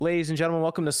Ladies and gentlemen,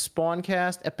 welcome to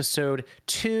Spawncast, episode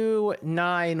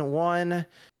 291.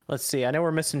 Let's see. I know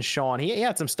we're missing Sean. He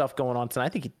had some stuff going on tonight. I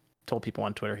think he told people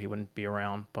on Twitter he wouldn't be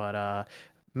around. But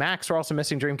Max, we're also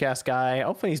missing Dreamcast guy.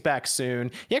 Hopefully he's back soon.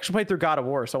 He actually played through God of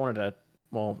War, so I wanted to,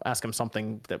 ask him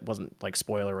something that wasn't like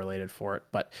spoiler related for it.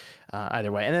 But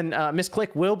either way. And then Miss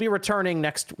Click will be returning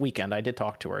next weekend. I did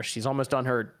talk to her. She's almost done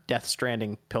her Death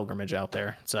Stranding pilgrimage out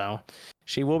there. So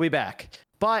she will be back.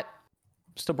 But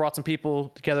still brought some people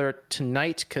together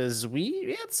tonight because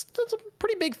some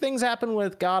pretty big things happen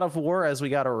with God of War as we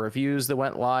got our reviews that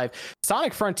went live.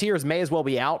 Sonic Frontiers may as well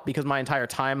be out because my entire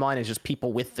timeline is just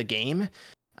people with the game.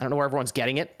 I don't know where everyone's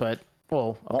getting it, but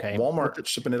okay. Walmart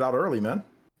shipping it out early, man.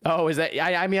 Oh, is that?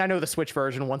 I mean, I know the Switch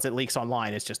version. Once it leaks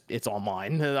online, it's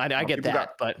online. I get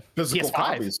that, but physical PS5,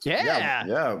 copies.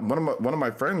 Yeah. One of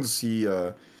my friends, he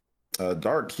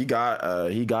Dark, he got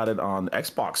it on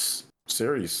Xbox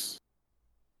Series.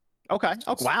 Okay.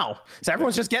 Oh, wow. So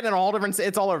everyone's just getting it all different.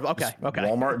 It's all over. Okay.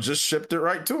 Walmart just shipped it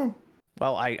right to him.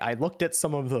 Well, I looked at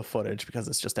some of the footage because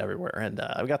it's just everywhere, and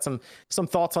I've got some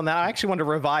thoughts on that. I actually wanted to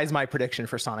revise my prediction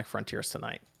for Sonic Frontiers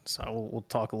tonight, so we'll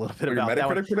talk a little bit about that.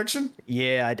 Metacritic prediction?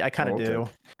 Yeah, I kind of do.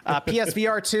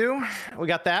 PSVR 2, we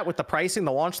got that with the pricing,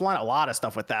 the launch line, a lot of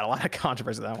stuff with that, a lot of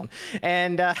controversy with that one.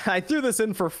 And I threw this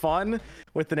in for fun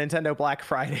with the Nintendo Black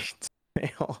Friday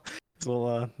sale.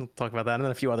 So we'll talk about that, and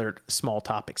then a few other small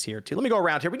topics here too. Let me go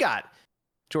around here. We got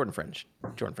Jordan Fringe.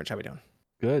 Jordan Fringe, how we doing?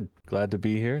 Good. Glad to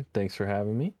be here. Thanks for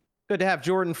having me. Good to have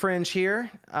Jordan Fringe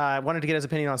here. I wanted to get his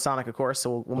opinion on Sonic, of course,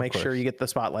 so we'll make sure you get the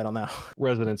spotlight on that.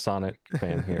 Resident Sonic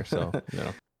fan here, so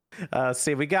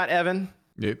see, we got Evan.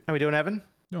 Yep. How we doing, Evan?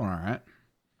 Doing all right.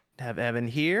 Have Evan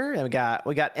here, and we got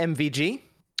MVG.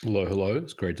 Hello.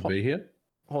 It's great to be here.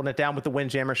 Holding it down with the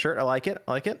Windjammer shirt. I like it.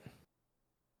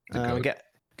 We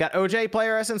got OJ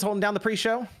Player Essence holding down the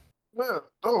pre-show. Yeah.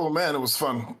 Oh man, it was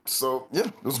fun. So yeah,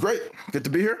 it was great. Good to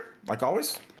be here, like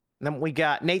always. And then we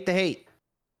got Nate the Hate.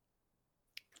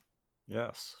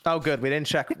 Yes. Oh, good. We didn't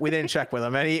check with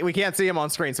him, and we can't see him on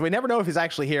screen, so we never know if he's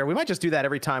actually here. We might just do that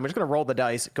every time. We're just gonna roll the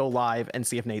dice, go live, and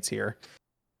see if Nate's here.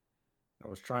 I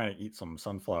was trying to eat some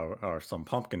sunflower or some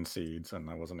pumpkin seeds,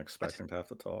 and I wasn't expecting to have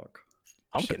to talk.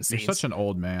 Pumpkin seeds. You're such an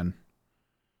old man.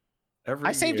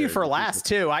 I saved you for last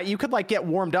too. You could like get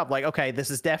warmed up, like, okay, this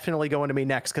is definitely going to be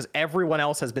next because everyone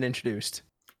else has been introduced.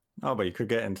 No, but you could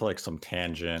get into like some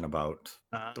tangent about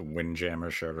the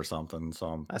Windjammer shirt or something.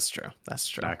 So that's true.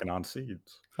 Snacking on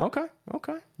seeds. Okay.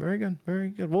 Very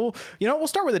good. Well, we'll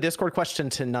start with a Discord question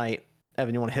tonight.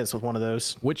 Evan, you want to hit us with one of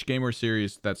those? Which game or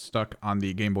series that's stuck on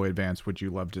the Game Boy Advance would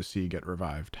you love to see get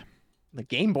revived? The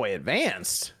Game Boy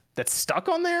Advance that's stuck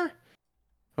on there?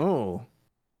 Oh.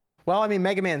 Well, I mean,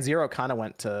 Mega Man Zero kind of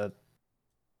went to,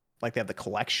 like, they have the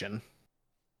collection.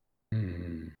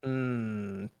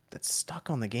 That's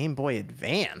stuck on the Game Boy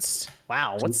Advance.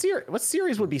 Wow, what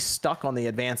series would be stuck on the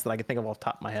Advance that I could think of off the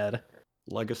top of my head?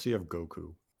 Legacy of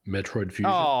Goku. Metroid Fusion.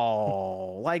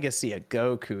 Oh, Legacy of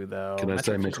Goku, though. Can I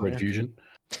say Metroid Fusion?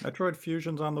 Metroid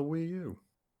Fusion's on the Wii U.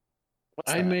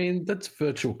 I mean, that's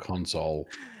Virtual Console.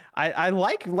 I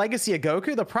like Legacy of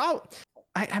Goku. The problem...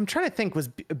 I'm trying to think, was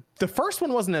the first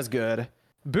one wasn't as good.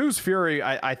 Boo's Fury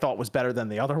I thought was better than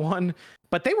the other one,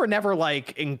 but they were never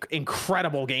like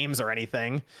incredible games or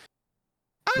anything.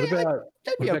 What about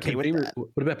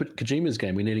Kojima, Kojima's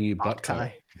game? We need a new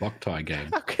Boktai game.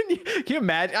 How can you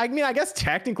imagine? I mean, I guess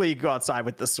technically you can go outside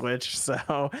with the Switch,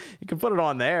 so you can put it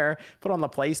on there, put it on the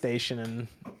PlayStation,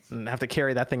 and have to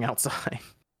carry that thing outside.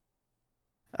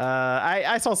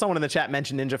 I saw someone in the chat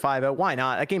mention Ninja 5. Why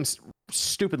not? That game's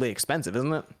stupidly expensive,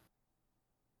 isn't it?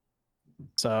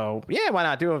 So yeah, why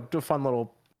not do a fun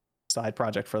little side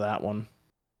project for that one?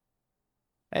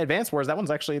 Hey, Advance Wars, that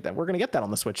one's actually that we're gonna get that on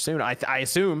the Switch soon. I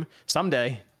assume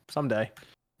someday,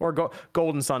 or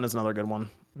Golden Sun is another good one.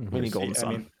 We need Golden Sun.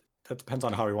 I mean, that depends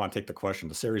on how we want to take the question.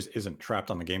 The series isn't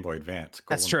trapped on the Game Boy Advance.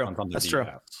 That's true.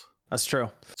 That's true.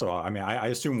 So I mean, I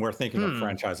assume we're thinking of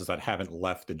franchises that haven't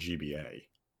left the GBA.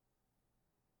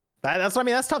 That's what I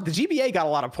mean. That's tough. The GBA got a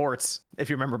lot of ports, if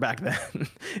you remember back then.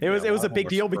 it was a big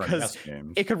deal because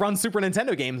it could run Super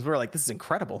Nintendo games. We were like, this is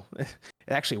incredible. It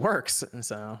actually works. And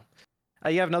so,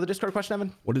 you have another Discord question,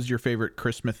 Evan? What is your favorite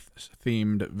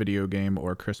Christmas-themed video game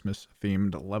or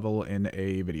Christmas-themed level in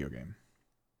a video game?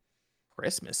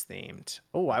 Christmas-themed.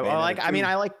 Oh, I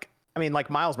like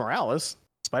Miles Morales,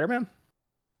 Spider-Man.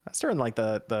 That's during like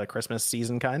the Christmas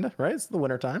season, kind of, right? It's the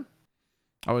winter time.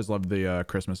 I always loved the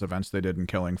Christmas events they did in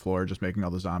Killing Floor, just making all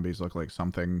the zombies look like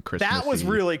something Christmassy. That was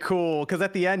really cool because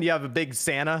at the end you have a big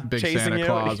Santa chasing Santa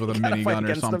Claus with a minigun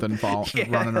or something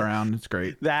running around. It's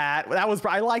great. That was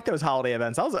I like those holiday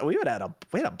events. We had a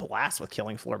blast with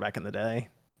Killing Floor back in the day.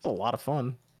 It's a lot of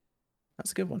fun.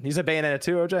 That's a good one. You said Bayonetta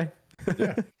 2, OJ?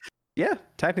 Yeah. Yeah,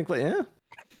 technically, yeah.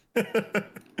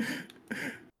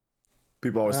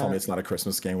 People always tell me it's not a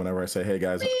Christmas game whenever I say, "Hey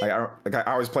guys," I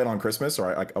always play it on Christmas,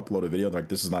 or I like upload a video like,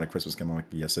 "This is not a Christmas game." I'm like,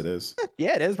 "Yes, it is."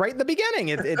 Yeah, it is right in the beginning.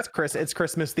 It's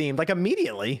Christmas themed, like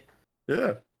immediately.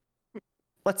 Yeah.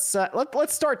 Let's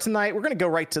start tonight. We're gonna go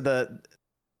right to the.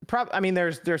 I mean,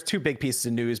 there's two big pieces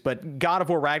of news, but God of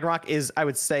War Ragnarok is, I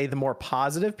would say, the more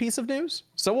positive piece of news.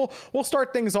 So we'll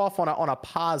start things off on a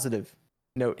positive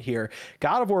note here.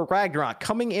 God of War Ragnarok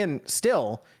coming in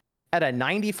still at a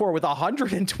 94 with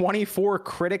 124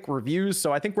 critic reviews.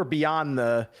 So I think we're beyond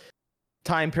the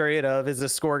time period of, is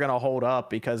this score going to hold up,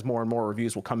 because more and more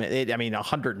reviews will come in. I mean,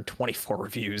 124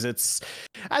 reviews.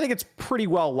 I think it's pretty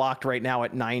well locked right now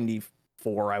at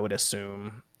 94, I would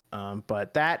assume.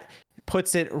 But that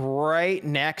puts it right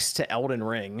next to Elden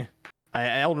Ring.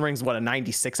 Elden Ring's what, a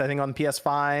 96, I think, on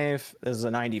PS5. This is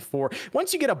a 94.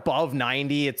 Once you get above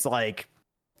 90, it's like,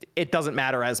 it doesn't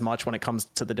matter as much when it comes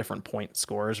to the different point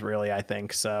scores, really, I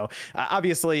think. So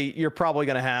obviously you're probably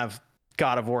going to have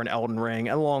God of War and Elden Ring,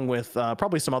 along with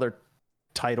probably some other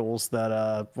titles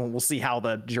that we'll see how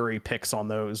the jury picks on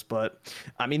those. But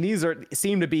I mean, these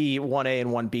seem to be 1A and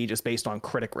 1B just based on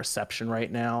critic reception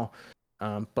right now.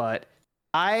 But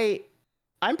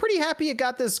I'm pretty happy it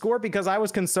got this score, because I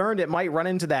was concerned it might run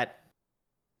into that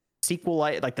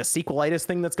like the sequelitis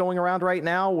thing that's going around right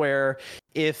now, where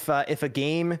if a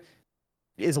game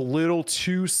is a little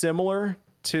too similar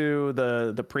to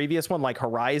the previous one, like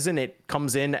Horizon, it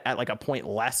comes in at like a point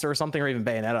less or something, or even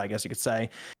Bayonetta, I guess you could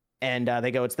say, and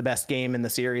they go, it's the best game in the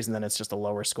series, and then it's just a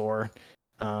lower score.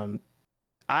 What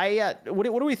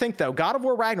do we think though? God of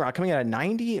War Ragnarok coming at a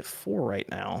 94 right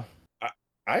now.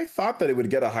 I thought that it would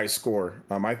get a high score.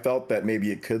 I felt that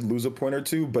maybe it could lose a point or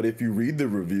two, but if you read the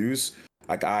reviews,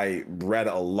 like I read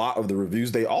a lot of the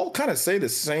reviews, they all kind of say the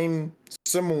same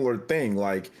similar thing.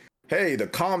 Like, hey, the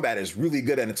combat is really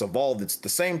good and it's evolved. It's the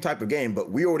same type of game,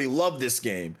 but we already love this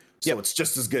game. So It's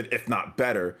just as good, if not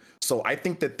better. So I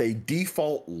think that they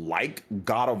default like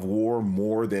God of War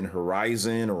more than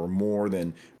Horizon or more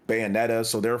than Bayonetta.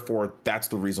 So therefore, that's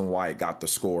the reason why it got the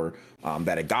score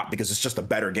that it got, because it's just a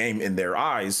better game in their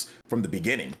eyes from the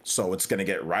beginning. So it's going to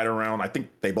get right around, I think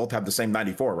they both have the same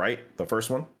 94, right? The first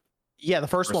one? Yeah, the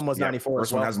first one was 94.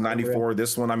 First one has 94.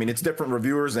 This one, I mean, it's different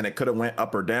reviewers and it could have went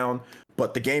up or down,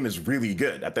 but the game is really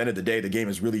good. At the end of the day, the game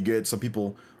is really good. Some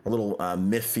people are a little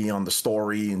miffy on the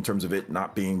story in terms of it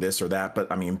not being this or that,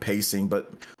 but I mean, pacing,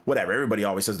 but whatever. Everybody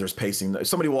always says there's pacing.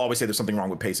 Somebody will always say there's something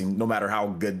wrong with pacing, no matter how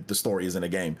good the story is in a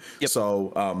game.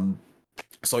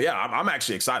 So yeah, I'm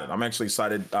actually excited. I'm actually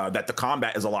excited that the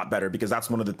combat is a lot better, because that's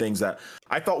one of the things that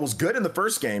I thought was good in the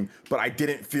first game, but I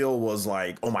didn't feel was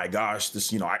like, oh my gosh,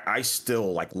 this, I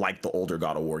still like the older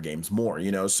God of War games more,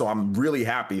 so I'm really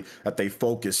happy that they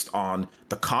focused on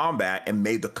the combat and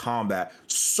made the combat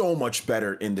so much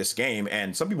better in this game.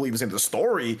 And some people even say the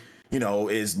story,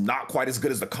 is not quite as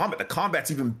good as the combat. The combat's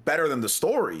even better than the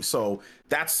story. So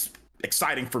that's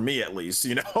exciting for me, at least,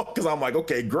 because I'm like,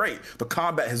 okay, great, the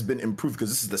combat has been improved, because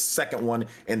this is the second one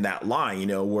in that line,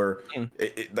 where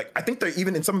like, I think that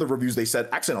even in some of the reviews they said,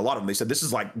 actually in a lot of them, they said this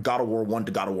is like God of War 1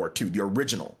 to God of War 2, the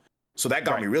original. So that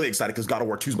got me really excited, because God of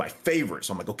War 2 is my favorite.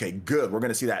 So I'm like, okay, good, we're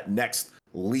gonna see that next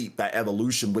leap, that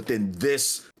evolution within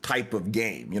this type of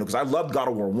game, because I loved God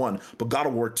of War 1, but God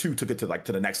of War 2 took it to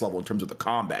the next level in terms of the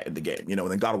combat in the game, and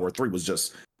then God of War 3 was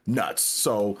just nuts.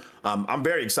 So I'm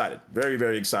very excited, very,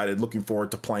 very excited, looking forward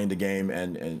to playing the game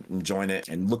and enjoying it,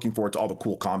 and looking forward to all the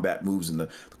cool combat moves and the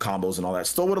combos and all that.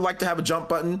 Still would have liked to have a jump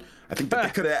button. I think that they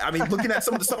could have, I mean, looking at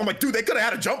some of the stuff, I'm like, dude, they could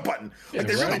have had a jump button. Like,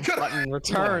 they really could have.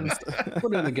 Returns.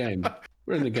 We're in the game.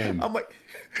 We're in the game. I'm like,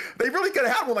 they really could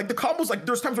have had one. Like the combos, like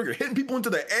there's times where you're hitting people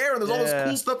into the air and there's all this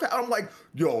cool stuff. I'm like,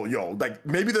 yo, like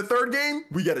maybe the third game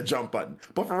we get a jump button.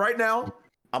 But for right now,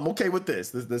 I'm okay with this.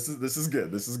 This is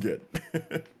good. This is good.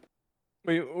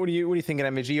 What are you thinking,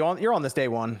 MG? You're on this day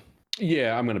one.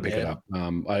 Yeah, I'm going to pick it up.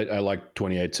 I like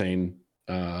 2018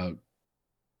 a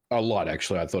lot,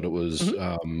 actually. I thought it was,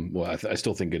 I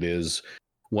still think it is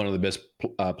one of the best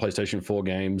PlayStation 4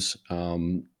 games. I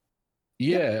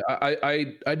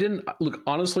didn't look,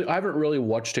 honestly, I haven't really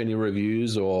watched any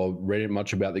reviews or read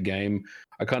much about the game.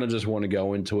 I kind of just want to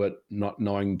go into it not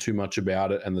knowing too much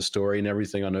about it and the story and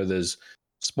everything. I know there's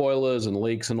spoilers and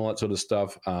leaks and all that sort of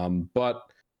stuff, but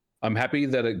I'm happy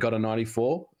that it got a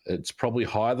 94. It's probably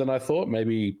higher than I thought.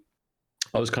 Maybe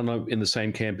I was kind of in the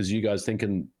same camp as you guys,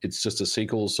 thinking it's just a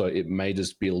sequel, so it may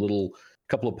just be a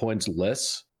couple of points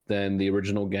less than the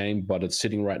original game, but it's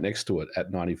sitting right next to it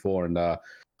at 94. And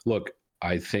look,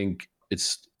 I think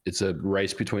it's it's a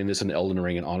race between this and Elden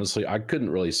Ring, and honestly, I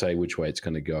couldn't really say which way it's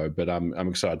going to go. But I'm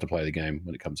excited to play the game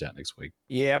when it comes out next week.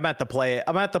 Yeah, I'm at the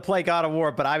play God of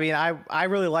War, but I mean, I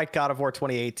really liked God of War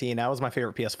 2018. That was my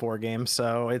favorite PS4 game,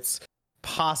 so it's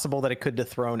possible that it could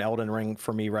dethrone Elden Ring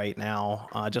for me right now.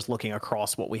 Just looking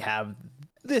across what we have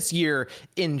this year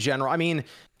in general. I mean,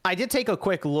 I did take a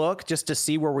quick look just to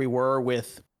see where we were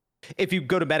with. If you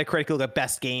go to Metacritic, look at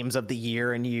best games of the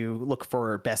year, and you look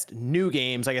for best new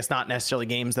games, I guess not necessarily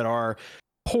games that are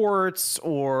ports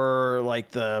or like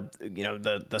the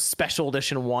special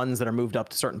edition ones that are moved up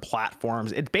to certain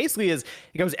platforms. It basically is,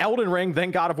 it goes Elden Ring, then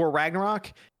God of War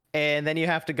Ragnarok, and then you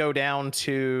have to go down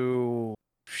to,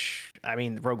 I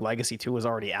mean, Rogue Legacy 2 was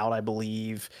already out, I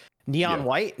believe. Neon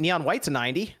White's a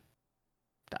 90.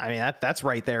 I mean, that's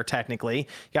right there technically.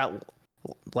 You got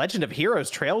Legend of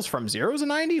Heroes Trails from Zero's a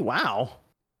 90. Wow,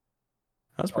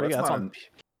 that's pretty good. That's on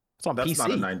PC.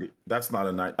 Not a 90. That's not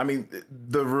a 90. I mean,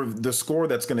 the score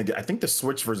that's going to get, I think the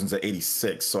Switch version's at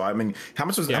 86. So I mean, how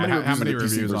many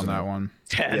reviews on that one?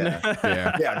 10.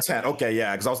 Yeah, 10. Okay,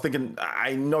 yeah, because I was thinking,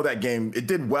 I know that game, it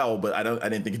did well, but I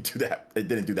didn't think it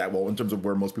didn't do that well in terms of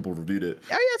where most people reviewed it. Oh,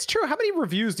 yeah, it's true. How many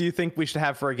reviews do you think we should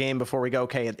have for a game before we go,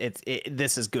 okay,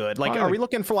 this is good? Like, probably are we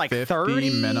looking for like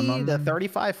 30 minimum to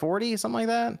 35, 40, something like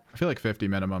that? I feel like 50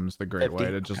 minimum is the great 50.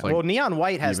 way to just like. Well, Neon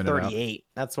White has even it out. 38.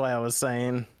 That's why I was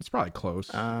saying. It's probably close.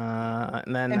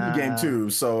 And then Indie game too,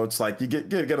 so it's like you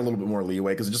get a little bit more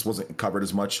leeway because it just wasn't covered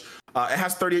as much. It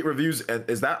has 38 reviews.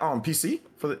 Is that on PC?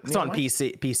 It's on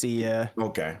PC, yeah.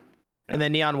 Okay. And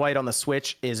then Neon White on the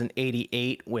Switch is an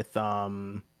 88 with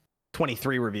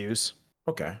 23 reviews.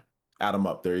 Okay. Add them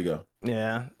up. There you go.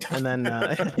 Yeah. And then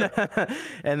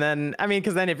and then I mean,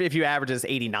 because then if you average it's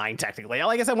 89 technically.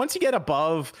 Like I said, once you get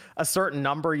above a certain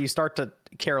number, you start to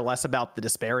care less about the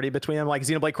disparity between them. Like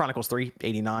Xenoblade Chronicles 3,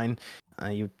 89.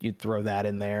 You throw that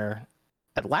in there.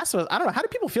 At Last of Us, I don't know. How do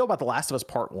people feel about The Last of Us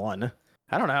Part 1?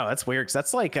 I don't know. That's weird because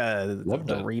that's like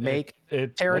the remake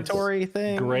territory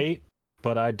thing. Great,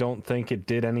 but I don't think it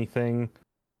did anything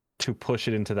to push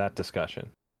it into that discussion,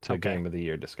 Game of the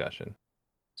Year discussion.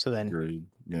 So then Agreed.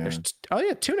 Yeah.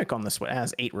 there's Tunic on this one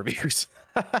has 8 reviews.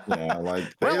 Yeah,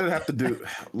 like they would have to do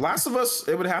Last of Us.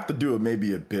 It would have to do it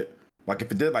maybe a bit like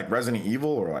if it did like Resident Evil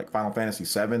or like Final Fantasy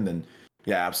 7, then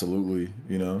yeah, absolutely.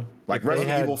 You know, like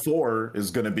Resident Evil 4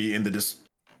 is going to be in the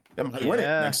it might win it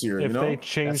next year. If they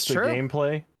changed the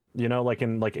gameplay, you know, like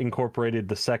incorporated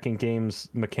the second game's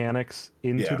mechanics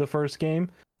into the first game,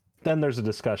 then there's a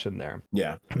discussion there.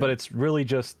 Yeah, but it's really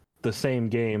just the same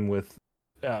game with,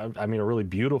 I mean, a really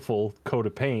beautiful coat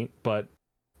of paint, but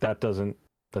that doesn't.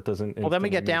 Well, then we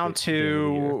get down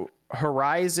to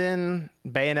Horizon,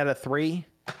 Bayonetta 3,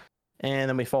 and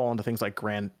then we fall into things like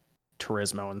Gran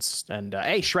Turismo and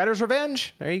hey, Shredder's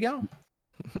Revenge. There you go.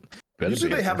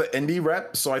 Usually they have an indie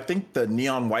rep, so I think the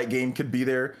Neon White game could be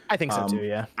there. I think so too,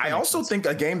 yeah. I also think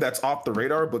a game that's off the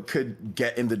radar but could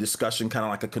get in the discussion, kind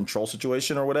of like a Control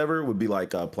situation or whatever, would be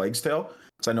like Plague's Tale.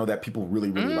 Because I know that people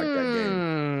really like that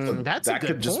game. So that's a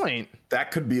good point. That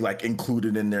could be like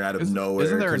included in there out of nowhere.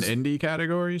 Isn't there an indie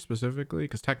category specifically?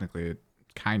 Because technically it's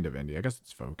kind of indie. I guess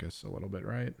it's focus a little bit,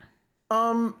 right?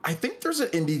 I think there's an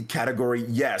indie category,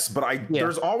 yes, but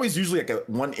there's always usually like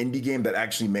one indie game that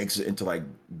actually makes it into like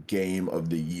game of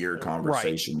the year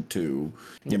conversation too.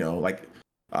 You know, like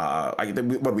what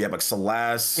do we have, like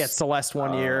Celeste? Yeah, Celeste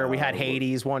one year. We had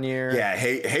Hades one year. Yeah,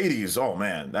 Hades. Oh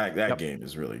man, that game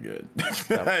is really good.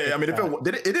 I mean,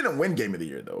 it didn't win game of the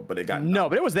year though, but it got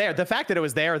but it was there. The fact that it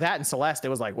was there, that and Celeste, it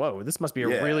was like, whoa, this must be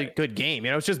a really good game.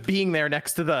 You know, it's just being there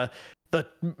next to the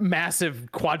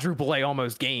massive quadruple A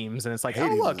almost games, and it's like,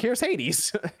 Hades, oh look, here's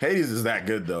Hades. Hades is that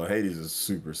good though. Hades is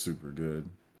super good.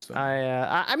 So.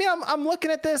 I mean, I'm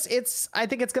looking at this. I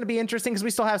think it's going to be interesting because we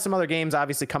still have some other games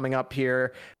obviously coming up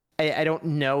here. I don't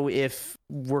know if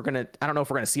we're gonna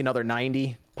see another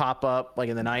 90 pop up like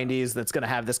in the 90s that's gonna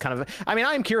have this kind of. I mean,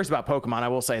 I'm curious about Pokemon. I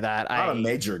will say that. Not a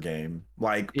major game.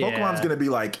 Like Pokemon's gonna be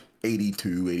like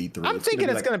 82, 83. I'm thinking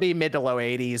it's going to be mid to low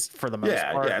 80s for the most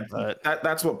part. Yeah,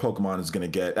 that's what Pokemon is going to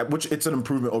get, which it's an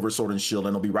improvement over Sword and Shield,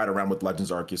 and it'll be right around with Legends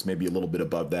Arceus, maybe a little bit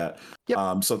above that.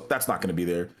 Yep. So that's not going to be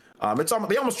there.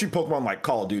 They almost treat Pokemon like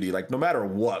Call of Duty. Like no matter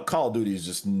what, Call of Duty is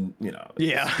just,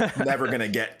 never going to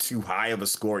get too high of a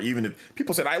score. Even if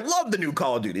people said, I love the new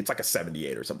Call of Duty, it's like a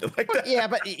 78 or something like that.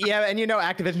 And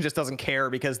Activision just doesn't care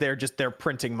because they're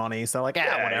printing money. So like,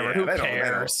 whatever. Who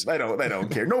cares? They don't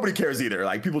care. Nobody cares either.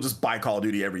 Like people just buy Call of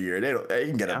Duty every year. They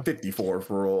can get a 54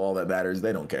 for all that matters.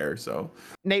 They don't care. So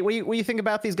Nate, what do you think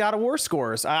about these God of War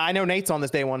scores? I know Nate's on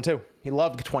this day one too. He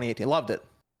loved 2018. Loved it.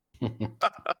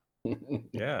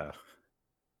 Yeah.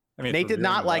 I mean, Nate it's did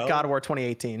not reviewing like well. God of War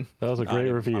 2018. That was a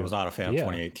great review. I was not a fan Yeah. of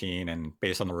 2018, and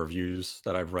based on the reviews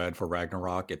that I've read for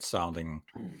Ragnarok, it's sounding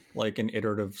like an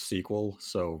iterative sequel.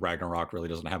 So Ragnarok really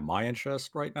doesn't have my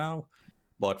interest right now.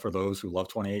 But for those who love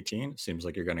 2018, it seems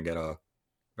like you're going to get a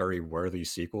very worthy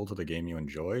sequel to the game you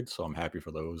enjoyed. So I'm happy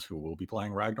for those who will be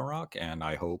playing Ragnarok, and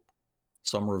I hope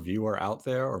some reviewer out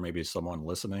there, or maybe someone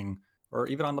listening, or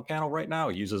even on the panel right now,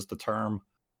 uses the term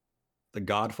The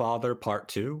Godfather Part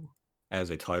 2 as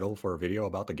a title for a video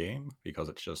about the game, because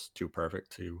it's just too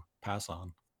perfect to pass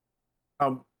on.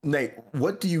 Nate,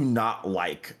 what do you not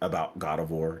like about God of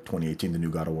War 2018, the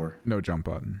new God of War? No jump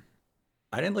button.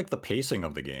 I didn't like the pacing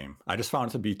of the game. I just found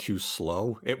it to be too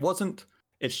slow.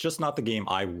 It's just not the game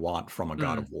I want from a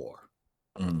God of War,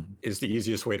 is the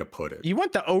easiest way to put it. You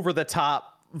want the over the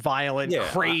top, violent, Yeah,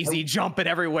 crazy, jumping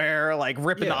everywhere, like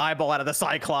ripping the eyeball out of the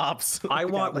Cyclops. I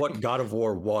want what God of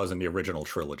War was in the original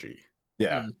trilogy.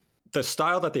 Yeah. The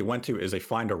style that they went to is a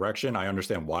fine direction. I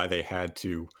understand why they had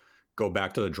to go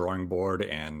back to the drawing board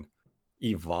and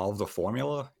evolve the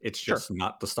formula. It's just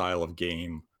not the style of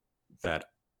game that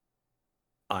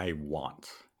I want.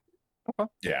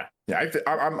 Yeah.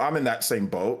 I'm in that same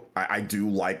boat. I do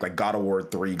like God of War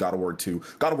 3, God of War 2.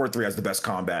 God of War 3 has the best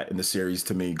combat in the series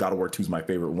to me. God of War 2 is my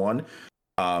favorite one.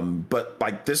 But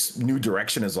like this new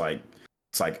direction is like,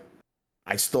 it's like,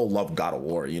 I still love God of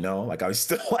War, you know? Like I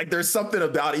still like there's something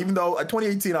about it, even though in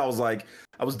 2018 I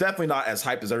was definitely not as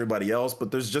hyped as everybody else,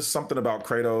 but there's just something about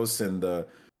Kratos and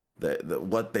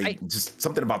just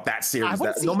something about that series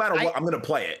that no matter what, I'm gonna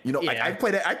play it. You know, like I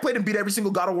played and beat every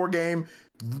single God of War game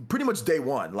pretty much day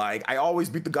one. Like I always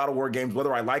beat the God of War games,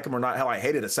 whether I like them or not. Hell, I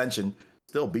hated Ascension.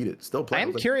 Still beat it. Still play. I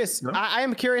am curious. I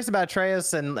am curious about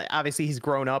Atreus, and obviously he's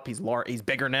grown up. He's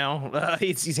bigger now.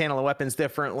 He's handling weapons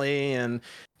differently, and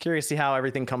curious to see how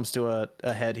everything comes to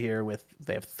a head here.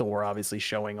 They have Thor obviously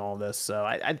showing all this, so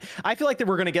I feel like that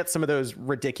we're going to get some of those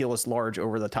ridiculous, large,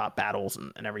 over the top battles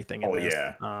and everything. Oh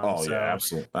yeah.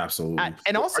 Absolutely.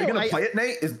 And also, are you going to play it,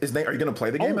 Nate? Is Nate? Are you going to play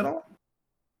the game at all?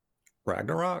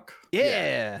 Ragnarok?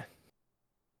 Yeah.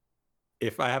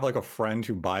 If I have like a friend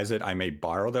who buys it, I may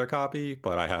borrow their copy,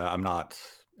 but I'm not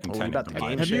intending to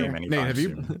buy the game anytime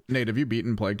soon. Nate, have you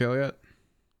beaten Plague Tale yet?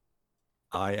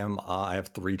 I have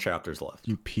 3 chapters left.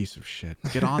 You piece of shit.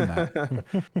 Get on that.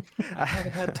 I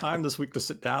haven't had time this week to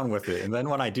sit down with it. And then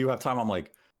when I do have time, I'm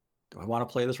like, do I want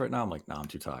to play this right now? I'm like, no, I'm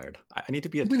too tired. I need to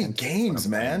be too many games,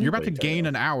 man. You're about to gain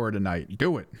an hour tonight.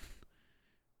 Do it.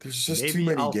 There's just too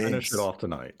many games. Finish it off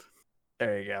tonight.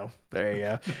 There you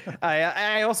go.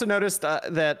 I also noticed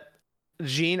that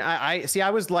Gene,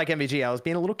 I was like MVG. I was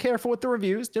being a little careful with the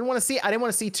reviews. I didn't want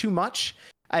to see too much.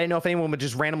 I didn't know if anyone would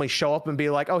just randomly show up and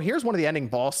be like, oh, here's one of the ending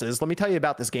bosses. Let me tell you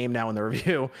about this game now in the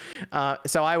review.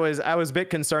 So I was a bit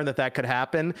concerned that could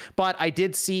happen, but I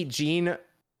did see Gene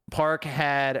Park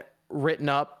had written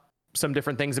up some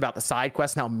different things about the side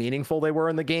quests and how meaningful they were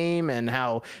in the game, and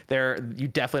how you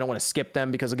definitely don't want to skip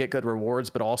them because you'll get good rewards,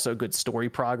 but also good story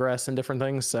progress and different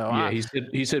things. So yeah,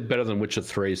 he said better than Witcher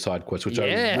 3 side quests, which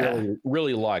I really,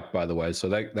 really liked, by the way. So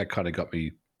that kind of got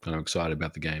me kind of excited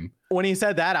about the game. When he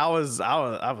said that, I was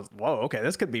whoa, okay,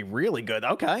 this could be really good.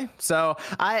 Okay, so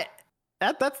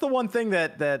that's the one thing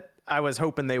that I was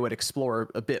hoping they would explore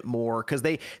a bit more, because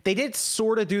they did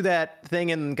sort of do that thing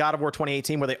in God of War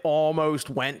 2018 where they almost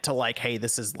went to like, hey,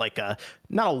 this is like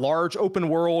not a large open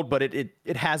world, but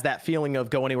it has that feeling of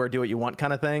go anywhere, do what you want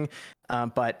kind of thing.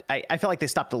 But I feel like they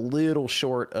stopped a little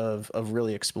short of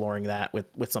really exploring that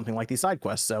with something like these side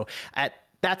quests. So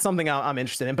that's something I'm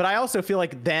interested in. But I also feel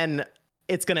like then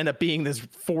it's going to end up being this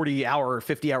 40-hour,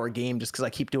 50-hour game just because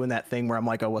I keep doing that thing where I'm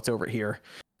like, oh, what's over here?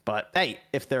 But hey,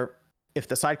 if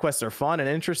the side quests are fun and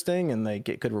interesting and they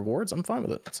get good rewards, I'm fine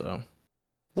with it. So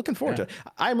looking forward to it.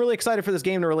 I'm really excited for this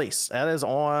game to release. That is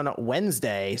on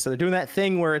Wednesday. So they're doing that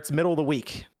thing where it's middle of the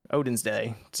week, Odin's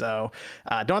Day. So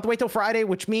don't have to wait till Friday,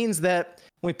 which means that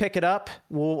when we pick it up,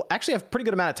 we'll actually have a pretty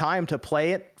good amount of time to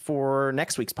play it for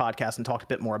next week's podcast and talk a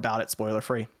bit more about it, spoiler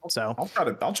free. So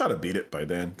I'll try to beat it by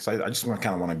then, because I just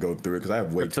kind of want to go through it, because I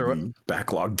have way too many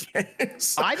backlog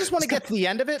games. I just want to get to the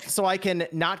end of it so I can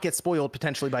not get spoiled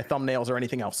potentially by thumbnails or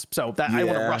anything else. So that I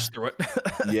want to rush through it.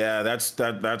 Yeah,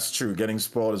 that's true. Getting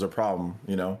spoiled is a problem,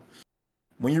 you know.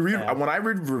 When I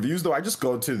read reviews though, I just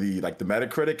go to the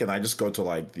Metacritic, and I just go to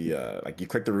like you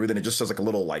click the review, and it just says like a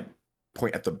little like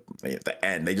point at the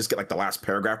end. They just get like the last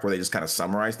paragraph where they just kind of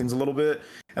summarize things a little bit,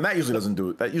 and that usually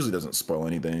doesn't spoil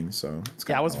anything. So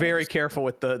I was very careful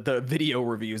with the video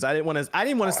reviews. I didn't want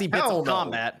to see bits of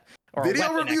combat. Or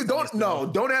video review,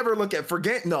 don't ever look at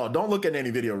don't look at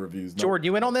any video reviews. No. Jordan,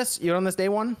 you in on this? You in on this day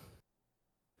one?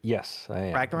 Yes, I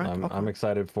am. Ragnarok? I'm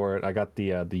excited for it. I got the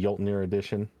Jolnir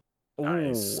edition.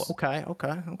 Nice. Okay.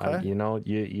 You know,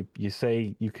 you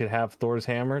say you could have Thor's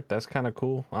hammer. That's kind of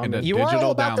cool. And a You are all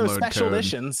digital about those download special code.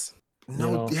 editions. No,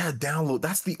 You know? yeah, download.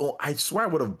 That's the. I swear I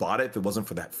would have bought it if it wasn't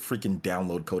for that freaking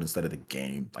download code instead of the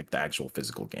game, like the actual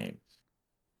physical game.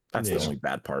 That's the Yeah. only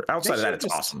bad part. Outside of that, should it's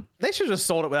just- awesome. They should have just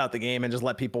sold it without the game and just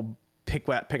let people pick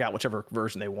out whichever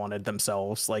version they wanted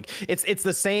themselves. Like it's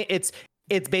the same.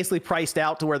 It's basically priced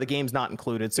out to where the game's not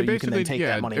included, so you can then take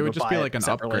that money. it would and just buy be it like an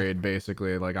separately. upgrade,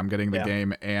 basically. Like I'm getting the Yeah.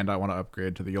 game and I want to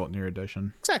upgrade to the Jolnir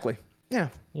edition. Exactly. Yeah.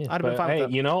 Yeah, I'd have been but fine with hey,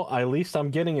 that. you know, at least I'm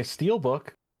getting a steelbook.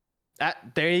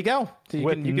 There you go. So you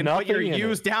With can put nothing your in it.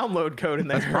 used download code in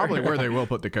there. That's probably where they will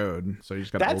put the code. So you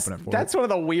just got to open it for That's it. one of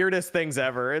the weirdest things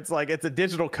ever. It's like it's a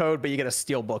digital code, but you get a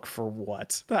steelbook for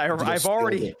what? I've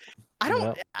already. I don't.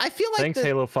 Yep. I feel like Thanks,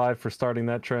 Halo 5, for starting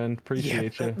that trend.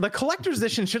 Appreciate you. the collector's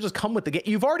edition should just come with the game.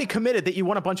 You've already committed that you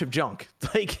want a bunch of junk.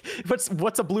 Like,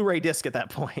 what's a Blu-ray disc at that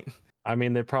point? I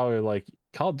mean, they're probably like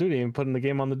Call of Duty and putting the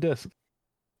game on the disc.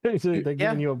 They're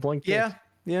giving you a blank disc.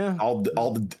 Yeah.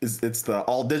 It's the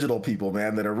all digital people,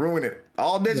 man, that are ruining it.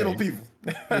 All digital people.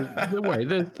 Wait,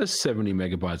 there's 70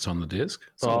 megabytes on the disc.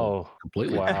 So Oh,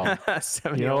 completely. wow.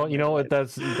 70 You know what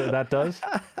that does?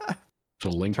 It's a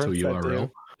link to a Turns that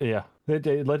URL. Yeah,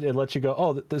 it lets you go.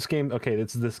 Oh, this game. Okay,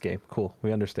 it's this game. Cool,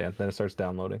 we understand. Then it starts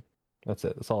downloading. That's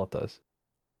it. That's all it does.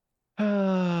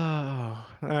 Oh,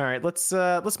 all right. Let's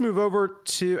move over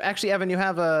to actually, Evan. You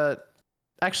have a.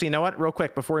 Actually, you know what? Real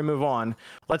quick before we move on,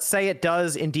 let's say it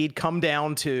does indeed come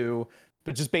down to,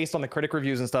 but just based on the critic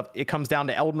reviews and stuff, it comes down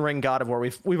to Elden Ring, God of War.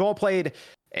 We've all played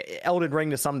Elden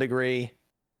Ring to some degree.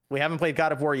 We haven't played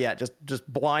God of War yet.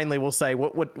 Just blindly, we'll say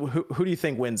who do you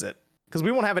think wins it? Because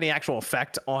we won't have any actual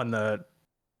effect on the.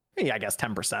 I guess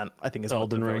 10%. I think is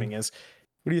Elden what the Ring. voting is.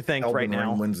 What do you think Elden right Ring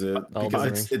now? wins it Elden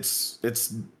because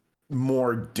it's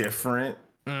more different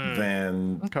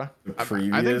than Okay. the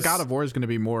previous. I think God of War is going to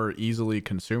be more easily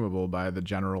consumable by the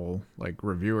general like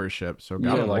reviewership. So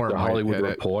God Yeah, of like War the might Hollywood hit it.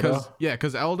 Reporter.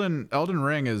 Because Elden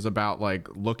Ring is about like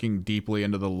looking deeply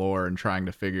into the lore and trying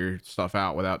to figure stuff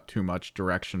out without too much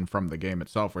direction from the game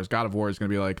itself. Whereas God of War is going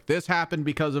to be like, this happened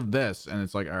because of this, and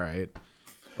it's like, all right,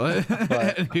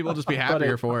 and people just be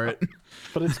happier for it.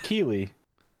 But it's Keeley.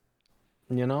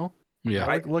 You know. Yeah.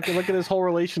 Like, look at his whole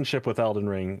relationship with Elden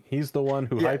Ring. He's the one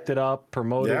who Yeah. hyped it up,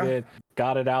 promoted Yeah. it,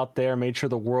 got it out there, made sure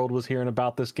the world was hearing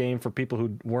about this game for people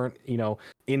who weren't,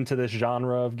 into this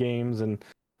genre of games. And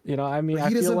I mean, he I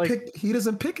feel doesn't like he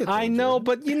doesn't pick it. I though, know, Jordan.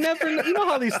 but you never you know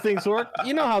how these things work.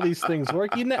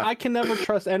 I can never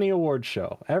trust any award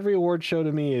show. Every award show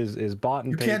to me is bought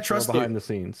and You paid can't for trust behind it. the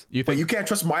scenes. You But think you can't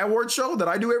trust my award show that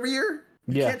I do every year.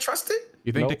 You Yeah. can't trust it.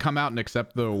 to Nope. come out and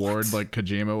accept the award like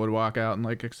Kojima would walk out and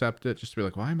like accept it, just to be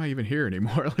like, why am I even here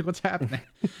anymore? Like, what's happening?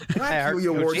 Black heard Keely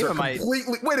Awards are Kojima might-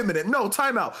 completely. Wait a minute. No,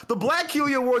 time out. The Black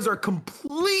Keely Awards are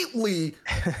completely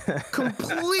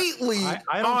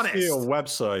I don't honest. see a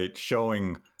website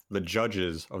showing the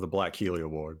judges of the Black Keely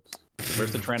Awards.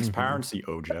 Where's the transparency,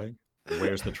 OJ?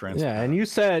 Where's the transparency? Yeah, and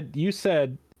you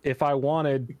said if I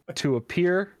wanted to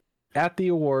appear at the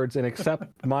awards and accept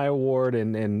my award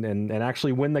and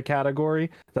actually win the category,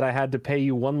 that I had to pay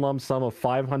you one lump sum of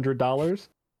 $500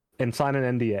 and sign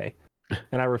an NDA,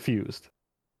 and I refused.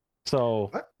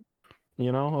 So,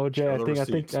 OJ, Show I the think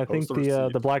receipts. the Post the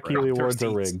receipts. Black Bring Keely up the Awards are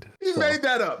receipts. rigged. You So, made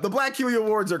that up. The Black Keely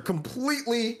Awards are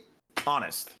completely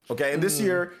honest. Okay, and this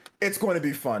year it's going to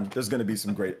be fun. There's going to be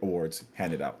some great awards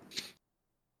handed out.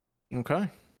 Okay.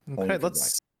 Only Okay. for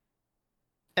Let's.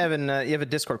 Evan, you have a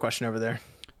Discord question over there.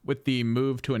 With the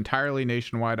move to entirely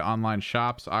nationwide online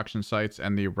shops, auction sites,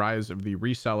 and the rise of the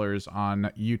resellers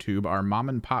on YouTube, are mom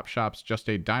and pop shops just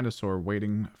a dinosaur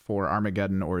waiting for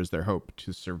Armageddon, or is there hope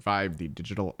to survive the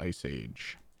digital ice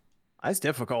age? It's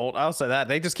difficult. I'll say that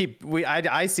they just keep.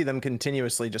 I see them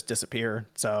continuously just disappear.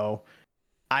 So,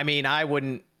 I mean, I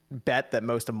wouldn't bet that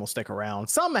most of them will stick around.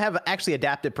 Some have actually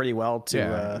adapted pretty well to.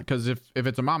 Yeah, because if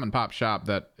it's a mom and pop shop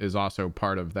that is also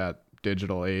part of that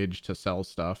digital age to sell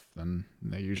stuff, then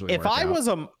they usually If work I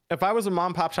out. was a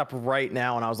mom pop shop right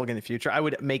now and I was looking in the future, I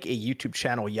would make a YouTube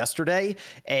channel yesterday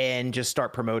and just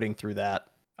start promoting through that.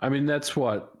 I mean, that's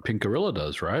what Pink Gorilla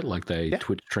does, right? Like they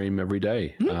Twitch stream every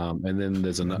day, and then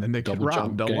there's And then they get double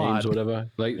jump robbed a games lot. or whatever.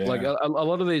 Like a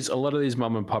lot of these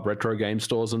mom and pop retro game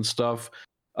stores and stuff.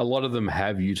 A lot of them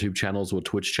have YouTube channels or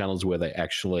Twitch channels where they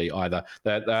actually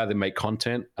either make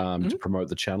content to promote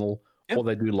the channel, or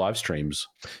they do live streams.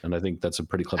 And I think that's a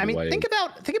pretty clever way. Think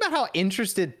about how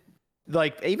interested.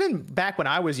 Like even back when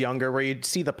I was younger, where you'd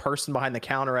see the person behind the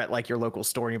counter at like your local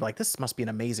store, and you'd be like, "This must be an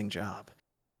amazing job."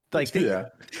 Like,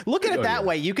 look at it that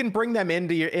way. You can bring them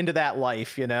into that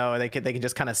life, and they can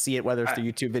just kind of see it, whether it's through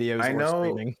YouTube videos I or know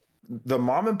streaming. the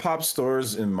mom and pop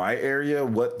stores in my area,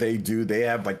 what they do, they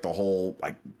have like the whole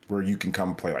like where you can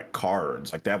come play like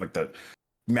cards. Like they have like the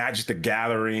Magic the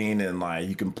Gathering and like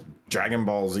you can Dragon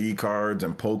Ball Z cards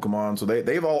and Pokemon. So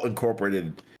they've all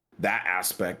incorporated that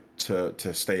aspect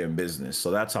to stay in business.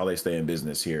 So that's how they stay in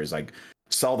business here, is like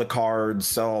sell the cards,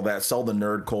 sell all that, sell the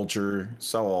nerd culture,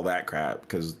 sell all that crap,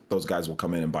 because those guys will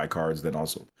come in and buy cards, then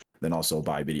also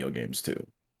buy video games too.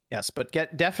 Yes, but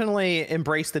definitely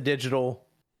embrace the digital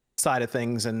side of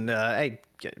things, and hey,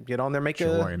 get on there, make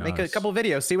a couple of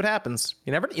videos, see what happens.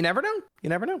 You never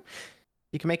know.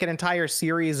 You can make an entire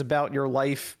series about your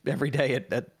life every day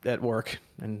at work,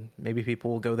 and maybe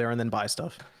people will go there and then buy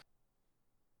stuff.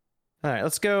 All right,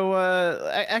 let's go.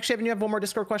 Actually, Evan, you have one more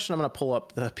Discord question? I'm going to pull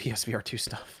up the PSVR 2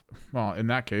 stuff. Well, in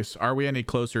that case, are we any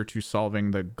closer to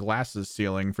solving the glasses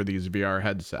ceiling for these VR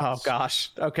headsets? Oh,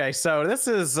 gosh. Okay, so this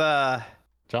is...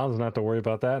 John's not have to worry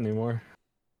about that anymore.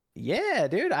 Yeah,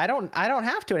 dude. I don't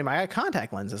have to anymore. I got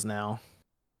contact lenses now.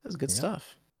 That's good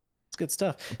stuff. It's good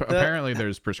stuff. Apparently,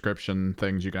 there's prescription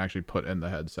things you can actually put in the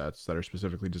headsets that are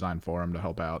specifically designed for them to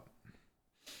help out.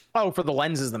 Oh, for the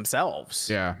lenses themselves.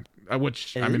 Yeah,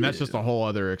 which, I mean, that's just a whole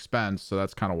other expense, so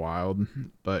that's kind of wild.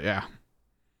 But yeah.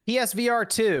 PSVR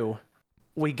 2,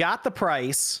 we got the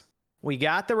price, we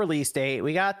got the release date,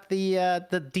 we got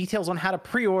the details on how to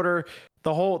pre-order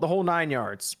the whole 9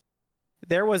 yards.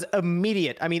 There was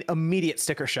immediate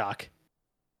sticker shock.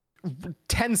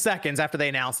 10 seconds after they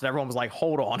announced it, everyone was like,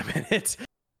 hold on a minute.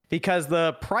 Because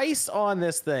the price on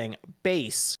this thing,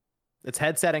 base, it's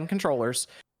headset and controllers,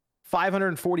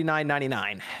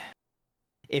 $549.99.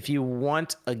 If you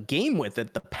want a game with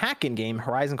it, the pack-in game,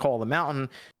 Horizon Call of the Mountain,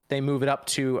 they move it up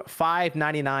to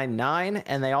 $599.9,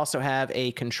 and they also have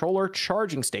a controller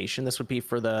charging station. This would be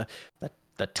for the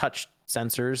touch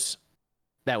sensors.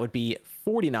 That would be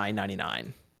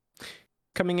 $49.99.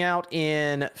 Coming out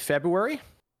in February.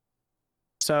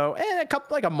 So, a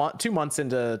couple, like a month, 2 months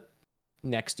into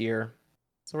next year.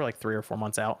 So we're like 3 or 4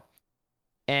 months out.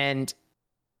 And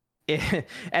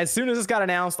as soon as this got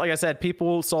announced, like I said,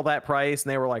 people saw that price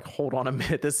and they were like, hold on a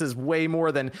minute, this is way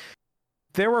more than...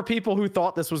 There were people who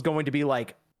thought this was going to be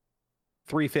like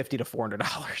 $350 to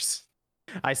 $400.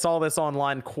 I saw this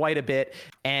online quite a bit,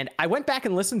 and I went back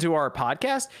and listened to our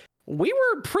podcast. We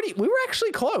were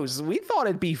actually close. We thought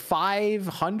it'd be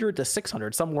 $500 to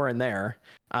 $600, somewhere in there,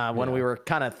 when we were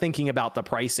kind of thinking about the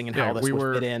pricing and how this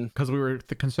would fit in. Because we were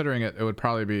considering it would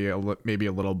probably be maybe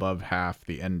a little above half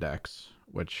the index,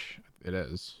 which it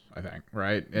is, I think,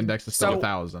 right? Index is still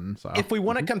 1,000. So if we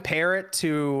want to compare it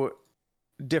to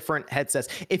different headsets,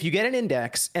 if you get an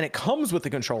index and it comes with the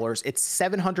controllers, it's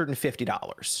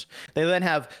 $750. They then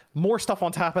have more stuff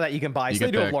on top of that you can buy, so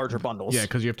they do have larger bundles. Yeah,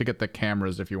 because you have to get the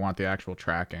cameras if you want the actual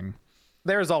tracking.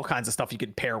 There's all kinds of stuff you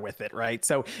could pair with it, right?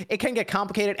 So it can get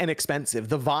complicated and expensive.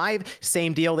 The Vive,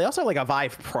 same deal. They also have like a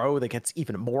Vive Pro that gets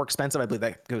even more expensive. I believe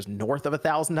that goes north of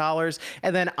 $1,000.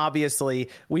 And then obviously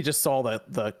we just saw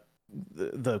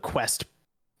the Quest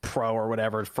Pro or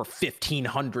whatever for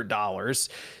 $1,500.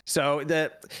 So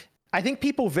I think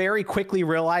people very quickly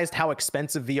realized how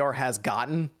expensive VR has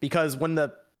gotten, because when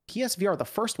the PSVR, the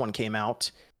first one, came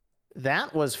out,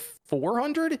 that was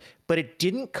 $400, but it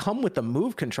didn't come with the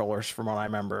Move controllers from what I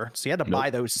remember. So you had to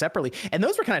buy those separately, and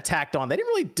those were kind of tacked on. They didn't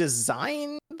really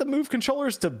design the Move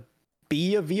controllers to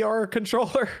be a VR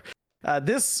controller.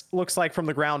 This looks like from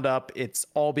the ground up, it's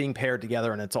all being paired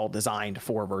together and it's all designed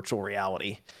for virtual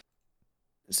reality.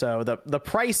 So the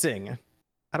pricing,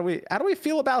 how do we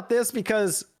feel about this?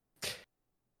 Because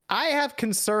I have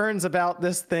concerns about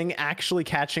this thing actually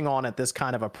catching on at this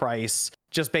kind of a price,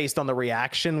 just based on the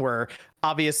reaction, where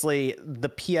obviously the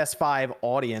PS5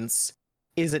 audience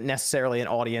isn't necessarily an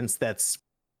audience that's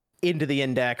into the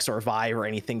Index or Vive or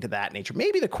anything to that nature.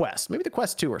 Maybe the Quest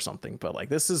 2 or something, but like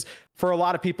this is for a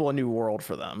lot of people a new world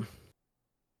for them.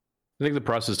 I think the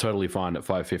price is totally fine at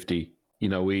 $550. You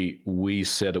know, we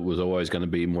said it was always going to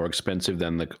be more expensive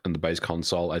than the base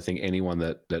console. I think anyone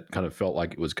that kind of felt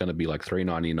like it was going to be like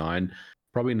 $399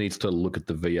 probably needs to look at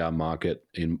the VR market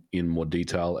in more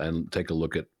detail and take a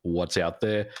look at what's out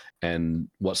there and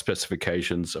what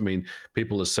specifications. I mean,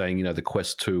 people are saying, you know, the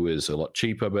Quest 2 is a lot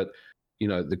cheaper, but you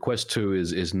know, the Quest 2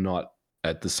 is not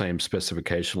at the same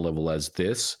specification level as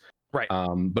this. Right.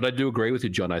 But I do agree with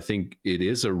you, John. I think it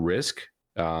is a risk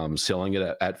selling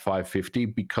it at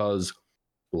 $550, because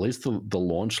at least the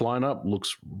launch lineup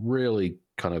looks really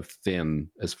kind of thin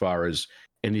as far as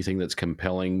anything that's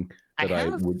compelling that I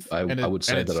would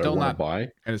say that I want to buy.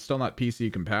 And it's still not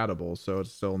PC compatible, so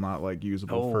it's still not like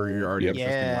usable for your already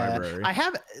existing library.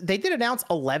 They did announce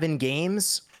 11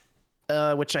 games,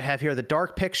 which I have here: the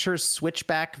Dark Pictures,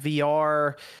 Switchback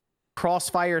VR,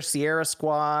 Crossfire, Sierra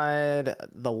Squad,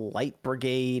 the Light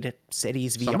Brigade,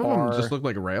 Cities VR. Some of them just look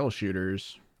like rail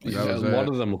shooters. Like, that Yeah, a was lot it.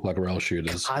 of them look like rail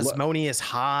shooters. Osmonius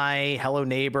High, Hello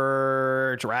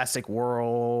Neighbor, Jurassic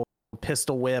World,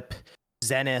 Pistol Whip,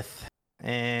 Zenith,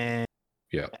 and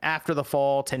Yeah. After the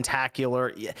Fall,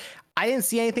 Tentacular. Yeah, I didn't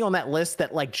see anything on that list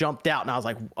that like jumped out, and I was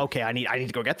like, okay, I need to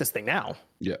go get this thing now.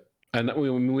 Yeah. And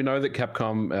we know that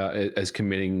Capcom is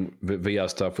committing VR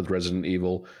stuff with Resident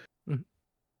Evil. Mhm.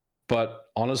 But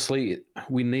honestly,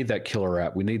 we need that killer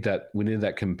app. We need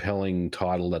that compelling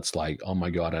title that's like, oh my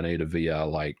God, I need a VR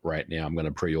like right now. I'm going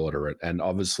to pre-order it. And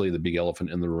obviously the big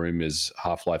elephant in the room is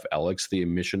Half-Life Alyx, the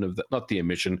omission of not the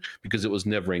omission, because it was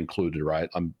never included, right?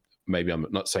 Maybe I'm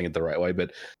not saying it the right way,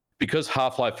 but because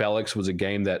Half-Life Alyx was a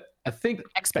game that I think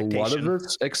a lot of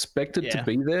us expected to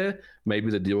be there,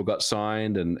 maybe the deal got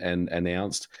signed and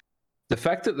announced. The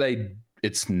fact that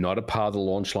it's not a part of the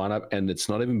launch lineup and it's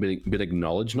not even been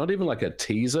acknowledged, not even like a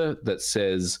teaser that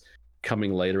says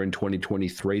coming later in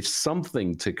 2023,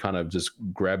 something to kind of just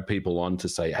grab people on to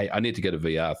say, hey, I need to get a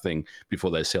VR thing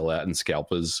before they sell out and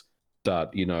scalpers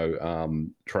start,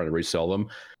 trying to resell them.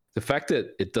 The fact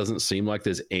that it doesn't seem like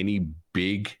there's any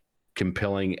big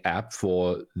compelling app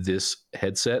for this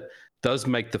headset does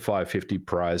make the $550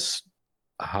 price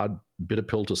a hard bitter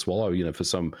pill to swallow, for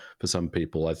some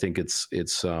people. I think it's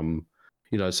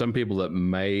some people that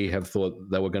may have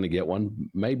thought they were going to get one,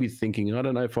 maybe thinking, I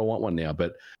don't know if I want one now,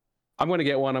 but I'm going to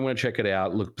get one. I'm going to check it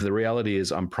out. Look, the reality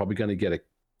is I'm probably going to get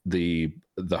the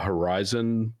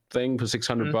Horizon thing for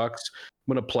 $600.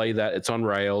 I'm going to play that. It's on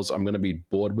rails. I'm going to be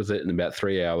bored with it in about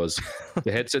 3 hours.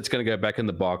 The headset's going to go back in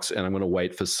the box, and I'm going to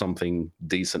wait for something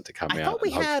decent to come out. I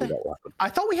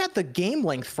thought we had the game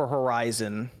length for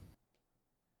Horizon.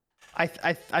 I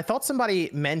thought somebody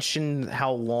mentioned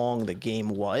how long the game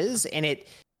was, and it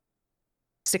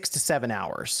 6 to 7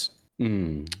 hours.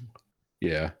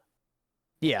 Yeah.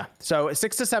 So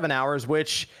 6 to 7 hours,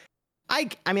 which I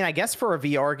guess for a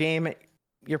VR game,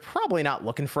 you're probably not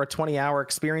looking for a 20-hour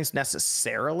experience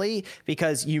necessarily,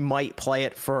 because you might play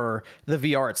it for the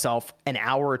VR itself an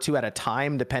hour or two at a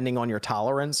time, depending on your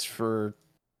tolerance for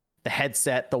the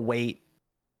headset, the weight,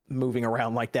 moving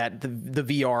around like that, the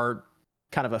VR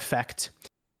kind of effect.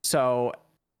 So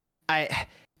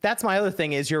that's my other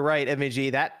thing is, you're right,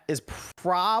 MVG, that is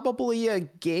probably a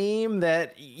game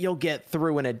that you'll get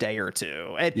through in a day or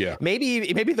two. And maybe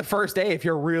the first day, if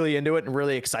you're really into it and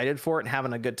really excited for it and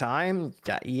having a good time,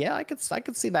 I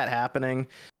could see that happening.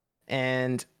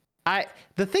 And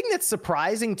the thing that's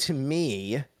surprising to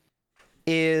me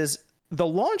is the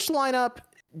launch lineup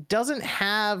doesn't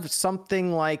have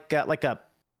something like Gran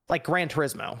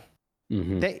Turismo.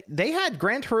 They had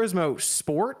Gran Turismo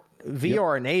Sport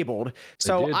VR enabled.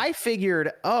 So I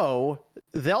figured,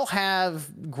 they'll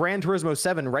have Gran Turismo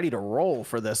 7 ready to roll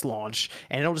for this launch,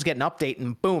 and it'll just get an update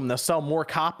and boom, they'll sell more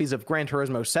copies of Gran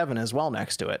Turismo 7 as well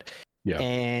next to it.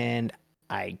 And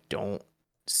I don't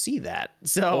see that.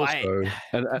 So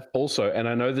and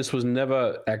I know this was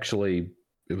never actually,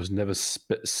 it was never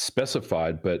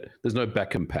specified, but there's no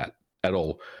back compat at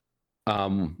all.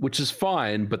 Which is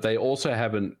fine, but they also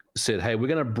haven't said, hey, we're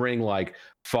going to bring like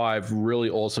 5 really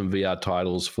awesome VR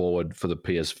titles forward for the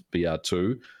PSVR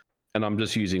 2. And I'm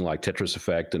just using like Tetris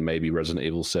Effect and maybe Resident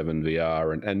Evil 7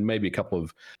 VR and maybe a couple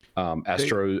of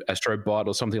Astrobot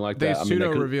or something like that. They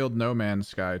revealed No Man's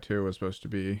Sky too was supposed to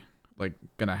be like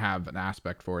going to have an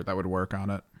aspect for it that would work on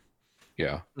it.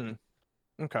 Yeah.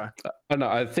 Okay. I know.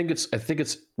 I think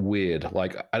it's weird.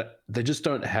 Like they just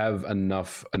don't have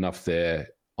enough there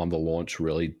on the launch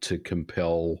really to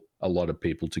compel a lot of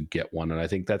people to get one, and I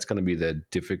think that's going to be their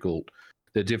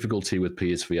difficulty with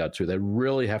PSVR 2. They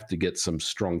really have to get some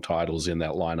strong titles in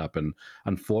that lineup, and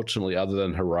unfortunately, other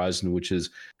than Horizon, which is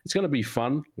it's going to be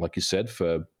fun, like you said,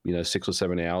 for 6 or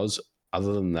 7 hours.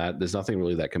 Other than that, there's nothing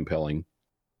really that compelling.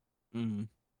 What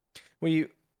do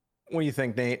you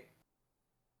think, Nate?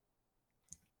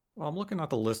 Well, I'm looking at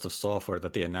the list of software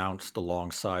that they announced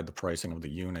alongside the pricing of the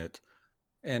unit,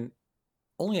 and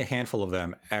only a handful of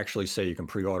them actually say you can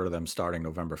pre-order them starting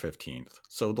November 15th.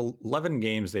 So the 11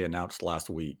 games they announced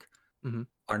last week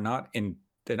are not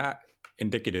they're not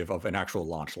indicative of an actual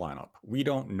launch lineup. We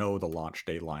don't know the launch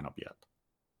day lineup yet.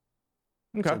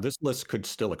 Okay. So this list could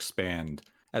still expand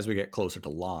as we get closer to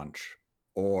launch,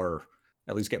 or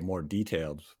at least get more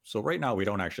detailed. So right now we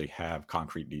don't actually have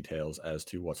concrete details as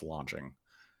to what's launching.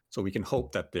 So we can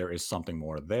hope that there is something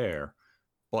more there.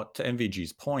 But to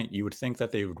MVG's point, you would think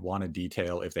that they would want to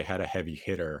detail if they had a heavy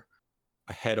hitter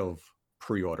ahead of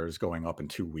pre-orders going up in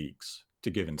 2 weeks to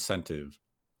give incentive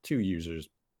to users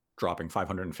dropping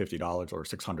 $550 or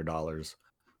 $600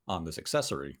 on this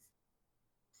accessory.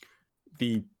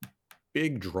 The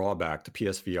big drawback to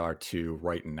PSVR 2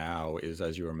 right now is,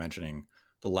 as you were mentioning,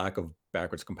 the lack of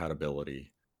backwards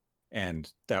compatibility,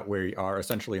 and that we are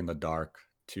essentially in the dark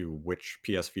to which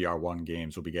PSVR 1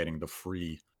 games will be getting the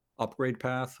free upgrade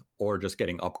path or just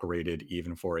getting upgraded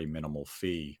even for a minimal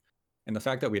fee. And the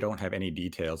fact that we don't have any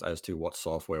details as to what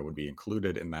software would be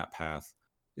included in that path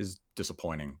is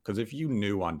disappointing. Because if you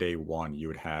knew on day one you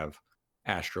would have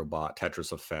Astrobot,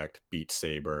 Tetris Effect, Beat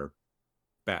Saber,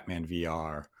 Batman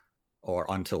VR, or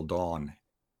Until Dawn,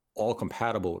 all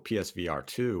compatible with PSVR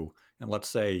 2, and let's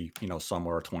say, some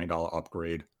were a $20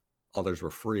 upgrade, others were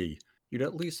free, you'd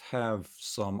at least have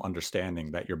some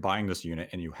understanding that you're buying this unit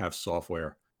and you have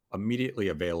software immediately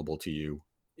available to you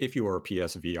if you are a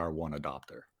PSVR 1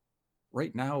 adopter.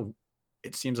 Right now,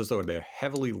 it seems as though they're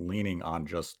heavily leaning on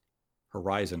just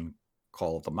Horizon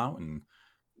Call of the Mountain,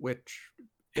 which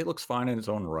it looks fine in its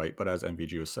own right, but as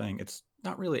MVG was saying, it's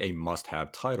not really a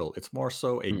must-have title. It's more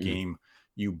so a game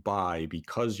you buy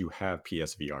because you have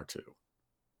PSVR 2.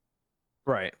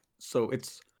 Right. So it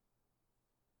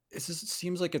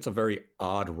seems like it's a very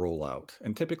odd rollout.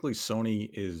 And typically Sony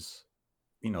is,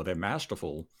 they're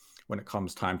masterful when it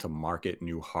comes time to market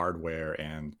new hardware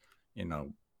and,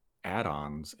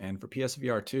 add-ons. And for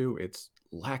PSVR 2, it's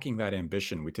lacking that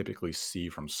ambition we typically see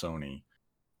from Sony,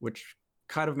 which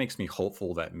kind of makes me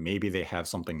hopeful that maybe they have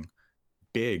something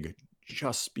big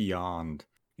just beyond,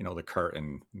 the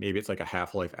curtain. Maybe it's like a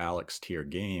Half-Life Alyx tier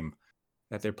game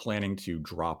that they're planning to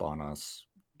drop on us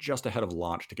just ahead of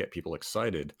launch to get people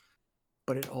excited.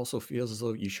 But it also feels as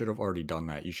though you should have already done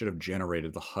that. You should have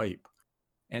generated the hype.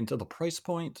 And to the price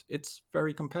point, it's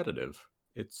very competitive.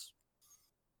 It's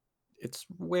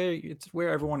where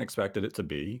everyone expected it to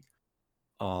be.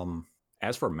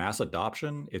 As for mass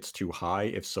adoption, it's too high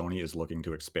if Sony is looking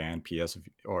to expand PS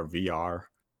or VR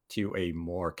to a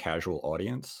more casual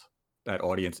audience. That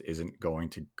audience isn't going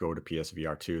to go to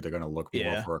PSVR 2. They're going to look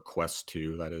more for a Quest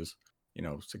 2 that is,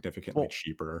 significantly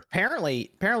cheaper.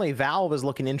 Apparently Valve is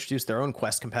looking to introduce their own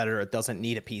Quest competitor that doesn't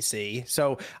need a PC.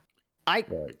 So I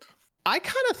kind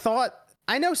of thought,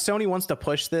 I know Sony wants to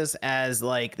push this as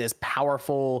like this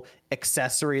powerful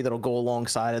accessory that'll go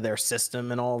alongside of their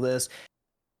system and all this.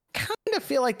 Kind of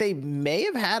feel like they may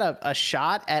have had a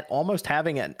shot at almost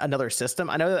having another system.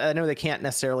 I know they can't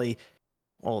necessarily,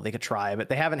 well, they could try, but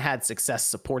they haven't had success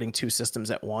supporting two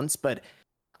systems at once. But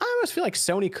I almost feel like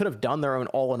Sony could have done their own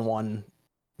all-in-one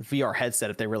VR headset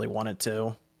if they really wanted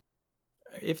to.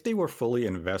 If they were fully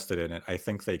invested in it, I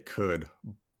think they could.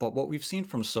 But what we've seen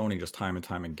from Sony just time and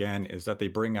time again is that they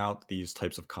bring out these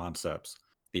types of concepts.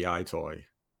 The EyeToy,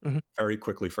 very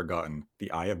quickly forgotten.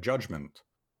 The Eye of Judgment,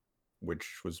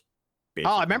 which was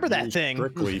basically I remember that thing.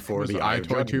 Strictly for the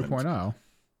EyeToy 2.0.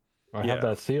 I have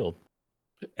that sealed.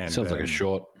 And sounds like a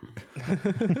short.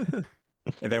 And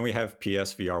then we have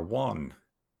PSVR 1.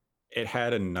 It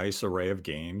had a nice array of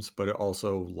games, but it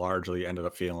also largely ended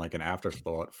up feeling like an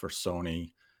afterthought for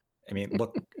Sony. I mean,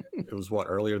 look, it was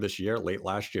earlier this year, late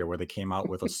last year, where they came out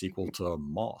with a sequel to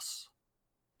Moss.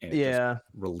 And it just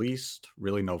released,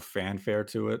 really no fanfare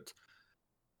to it.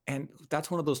 And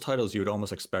that's one of those titles you would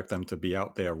almost expect them to be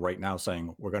out there right now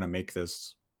saying, we're going to make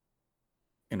this,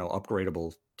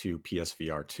 upgradable to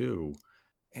PSVR 2.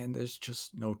 And there's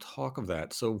just no talk of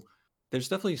that. So there's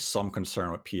definitely some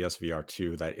concern with PSVR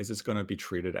 2 that is it's going to be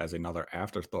treated as another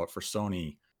afterthought for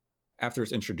Sony after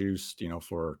it's introduced,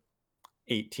 for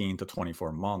 18 to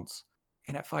 24 months.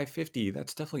 And at $550,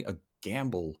 that's definitely a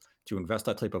gamble to invest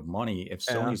that type of money if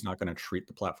Sony's not going to treat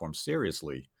the platform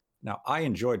seriously. Now, I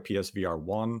enjoyed PSVR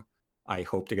 1. I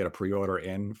hope to get a pre-order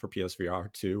in for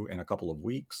PSVR 2 in a couple of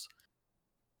weeks.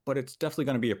 But it's definitely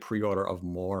going to be a pre-order of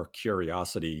more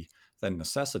curiosity than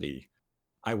necessity.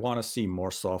 I want to see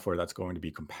more software that's going to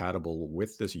be compatible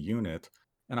with this unit.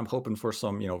 And I'm hoping for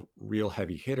some, real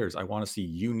heavy hitters. I want to see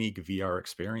unique VR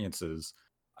experiences.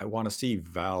 I want to see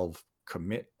Valve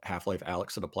commit Half-Life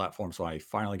Alyx to the platform so I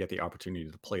finally get the opportunity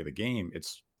to play the game.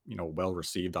 It's, well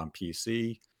received on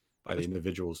PC by the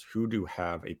individuals who do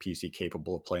have a PC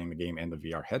capable of playing the game and the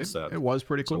VR headset. It was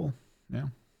pretty cool. Yeah.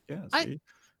 See,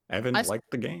 Evan liked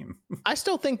the game. I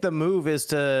still think the move is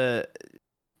to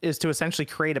essentially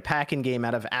create a pack-in game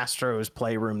out of Astro's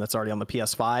Playroom that's already on the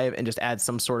PS5 and just add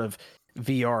some sort of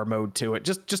VR mode to it,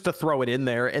 just to throw it in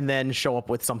there and then show up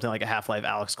with something like a Half-Life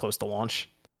Alyx close to launch.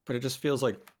 But it just feels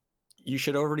like you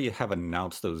should already have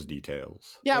announced those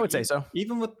details. Yeah, I would say so.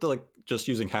 Even with just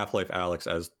using Half-Life Alyx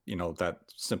as, that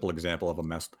simple example of a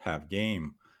must-have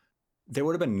game, there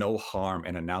would have been no harm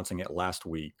in announcing it last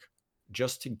week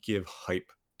just to give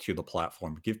hype to the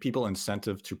platform, give people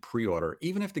incentive to pre-order,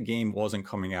 even if the game wasn't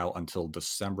coming out until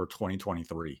December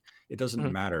 2023. It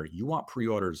doesn't matter. You want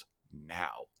pre-orders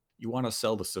now. You want to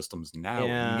sell the systems now.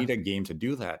 Yeah. You need a game to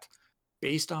do that.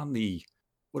 Based on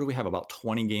what do we have, about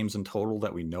 20 games in total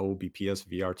that we know will be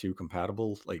PSVR2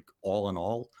 compatible, like all in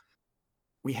all?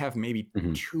 We have maybe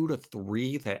 2 to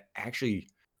 3 that actually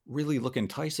really look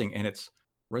enticing, and it's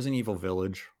Resident Evil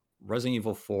Village. Resident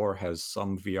Evil 4 has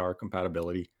some VR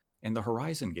compatibility, and the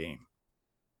Horizon game.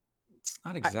 It's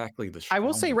not exactly the I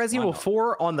will say strongest Resident Evil lineup.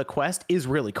 4 on the Quest is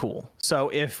really cool. So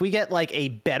if we get like a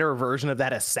better version of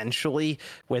that essentially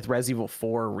with Resident Evil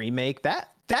 4 remake,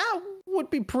 that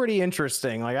would be pretty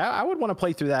interesting. Like I would want to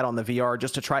play through that on the VR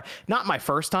just to try. Not my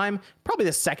first time, probably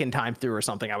the second time through or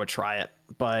something. I would try it,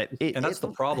 but that's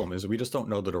the problem, is we just don't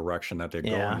know the direction that they're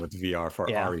going with VR for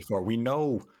RE4. We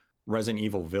know Resident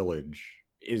Evil Village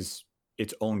is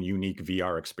its own unique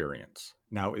VR experience.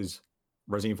 Now, is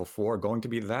Resident Evil 4 going to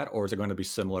be that, or is it going to be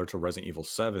similar to Resident Evil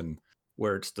 7,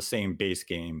 where it's the same base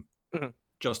game,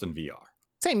 just in VR?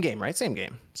 Same game, right? Same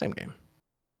game.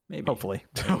 Maybe. Hopefully.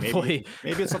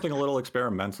 Maybe it's something a little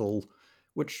experimental,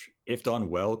 which, if done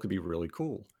well, could be really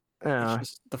cool. It's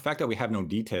just the fact that we have no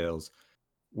details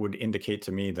would indicate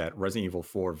to me that Resident Evil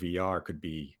 4 VR could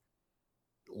be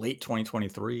late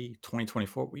 2023,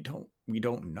 2024. We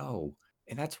don't know.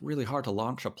 And that's really hard to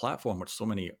launch a platform with so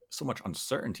much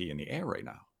uncertainty in the air right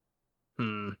now.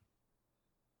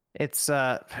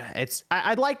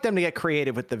 I'd like them to get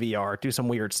creative with the VR, do some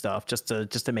weird stuff just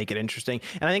to make it interesting.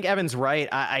 And I think Evan's right.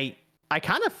 I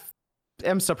kind of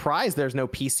am surprised there's no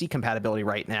PC compatibility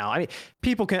right now. I mean,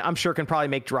 people I'm sure can probably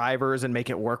make drivers and make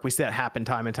it work. We see that happen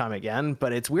time and time again,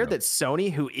 but it's weird that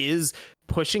Sony, who is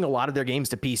pushing a lot of their games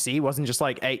to PC, wasn't just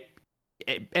like, hey,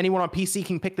 anyone on PC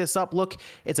can pick this up. Look,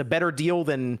 it's a better deal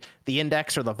than the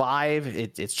Index or the Vive.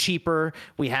 It's cheaper.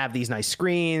 We have these nice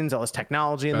screens, all this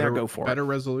technology in there. Go for better it.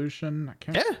 resolution.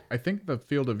 I think the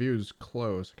field of view is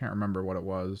close. I can't remember what it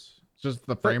was. It's just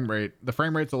the frame rate. The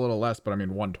frame rate's a little less, but I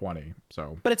mean 120.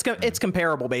 So, but it's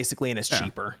comparable basically, and it's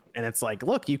cheaper. And it's like,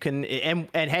 look, you can and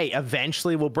hey,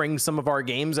 eventually we'll bring some of our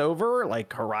games over,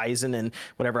 like Horizon and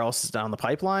whatever else is down the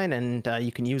pipeline, and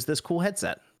you can use this cool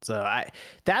headset. So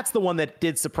that's the one that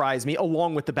did surprise me,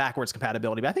 along with the backwards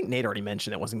compatibility. But I think Nate already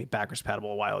mentioned it wasn't gonna be backwards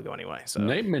compatible a while ago anyway. So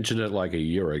Nate mentioned it like a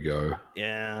year ago.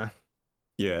 Yeah,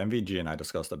 MVG and I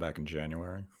discussed it back in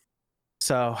January.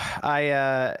 So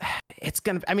it's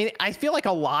gonna. I mean, I feel like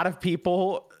a lot of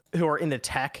people who are into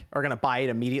tech are gonna buy it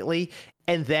immediately,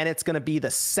 and then it's gonna be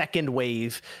the second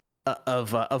wave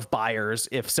of buyers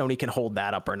if Sony can hold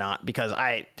that up or not. Because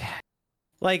I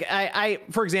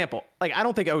for example, like I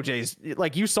don't think OJ's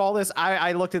like, you saw this.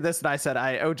 I looked at this and I said,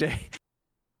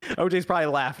 OJ's probably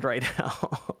laughed right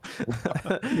now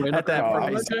at that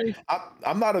price.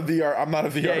 I'm not a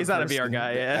VR. Yeah, he's not a VR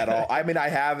guy at all. I mean, I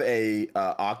have a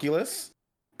Oculus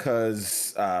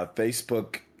because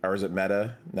Facebook, or is it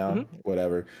Meta now?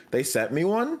 Whatever. They sent me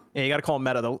one. Yeah, you got to call them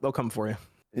Meta. They'll come for you.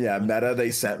 Yeah, Meta.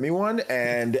 They sent me one,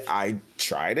 and I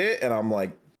tried it, and I'm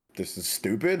like, this is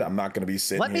stupid. I'm not going to be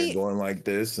sitting here going like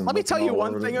this. And let me tell you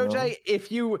one thing, OJ.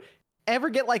 If you ever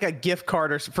get like a gift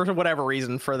card or for whatever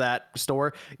reason for that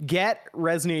store, get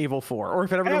Resident Evil 4. Or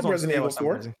if it ever goes on Resident Evil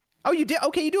 4. Oh, you did?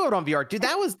 Okay, you do have it on VR. Dude,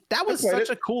 that was such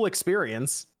a cool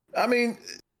experience. I mean,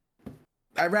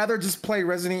 I'd rather just play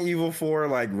Resident Evil 4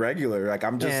 like regular. Like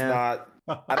I'm just not.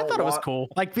 I thought it was cool.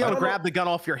 Like be able to grab the gun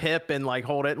off your hip and like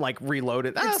hold it and like reload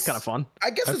it. That's kind of fun. I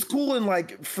guess it's cool in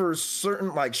like for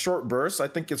certain like short bursts. I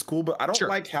think it's cool, but I don't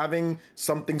like having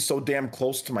something so damn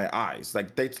close to my eyes.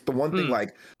 Like that's the one thing.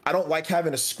 Like I don't like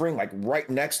having a screen like right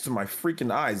next to my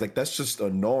freaking eyes. Like that's just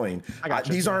annoying.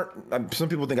 These aren't. Some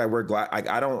people think I wear glass.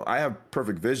 I don't. I have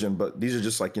perfect vision, but these are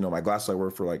just like, you know, my glasses I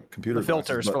wear for like computer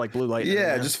filters for like blue light.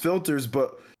 Yeah, just filters,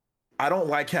 but. I don't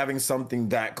like having something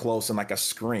that close and like a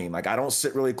screen. Like I don't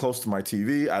sit really close to my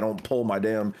TV. I don't pull my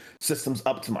damn systems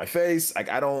up to my face. Like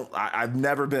I've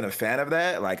never been a fan of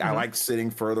that. Like I like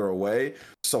sitting further away.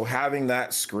 So having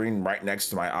that screen right next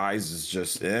to my eyes is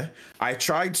just I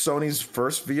tried Sony's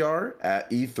first VR at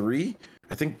E3,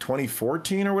 I think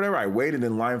 2014 or whatever. I waited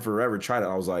in line forever, tried it.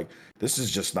 I was like, this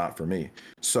is just not for me.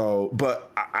 So,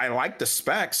 but I like the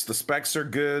specs. The specs are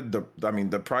good.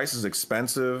 The price is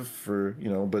expensive for,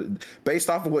 you know, but based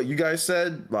off of what you guys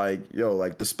said, like,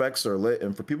 like the specs are lit.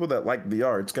 And for people that like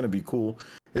VR, it's going to be cool.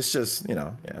 It's just, you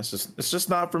know, it's just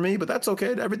not for me, but that's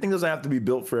okay. Everything doesn't have to be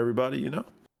built for everybody, you know?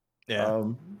 Yeah.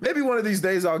 Maybe one of these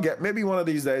days I'll get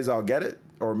it,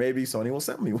 or maybe Sony will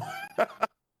send me one.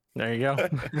 There you go.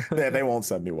 They won't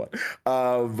send me one.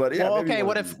 But yeah. Well, okay.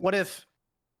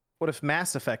 What if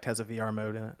Mass Effect has a VR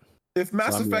mode in it? If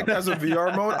Mass Sign me Effect up. has a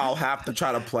VR mode, I'll have to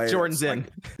try to play it. Jordan's It's in. like-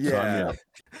 yeah.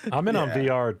 I'm in on Yeah.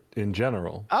 VR in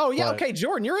general. Oh yeah, but- okay,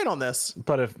 Jordan, you're in on this.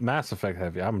 But if Mass Effect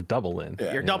heavy, I'm double in.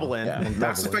 Yeah. You're you double know. in. Yeah, I'm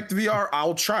Mass double in. Effect VR.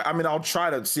 I'll try. I mean, I'll try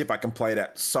to see if I can play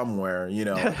that somewhere. You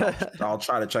know, I'll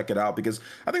try to check it out because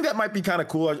I think that might be kind of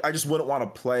cool. I just wouldn't want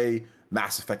to play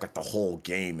Mass Effect like the whole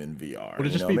game in VR. Would it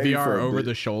you just know? be Maybe for VR a over bit.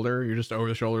 the shoulder? You're just over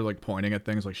the shoulder, like pointing at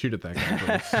things, like shoot at that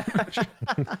guy.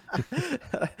 please.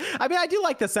 I mean, I do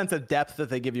like the sense of depth that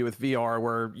they give you with VR,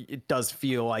 where it does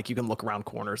feel like you can look around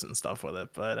corners and stuff with it.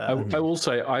 But I will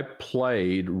say I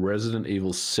played Resident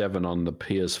Evil 7 on the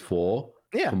PS4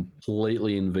 yeah,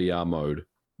 completely in VR mode,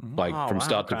 like Oh, from wow,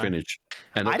 start to okay. finish.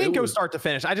 And I it didn't go was- start to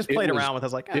finish. I just it played was- around with. I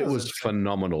was like, oh, It this was is-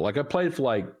 phenomenal. Like I played for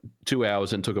like 2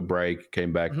 hours and took a break,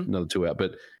 came back Mhm. another 2 hours,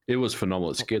 but it was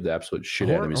phenomenal. It scared the absolute shit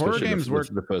out of me, Horror especially games the, work-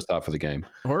 the first half of the game.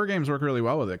 Horror games work really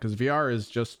well with it because VR is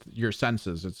just your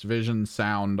senses. It's vision,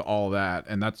 sound, all that,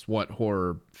 and that's what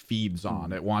horror feeds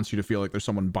on. It wants you to feel like there's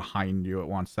someone behind you. It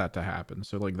wants that to happen.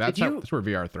 So like that's that's where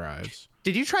VR thrives.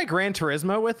 Did you try Gran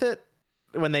Turismo with it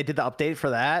when they did the update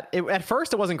for that? At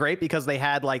first, it wasn't great because they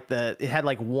had it had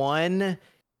like one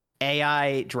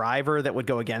AI driver that would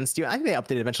go against you. I think they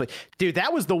updated eventually. Dude,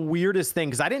 that was the weirdest thing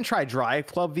because I didn't try Drive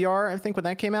Club VR. I think when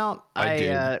that came out, I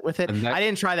did. With it. And that- I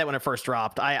didn't try that when it first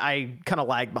dropped. I kind of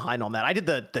lagged behind on that. I did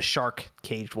the shark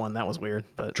caged one. That was weird.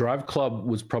 But Drive Club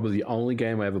was probably the only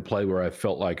game I ever played where I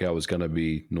felt like I was going to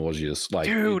be nauseous. Like,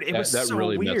 dude, it was that so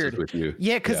really weird. messes with you.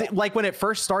 Yeah, because like when it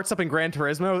first starts up in Gran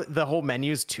Turismo, the whole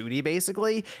menu's 2D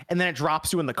basically, and then it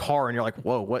drops you in the car, and you're like,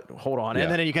 "Whoa, what? Hold on!" Yeah.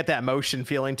 And then you get that motion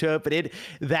feeling to it. But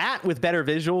that with better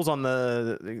visuals on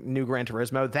the new Gran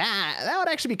Turismo, that would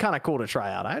actually be kind of cool to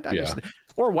try out.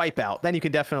 Or Wipeout. Then you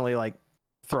could definitely like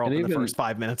throw up And in the even- first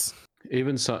 5 minutes.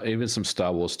 Even some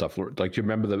Star Wars stuff. Like, do you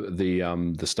remember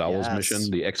the Star Wars Yes.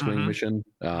 mission, the X-wing Mhm. mission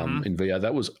in VR?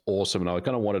 That was awesome, and I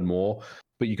kind of wanted more.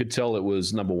 But you could tell it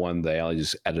was number one. They only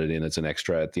just added it in as an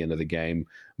extra at the end of the game.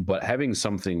 But having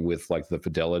something with like the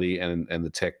fidelity and the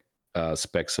tech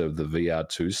specs of the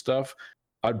VR2 stuff,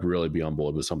 I'd really be on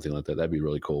board with something like that. That'd be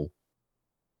really cool.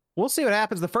 We'll see what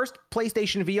happens. The first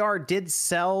PlayStation VR did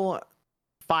sell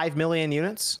 5 million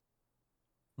units.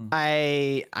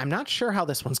 I'm not sure how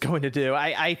this one's going to do.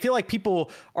 I feel like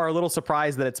people are a little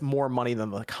surprised that it's more money than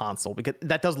the console because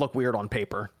that does look weird on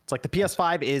paper. It's like the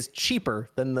PS5 is cheaper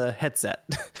than the headset.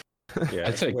 Yeah, I'd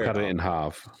it's say weird cut it how- in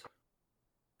half.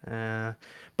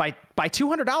 By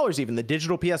 $200 even, the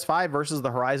digital PS5 versus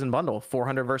the Horizon bundle,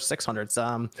 400 versus 600.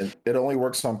 It only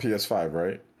works on PS5,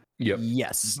 right? Yep.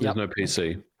 Yes. There's Yep. no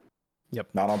PC.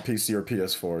 Not on PC or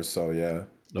PS4. So yeah.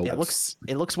 Nope.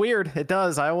 It looks weird. It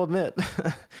does, I will admit.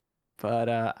 But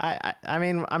I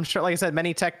mean, I'm sure, like I said,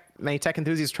 many tech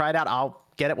enthusiasts try it out. I'll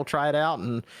get it. We'll try it out,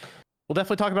 and we'll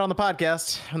definitely talk about it on the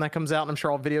podcast when that comes out. And I'm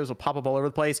sure all videos will pop up all over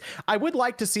the place. I would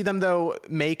like to see them though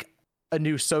make a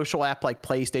new social app like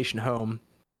PlayStation Home.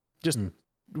 Just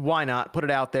why not put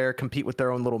it out there, compete with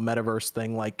their own little metaverse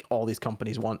thing like all these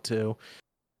companies want to.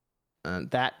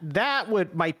 That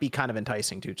might be kind of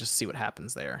enticing to just see what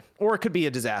happens there, or it could be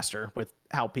a disaster with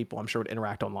how people, I'm sure, would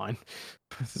interact online.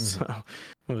 So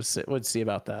we'll see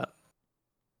about that.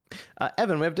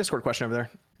 Evan, we have a Discord question over there.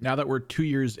 Now that we're 2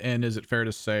 years in, is it fair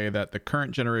to say that the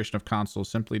current generation of consoles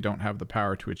simply don't have the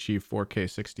power to achieve 4K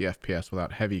 60 FPS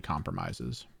without heavy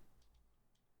compromises?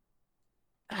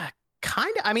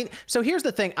 Kind of. I mean, so here's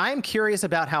the thing. I'm curious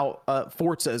about how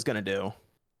Forza is going to do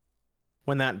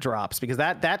when that drops, because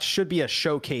that should be a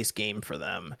showcase game for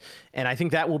them, and I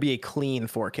think that will be a clean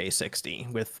 4K 60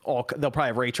 with all. They'll probably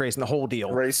have ray tracing, the whole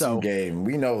deal. Racing game.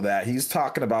 We know that. He's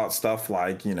talking about stuff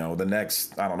like, the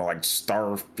next, I don't know, like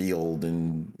Starfield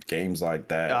and games like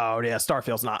that. Oh yeah,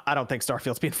 Starfield's not. I don't think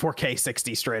Starfield's being 4K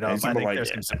 60 straight up. It's I think like-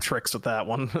 there's gonna be some tricks with that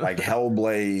one. Like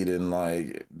Hellblade and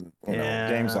like, Yeah.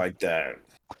 games like that.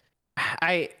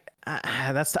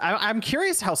 I'm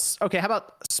curious how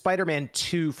about Spider-Man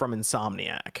 2 from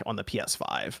Insomniac on the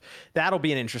PS5? That'll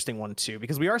be an interesting one too,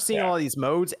 because we are seeing all of these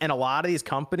modes, and a lot of these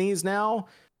companies now,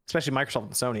 especially Microsoft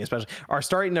and Sony especially, are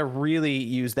starting to really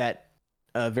use that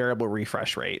variable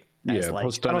refresh rate as, Yeah, like,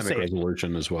 plus I don't dynamic say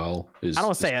resolution as well. I don't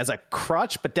want to say as a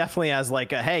crutch, but definitely as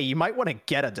like a, hey, you might want to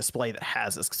get a display that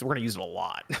has this because we're going to use it a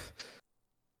lot.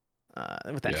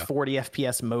 With that 40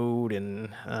 FPS mode, and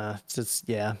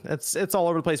it's all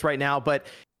over the place right now. But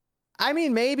I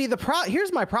mean, maybe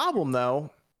here's my problem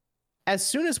though. As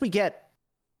soon as we get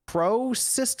pro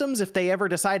systems, if they ever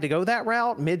decide to go that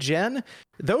route mid-gen,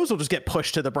 those will just get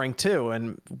pushed to the brink too,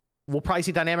 and we'll probably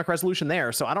see dynamic resolution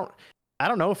there. So I don't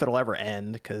know if it'll ever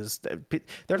end, because they're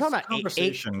talking about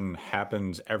conversation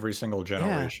happens every single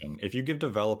generation. If you give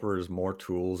developers more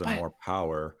tools and more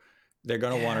power, they're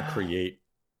going to want to create,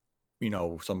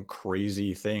 some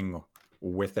crazy thing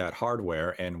with that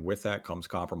hardware, and with that comes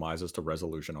compromises to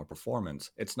resolution or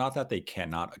performance. It's not that they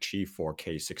cannot achieve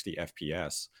 4K 60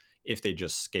 FPS if they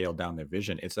just scale down their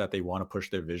vision. It's that they want to push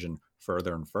their vision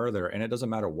further and further, and it doesn't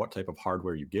matter what type of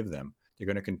hardware you give them. They're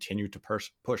going to continue to push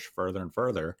further and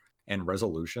further, and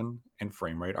resolution and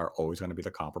frame rate are always going to be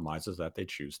the compromises that they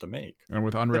choose to make. And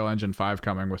with Unreal Engine 5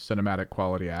 coming with cinematic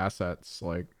quality assets,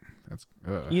 like that's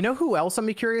You know who else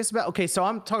I'm curious about? Okay, so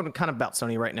I'm talking kind of about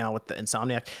Sony right now with the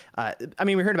Insomniac. I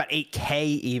mean, we heard about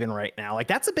 8K even right now. Like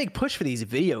that's a big push for these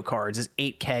video cards is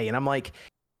 8K, and I'm like,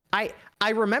 I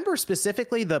remember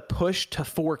specifically the push to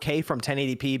 4K from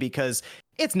 1080p because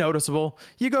it's noticeable.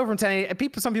 You go from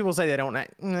 1080. Some people say they don't.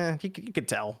 You could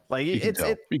tell. Like you can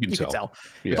tell.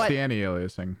 it's But the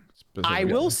anti-aliasing. I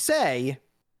will say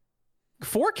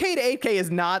 4K to 8K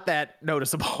is not that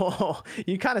noticeable.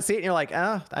 You kind of see it and you're like,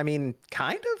 I mean,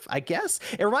 kind of, I guess.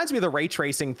 It reminds me of the ray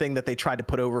tracing thing that they tried to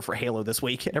put over for Halo this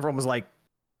week. And everyone was like,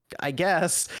 I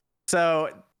guess. So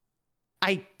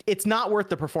it's not worth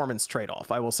the performance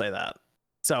trade-off. I will say that.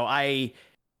 So I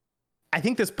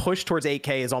think this push towards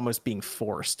 8K is almost being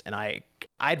forced. And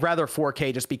I'd rather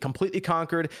 4K just be completely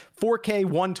conquered. 4K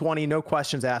 120, no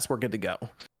questions asked. We're good to go.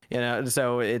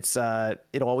 So it's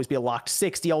it'll always be a locked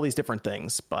 60, all these different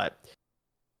things, but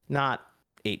not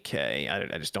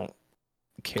 8K. I just don't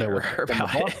care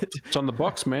about it. It's on the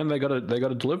box, man. They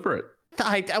gotta deliver it.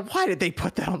 Why did they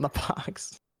put that on the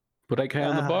box? Put 8K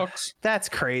on the box. That's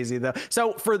crazy though.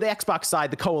 So for the Xbox side,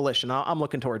 the Coalition, I'm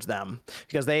looking towards them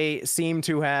because they seem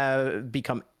to have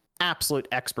become absolute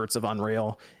experts of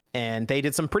Unreal, and they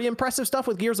did some pretty impressive stuff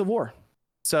with Gears of War.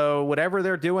 So whatever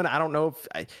they're doing, I don't know if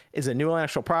is it a new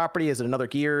intellectual property, is it another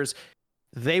Gears?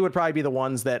 They would probably be the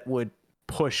ones that would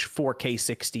push 4K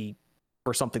 60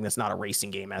 for something that's not a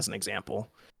racing game, as an example.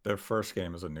 Their first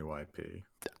game is a new IP.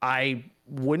 I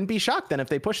wouldn't be shocked then if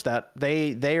they push that.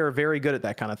 They are very good at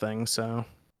that kind of thing. So,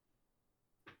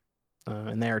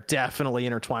 and they are definitely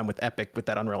intertwined with Epic with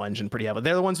that Unreal Engine pretty heavily.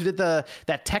 They're the ones who did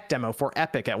that tech demo for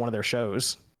Epic at one of their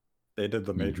shows. They did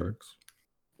the Matrix.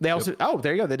 They also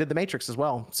there you go. They did the Matrix as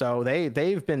well. So they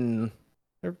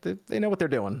know what they're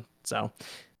doing. So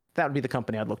that would be the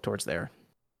company I'd look towards there.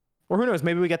 Or who knows?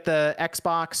 Maybe we get the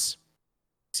Xbox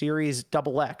Series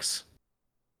XX.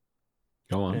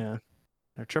 Go on. Yeah,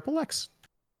 or triple X,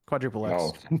 quadruple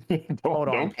X. No, Hold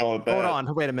on. don't call it that. Hold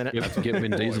on. Wait a minute. You have to get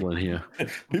Vin Diesel in here.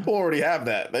 People already have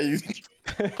that. They use.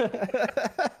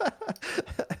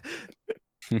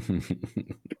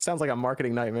 Sounds like a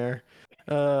marketing nightmare.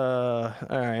 All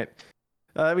right.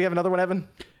 We have another one, Evan.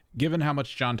 Given how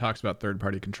much John talks about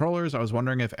third-party controllers, I was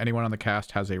wondering if anyone on the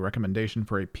cast has a recommendation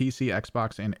for a PC,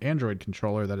 Xbox, and Android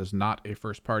controller that is not a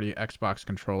first-party Xbox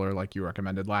controller like you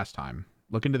recommended last time.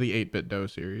 Look into the 8BitDo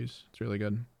series. It's really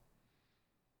good.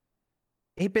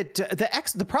 8-bit.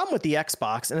 The problem with the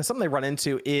Xbox, and it's something they run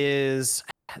into, is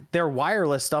their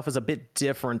wireless stuff is a bit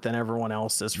different than everyone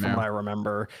else's, from what I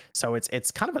remember. So it's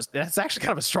actually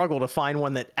kind of a struggle to find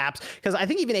one that apps, because I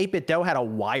think even 8BitDo had a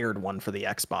wired one for the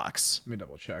Xbox. Let me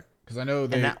double check, because I know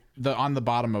on the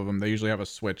bottom of them they usually have a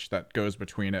switch that goes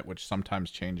between it, which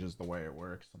sometimes changes the way it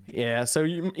works. Yeah. So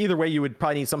either way, you would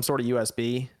probably need some sort of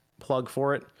USB plug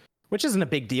for it, which isn't a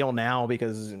big deal now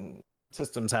because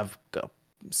systems have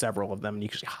several of them and you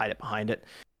can hide it behind it.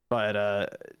 But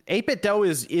 8BitDo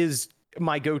is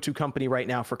my go-to company right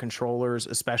now for controllers,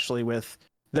 especially with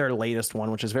their latest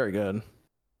one, which is very good.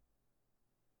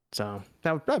 So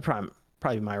that would probably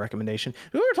be my recommendation.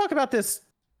 We were talking about this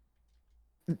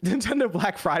Nintendo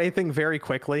Black Friday thing very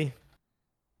quickly.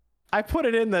 I put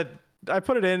it in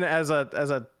as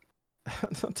a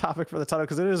topic for the title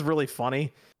because it is really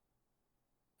funny.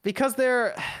 Because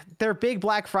their big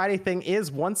Black Friday thing is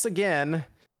once again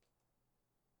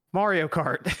Mario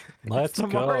Kart. Let's go.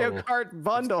 Mario Kart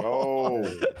bundle. Oh,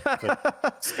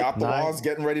 Scott the Law's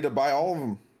getting ready to buy all of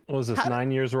them. What was this,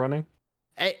 9 years running?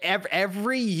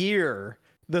 Every year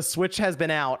the Switch has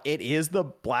been out, it is the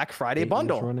Black Friday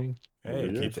bundle. Running. Hey,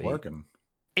 it keeps working.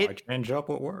 Why change up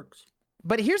what works?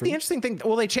 But here's the interesting thing.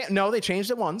 Well, they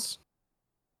changed it once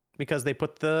because they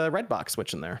put the Redbox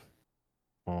Switch in there.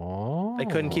 Oh, They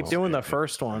couldn't keep doing the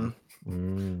first one.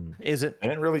 Is it? They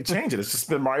didn't really change it. It's just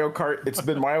been Mario Kart. It's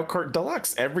been Mario Kart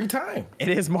Deluxe every time. It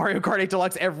is Mario Kart 8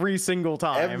 Deluxe every single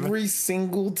time. Every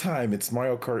single time it's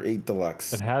Mario Kart 8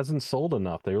 Deluxe. It hasn't sold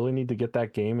enough. They really need to get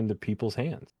that game into people's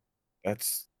hands.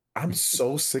 I'm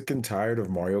so sick and tired of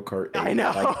Mario Kart 8. I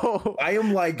know. Like, I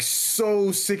am like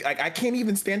so sick. I can't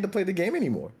even stand to play the game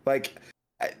anymore. Like,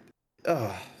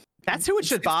 That's who it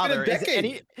should It's been a bother. Is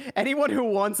decade. anyone who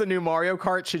wants a new Mario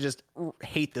Kart should just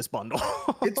hate this bundle.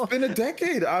 It's been a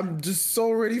decade. I'm just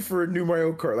so ready for a new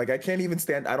Mario Kart. Like I can't even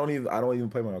stand. I don't even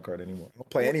play Mario Kart anymore. I don't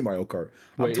play any Mario Kart.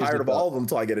 I'm Wait, is tired it of the- all of them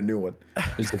until I get a new one.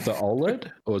 Is it the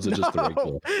OLED or is it just the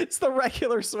regular? It's the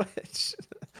regular Switch.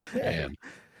 Damn.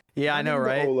 Yeah, I know, The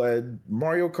right? OLED,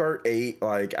 Mario Kart 8.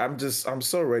 Like I'm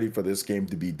so ready for this game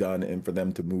to be done and for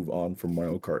them to move on from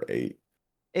Mario Kart 8.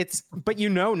 But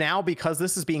now because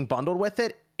this is being bundled with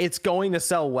it, it's going to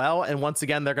sell well. And once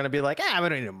again, they're going to be like, we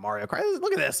don't need a Mario Kart.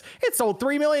 Look at this. It sold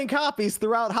 3 million copies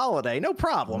throughout holiday. No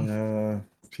problem.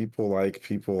 People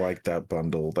like that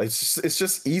bundle. It's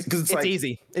just easy because it's like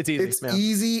easy. It's easy. It's yeah.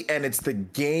 easy and it's the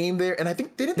game there. And I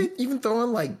think didn't they even throw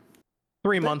in like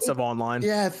 3 months of online.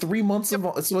 Yeah, 3 months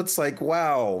of so it's like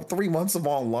wow, 3 months of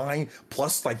online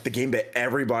plus like the game that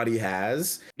everybody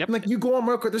has. Yep. And, like you go on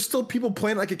Mario Kart, there's still people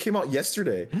playing like it came out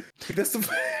yesterday. Like, that's the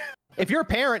If you're a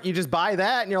parent, you just buy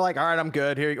that and you're like, all right, I'm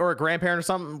good here. Or a grandparent or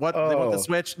something. They want the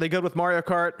Switch. They good with Mario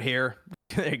Kart? Here.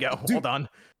 There you go. Dude, All done.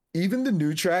 even the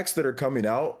new tracks that are coming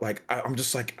out, like I'm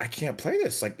just like, I can't play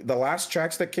this. Like the last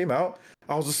tracks that came out,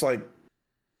 I was just like,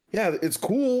 yeah, it's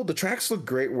cool. The tracks look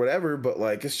great, whatever, but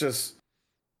like it's just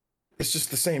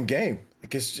the same game.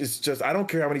 Like it's just I don't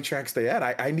care how many tracks they add.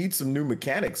 I need some new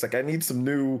mechanics. Like I need some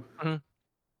new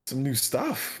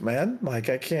stuff, man. Like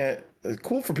I can't. It's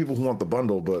cool for people who want the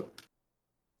bundle, but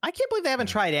I can't believe they haven't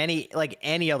tried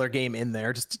any other game in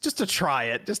there just to try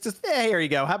it. Hey, here you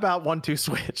go. How about 1-2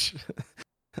 Switch?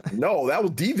 no, that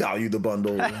will devalue the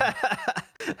bundle.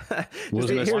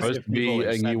 Wasn't it Here's- supposed to be a new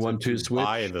Incentive 1-2 to Switch?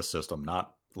 buy the system,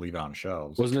 not leave it on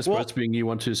shelves. Wasn't it supposed to be a new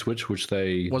 1-2 Switch, which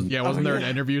they Wasn't there an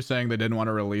interview saying they didn't want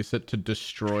to release it to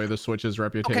destroy the Switch's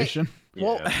reputation?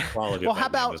 Well, the quality well, of how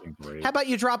that game about isn't great. how about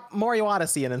you drop Mario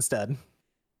Odyssey in instead?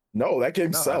 No, that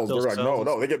game No, that sells. still They're like, sells.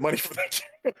 no, they get money for that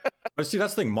game. But see,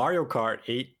 that's the thing. Mario Kart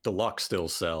 8 Deluxe still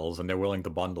sells, and they're willing to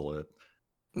bundle it.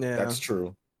 Yeah, That's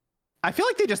true. I feel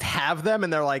like they just have them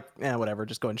and they're like, whatever,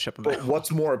 just go and ship them But out.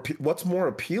 what's more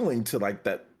appealing to like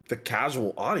the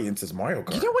casual audience is Mario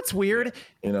Kart. You know what's weird?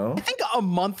 You know? I think a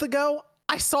month ago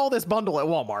I saw this bundle at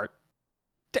Walmart.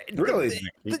 Really?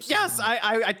 Yes,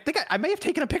 I think I may have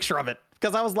taken a picture of it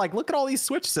because I was like, look at all these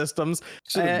Switch systems.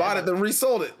 Should have bought it, then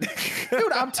resold it.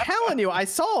 Dude, I'm telling you, I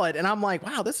saw it and I'm like,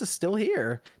 wow, this is still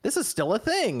here. This is still a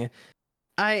thing.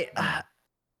 I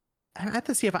have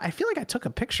to see if I feel like I took a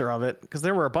picture of it because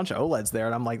there were a bunch of OLEDs there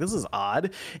and I'm like, this is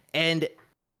odd. And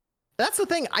that's the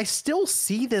thing. I still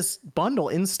see this bundle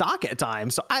in stock at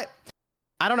times. So I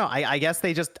don't know. I guess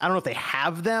I don't know if they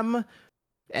have them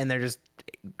and they're just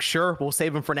sure we'll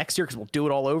save them for next year because we'll do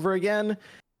it all over again.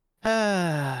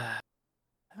 I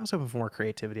was hoping for more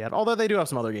creativity. Although they do have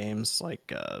some other games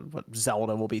like what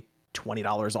Zelda will be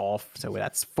 $20 off, so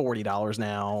that's $40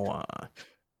 now.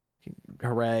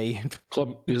 Hooray!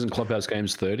 Isn't Clubhouse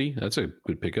Games 30? That's a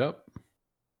good pickup.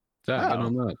 That Oh.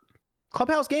 on that.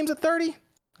 Clubhouse Games at 30.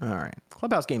 All right,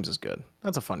 Clubhouse Games is good.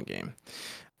 That's a fun game.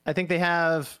 I think they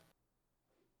have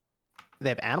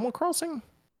Animal Crossing.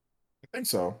 I think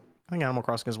so. I think Animal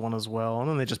Crossing is one as well, and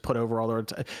then they just put over all their.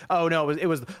 Oh no, it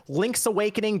was Link's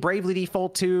Awakening, Bravely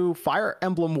Default 2, Fire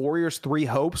Emblem Warriors 3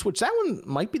 Hopes, which that one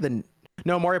might be the.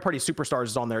 No, Mario Party Superstars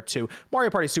is on there too. Mario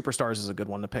Party Superstars is a good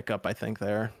one to pick up, I think.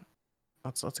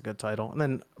 That's a good title, and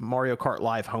then Mario Kart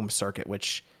Live Home Circuit,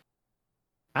 which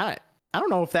I don't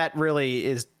know if that really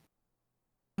is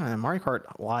Mario Kart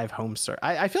Live Home Circuit.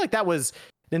 I feel like that was.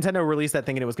 Nintendo released that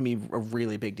thing and it was gonna be a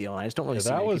really big deal, and I just don't really see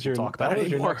that many was people your talk about that it was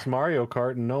your anymore. next Mario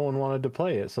Kart, and no one wanted to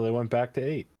play it, so they went back to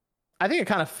 8. I think it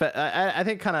kind of I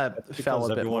think kind of fell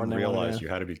a bit more. Everyone than they wanted. realized you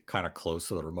had to be kind of close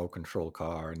to the remote control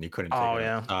car, and you couldn't take Oh, it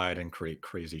yeah. outside and create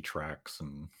crazy tracks.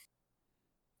 And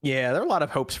Yeah, there are a lot of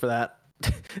hopes for that,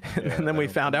 and then we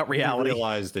found out reality. We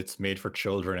realized it's made for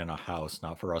children in a house,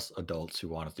 not for us adults who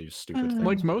want to do stupid things.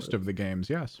 Like most of the games,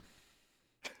 yes.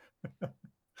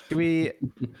 Do we,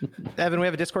 Evan? We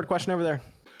have a Discord question over there.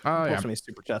 Oh yeah. Some of these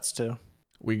super chats too.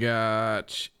 We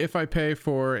got if I pay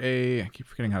for I keep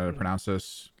forgetting how to pronounce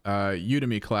this,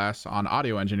 Udemy class on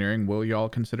audio engineering, will y'all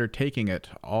consider taking it?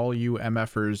 All you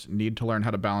MFers need to learn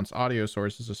how to balance audio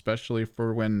sources, especially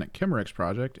for when Kimmeric's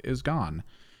project is gone.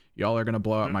 Y'all are gonna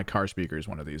blow out my car speakers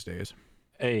one of these days.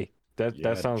 Hey, that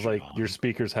Yeah, sounds like your John.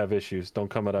 speakers have issues. Don't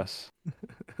come at us.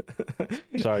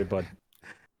 Sorry, bud.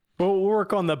 We'll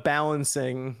work on the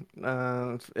balancing.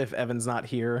 If Evan's not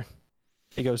here,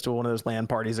 he goes to one of those LAN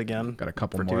parties again. Got a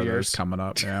couple For more 2 of those years. coming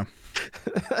up. Yeah.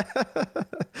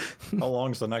 How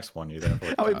long's the next one? You there? For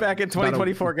like I'll be 5 back in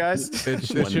 2024, guys.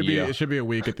 It should be a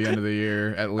week at the end of the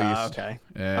year at least. Okay.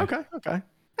 Yeah. Okay.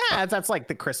 That's like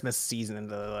the Christmas season.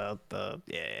 The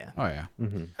yeah. Oh yeah.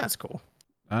 Mm-hmm. That's cool.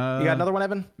 You got another one,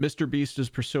 Evan? Mr. Beast is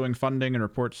pursuing funding, and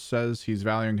reports says he's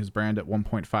valuing his brand at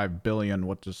 1.5 billion.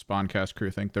 What does Spawncast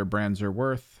crew think their brands are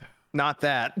worth? Not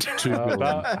that.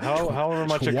 About however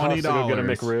much it costs to go get a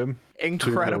McRib,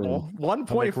 Incredible.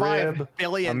 1.5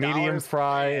 billion. a medium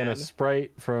fry, and a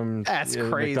Sprite from That's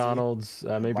crazy. McDonald's.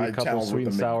 Maybe My a couple channel's sweet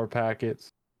with and the sour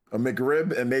packets. A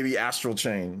McRib and maybe Astral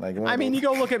Chain. Like one I of mean, those. you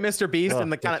go look at Mr. Beast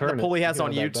and the kind of the pull he has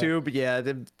on Thinking about YouTube. Yeah,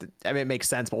 I mean, it makes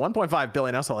sense. But 1.5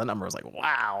 billion, I saw that number. I was like,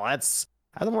 wow, that's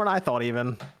more than I thought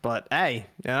even. But hey,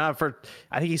 I think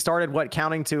he started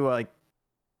counting to like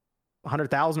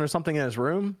 100,000 or something in his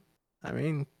room. I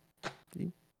mean,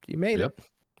 you made it.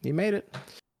 You made it.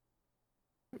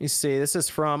 Let me see. This is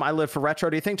from I Live for Retro.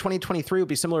 Do you think 2023 will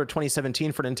be similar to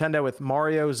 2017 for Nintendo with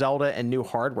Mario, Zelda, and new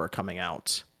hardware coming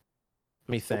out?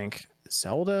 Let me think.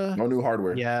 Zelda? No new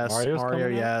hardware. Yes. Mario's Mario,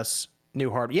 coming out? yes.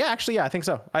 New hardware. Yeah, actually, yeah, I think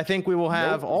so. I think we will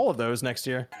have all of those next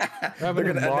year. They're Having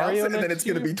gonna a announce Mario it, and then next it's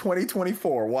gonna year? be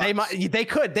 2024. Watch. They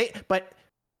could. But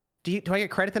do I get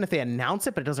credit then if they announce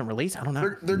it but it doesn't release? I don't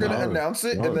know. They're gonna No, announce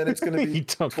it, no. and then it's gonna be You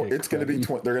don't get it's gonna be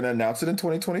credit. they're gonna announce it in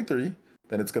 2023.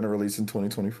 Then it's gonna release in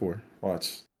 2024.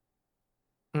 Watch.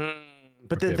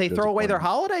 But did Okay, they throw away their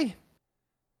disappointing. holiday?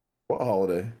 What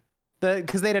holiday?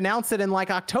 Because they'd announced it in like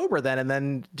October then, and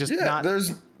then just Yeah, not.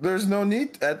 there's no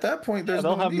need at that point. There's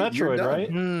they'll no have need. You're Metroid,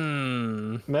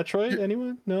 done. right? Metroid? You-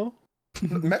 Anyone? No.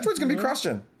 Metroid's gonna be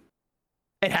cross-gen.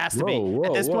 It has to Whoa, be whoa,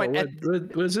 at this whoa!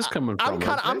 point. Where's this coming from?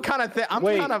 I'm kind of.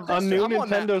 Wait, kind of a new I'm on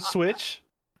Nintendo that- Switch?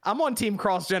 I'm on Team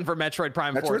Cross Gen for Metroid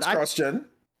Prime 4. Metroid's cross-gen.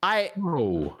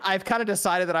 Whoa! I've kind of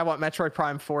decided that I want Metroid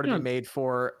Prime 4 to be Yeah. made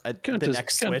for the Can't just-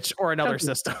 next can't- Switch or another can't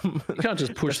just- system. You can't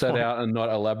just push that out and not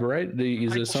elaborate.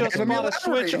 Is there Just something? Let me bought a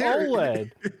Switch elaborate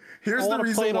OLED. Here's I the wanna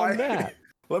reason play it why. on that.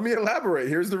 Let me elaborate.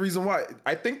 Here's the reason why.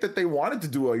 I think that they wanted to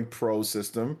do a pro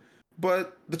system,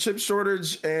 but the chip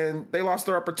shortage and they lost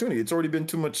their opportunity. It's already been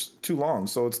too long,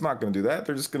 so it's not going to do that.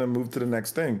 They're just going to move to the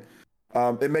next thing.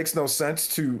 It makes no sense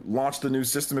to launch the new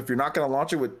system if you're not going to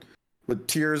launch it with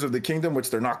Tears of the Kingdom, which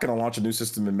they're not going to launch a new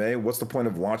system in May. What's the point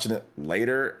of launching it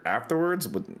later afterwards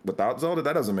without Zelda?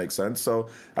 That doesn't make sense. So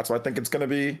that's why I think it's going to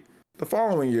be the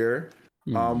following year.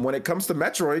 When it comes to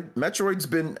Metroid's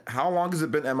been, how long has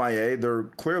it been MIA? They're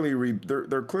clearly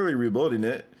they're clearly rebuilding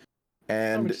it,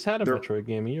 and We just had a they're- Metroid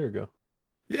game a year ago.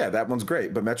 yeah, that one's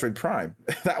great, but Metroid Prime,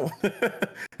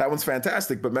 that one's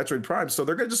fantastic, but Metroid Prime. So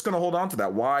they're just going to hold on to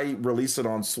that. Why release it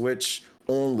on Switch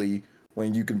only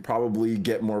when you can probably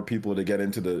get more people to get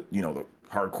into the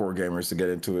hardcore gamers to get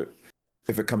into it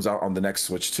if it comes out on the next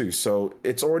Switch too? So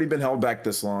it's already been held back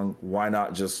this long. Why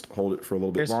not just hold it for a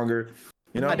little bit longer?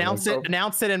 Announce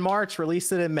it in March,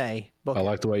 release it in May. Book I it.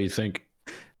 like the way you think.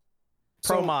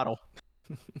 Pro model.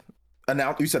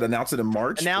 You said announce it in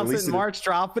March. Announce release it in March,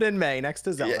 drop it in May next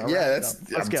to Zelda. Yeah, All yeah, right, that's. so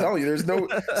let's I'm go. telling you, there's no.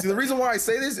 See, the reason why I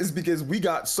say this is because we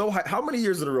got so hyped. How many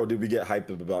years in a row did we get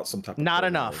hyped up about some type of? Not pro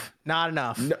enough. Not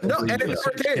enough. No, and then Yes,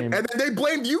 it it came, came. and then they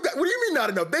blamed you guys. What do you mean not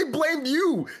enough? They blamed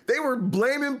you. They were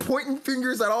blaming, pointing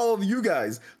fingers at all of you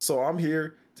guys. So I'm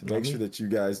here to make sure that you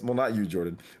guys, well, not you,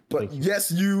 Jordan, but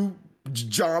yes, you,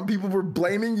 John. People were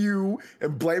blaming you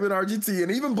and blaming RGT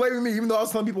and even blaming me, even though I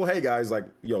was telling people, hey guys, like,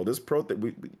 yo, this pro that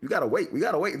we gotta wait. We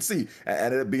gotta wait and see. And it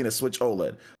ended up being a Switch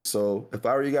OLED. So if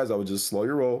I were you guys, I would just slow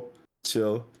your roll,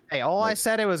 chill. Hey, I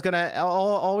said it was gonna.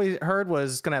 All we heard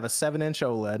was gonna have a 7-inch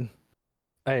OLED.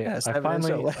 Hey, Yeah, I 7-inch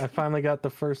OLED. finally got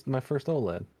my first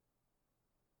OLED.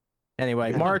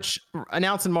 Anyway, March.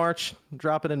 Announce in March.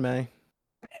 Drop it in May.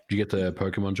 Did you get the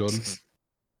Pokemon, Jordan?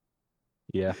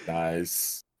 Yeah.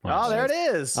 Nice. Oh, there it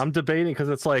is. I'm debating because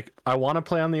it's like I want to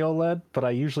play on the OLED, but I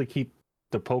usually keep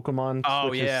the Pokemon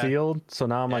switches yeah. sealed. So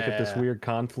now I'm like at this Yeah. weird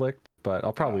conflict, but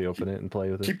I'll probably open it and play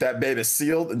with it. Keep that baby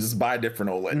sealed and just buy a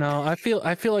different OLED. No, I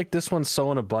feel like this one's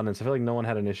so in abundance. I feel like no one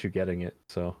had an issue getting it.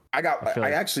 So I feel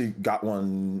like- actually got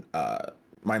one.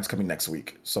 Mine's coming next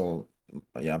week, so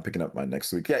yeah, I'm picking up mine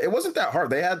next week. Yeah, it wasn't that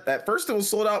hard. They had at first it was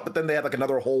sold out, but then they had like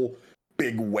another whole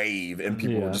big wave, and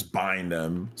people were Yeah. just buying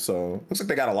them. So looks like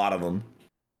they got a lot of them.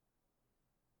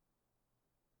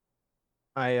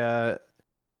 Let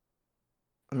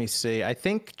me see. I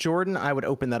think Jordan, I would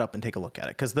open that up and take a look at it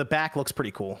because the back looks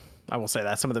pretty cool. I will say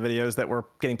that some of the videos that were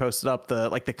getting posted up, the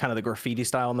kind of the graffiti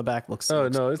style on the back looks.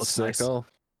 looks it's sick. nice. I'll-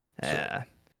 Yeah.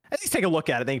 At least take a look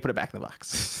at it, then you put it back in the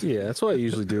box. yeah, that's what I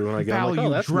usually do when I get. I'm like, Value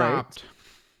oh, that's dropped.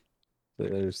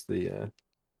 nice.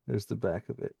 There's the back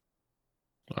of it.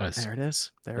 Nice. There it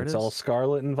is. There it It's is. all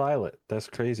scarlet and violet. That's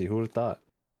crazy. Who would have thought?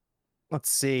 Let's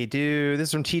see. This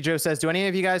is from T-Joe says, do any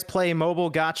of you guys play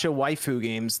mobile gacha waifu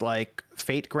games like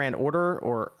Fate Grand Order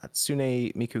or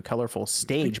Hatsune Miku Colorful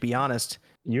Stage? Be honest.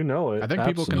 You know it. I think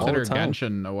people Absolutely. consider All the time.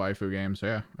 Genshin a waifu game, so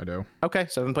yeah, I do. Okay,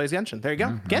 Seven plays Genshin. There you go.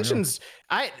 Yeah, there you go. Genshin's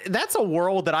that's a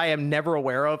world that I am never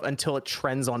aware of until it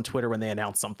trends on Twitter when they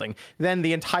announce something. Then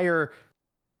the entire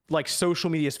like social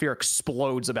media sphere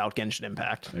explodes about Genshin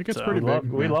Impact. It gets So- pretty big.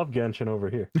 We yeah. love Genshin over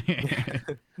here.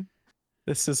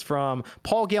 This is from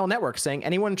Paul Gale Network saying,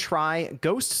 anyone try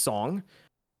Ghost Song?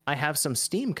 I have some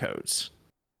Steam codes.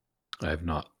 I have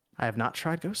not. I have not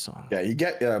tried Ghost Song. Yeah, you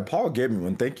get Paul gave me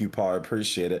one. Thank you, Paul. I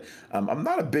appreciate it. I'm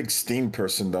not a big Steam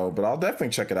person though, but I'll definitely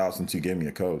check it out since you gave me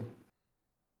a code.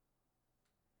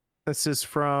 This is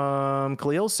from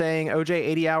Khalil saying, OJ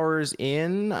 80 hours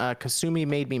in, Kasumi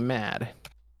made me mad.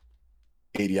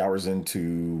 80 hours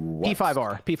into what?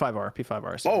 P5R.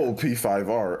 Oh,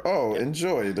 P5R. Oh,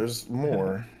 enjoy. There's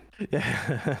more.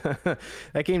 Yeah.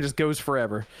 That game just goes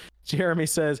forever. Jeremy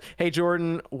says, hey,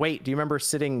 Jordan, wait, do you remember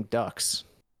Sitting Ducks?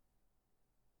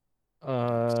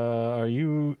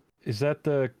 Is that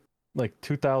the like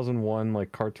 2001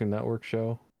 like Cartoon Network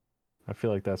show? I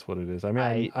feel like that's what it is. I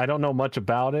mean, I don't know much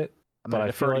about it, I'm but gonna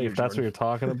I feel defer to like you, if that's what Jordan. you're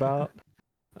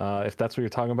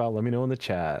talking about, let me know in the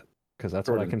chat because that's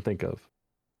what I Jordan. can think of.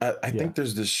 I Yeah. think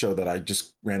there's this show that I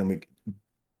just randomly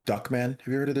Duckman. Have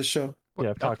you heard of this show?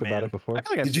 Yeah, I've talked about Duckman. it before. I feel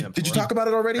like I've Did seen you it did you before. talk about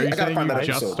it already? Are you I gotta saying find you that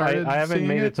just episode. started I haven't seeing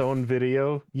made it? its own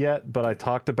video yet, but I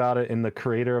talked about it in the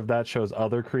creator of that show's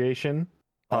other creation,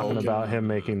 talking okay. about him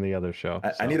making the other show.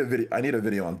 I So. need a video. I need a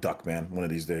video on Duckman one of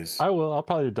these days. I will. I'll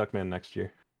probably do Duckman next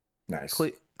year. Nice.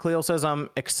 Cleo says, I'm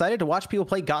excited to watch people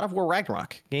play God of War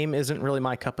Ragnarok. Game isn't really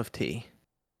my cup of tea.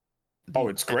 Oh,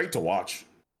 it's great to watch.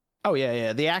 Oh,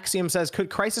 yeah. The Axiom says, could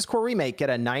Crisis Core Remake get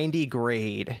a 90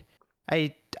 grade?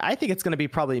 I think it's going to be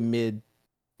probably mid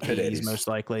 80s, 80s. most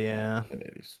likely, yeah. In the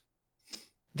 80s.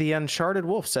 The Uncharted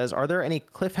Wolf says, are there any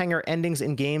cliffhanger endings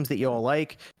in games that you all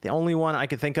like? The only one I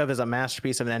could think of is a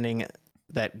masterpiece of an ending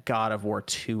that God of War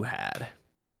 2 had.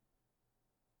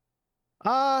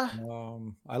 I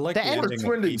like The the end of ending of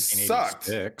Twin sucked.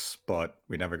 1886, but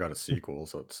we never got a sequel,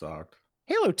 so it sucked.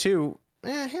 Halo 2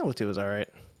 was all right.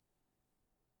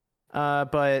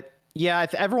 But yeah,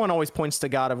 everyone always points to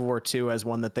God of War 2 as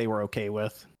one that they were okay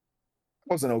with.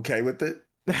 Wasn't okay with it.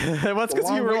 Well, it's because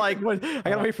you long were wait. like, what? I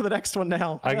gotta wait for the next one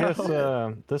now. I guess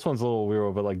this one's a little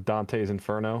weird, but like Dante's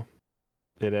Inferno,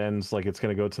 it ends like it's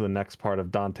gonna go to the next part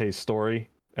of Dante's story,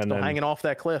 and Still then hanging off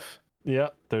that cliff. yeah,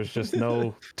 there's just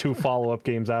no two follow-up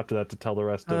games after that to tell the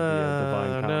rest of the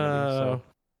Divine Comedy. So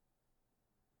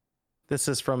This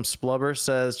is from Splubber.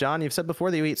 Says, John, you've said before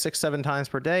that you eat 6-7 times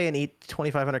per day and eat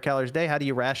 2,500 calories a day. How do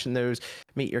you ration those?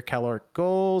 Meet your caloric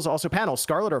goals. Also, panel,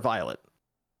 Scarlet or Violet?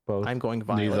 both. I'm going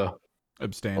Violet. Neither.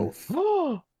 Abstain. Both.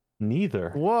 Neither.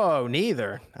 Whoa,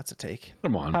 neither. That's a take.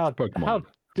 Come on. How? Pokemon.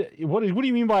 What do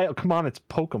you mean by come on? It's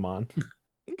Pokemon.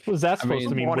 What is that I supposed mean,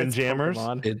 to mean? Come on, it's Windjammers.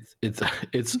 Pokemon.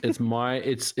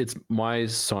 It's my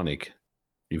Sonic.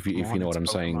 If Come you on, know what it's I'm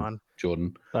saying, Pokemon.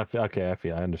 Jordan. I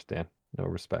understand. No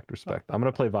respect. I'm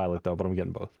gonna play Violet though, but I'm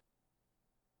getting both.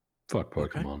 Fuck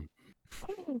Pokemon.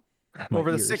 My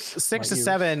Over the ears. six to My ears.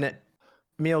 7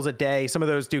 meals a day, some of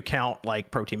those do count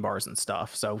like protein bars and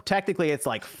stuff. So technically it's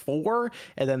like 4,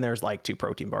 and then there's like 2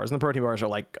 protein bars. And the protein bars are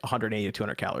like 180 to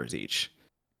 200 calories each.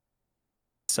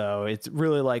 So it's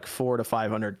really like 400 to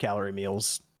 500 calorie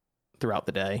meals throughout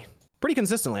the day. Pretty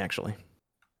consistently, actually.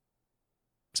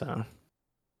 So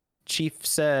Chief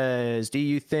says, do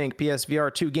you think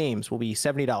PSVR 2 games will be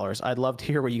 $70? I'd love to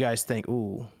hear what you guys think.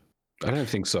 Ooh. I don't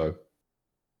think so.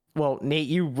 Well, Nate,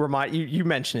 you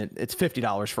mentioned it. It's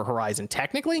 $50 for Horizon,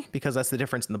 technically, because that's the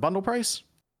difference in the bundle price.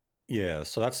 Yeah,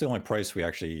 so that's the only price we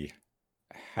actually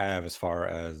have as far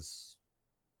as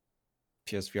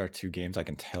PSVR 2 games I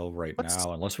can tell right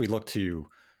now, unless we look to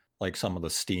like some of the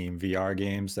Steam VR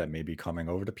games that may be coming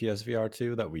over to PSVR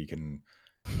 2 that we can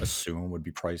assume would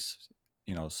be priced,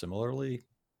 similarly.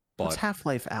 What's But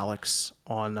Half-Life Alex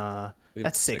on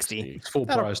that's 60. It's full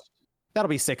That'll- price. That'll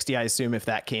be 60, I assume, if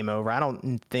that came over. I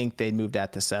don't think they'd move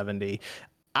that to 70.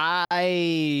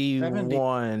 I 70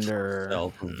 wonder. sell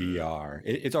for VR.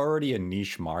 It's already a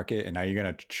niche market, and now you're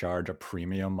gonna charge a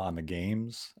premium on the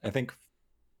games. I think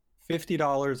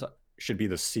 $50 should be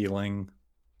the ceiling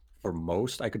for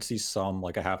most. I could see some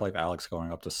like a Half-Life Alex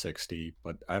going up to 60,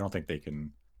 but I don't think they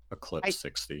can eclipse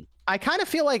 60. I kind of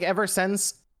feel like ever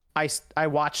since I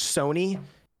watched Sony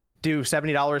do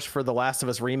 $70 for the Last of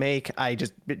Us remake,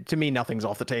 to me nothing's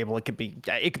off the table. It could be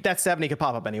that 70 could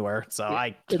pop up anywhere, so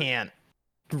I can't.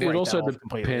 It write also that off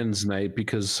completely. depends, Nate,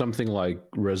 because something like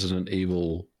Resident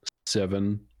Evil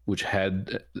 7, which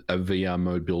had a VR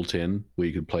mode built in where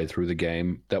you could play through the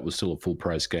game, that was still a full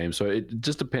price game. So it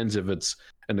just depends if it's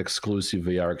an exclusive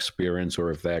VR experience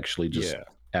or if they actually just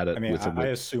at it. I mean, with I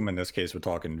assume in this case we're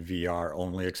talking VR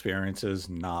only experiences,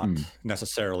 not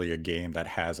necessarily a game that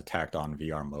has a tacked on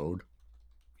VR mode.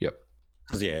 Yep.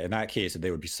 Because yeah, in that case,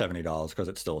 they would be $70 because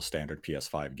it's still a standard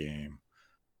PS5 game.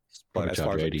 But Probably as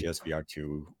far as charge like 80. PSVR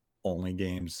 2 only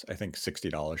games, I think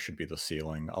 $60 should be the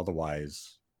ceiling.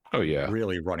 Otherwise, Oh yeah.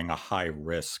 really running a high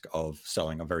risk of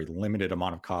selling a very limited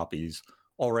amount of copies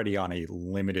already on a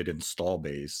limited install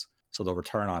base. So the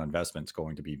return on investment is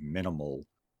going to be minimal,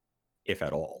 if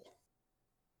at all.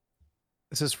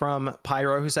 This is from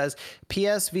Pyro, who says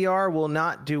PSVR will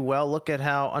not do well. Look at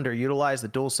how underutilized the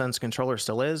DualSense controller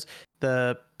still is.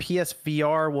 The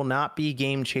PSVR will not be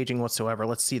game changing whatsoever.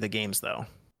 Let's see the games though.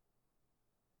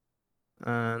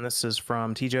 And this is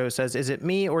from Tijo, says, is it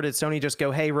me or did Sony just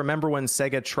go, hey, remember when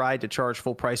Sega tried to charge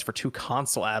full price for 2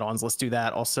 console add-ons? Let's do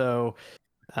that. Also,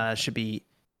 should be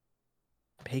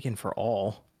Pagan for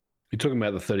all. You're talking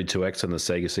about the 32X and the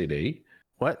Sega CD?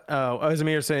 What? Oh, I was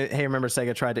Amir saying, hey, remember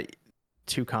Sega tried to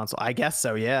 2 console? I guess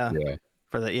so, yeah. Yeah.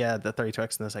 For the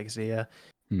 32X and the Sega CD, yeah.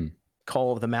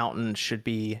 Call of the Mountain should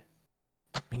be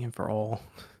Pagan for all.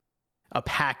 A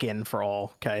pack-in for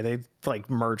all. Okay, they like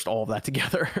merged all of that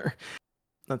together.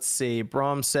 Let's see.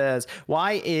 Brom says,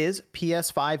 why is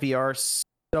PS5 VR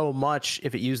so much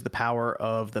if it used the power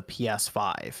of the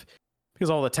PS5? Because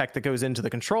all the tech that goes into the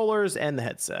controllers and the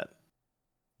headset.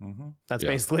 That's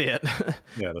basically it.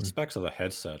 Yeah, the specs of the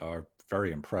headset are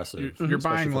very impressive. You're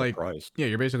buying like, price. yeah,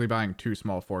 you're basically buying 2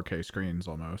 small 4K screens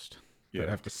almost. Yeah, that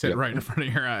have to sit right in front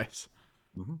of your eyes.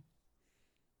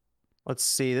 Let's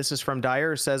see. This is from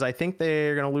Dyer. Says, I think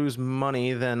they're going to lose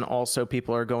money. Then also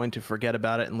people are going to forget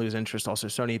about it and lose interest. Also,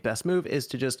 Sony best move is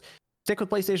to just stick with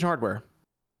PlayStation hardware.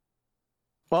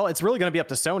 Well, it's really going to be up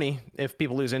to Sony if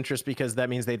people lose interest, because that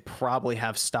means they'd probably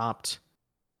have stopped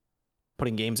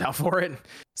putting games out for it.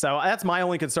 So that's my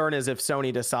only concern, is if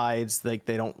Sony decides like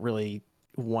they don't really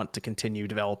want to continue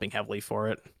developing heavily for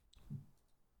it.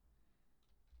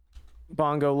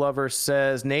 Bongo Lover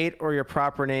says, Nate, or your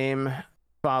proper name,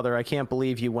 Father, I can't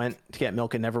believe you went to get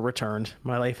milk and never returned.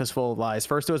 My life is full of lies.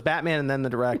 First it was Batman and then the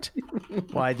Direct.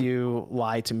 Why do you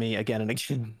lie to me again and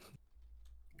again?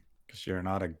 Because you're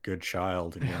not a good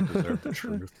child and you don't deserve the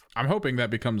truth. I'm hoping that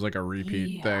becomes like a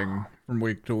repeat thing from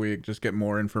week to week. Just get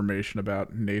more information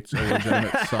about Nate's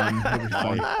illegitimate son. It'll be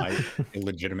fun. My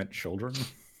illegitimate children.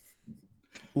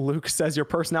 Luke says, your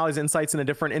personality's insights into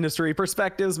different industry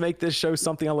perspectives make this show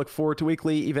something I look forward to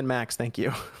weekly. Even Max, thank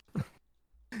you.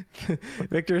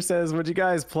 Victor says, would you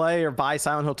guys play or buy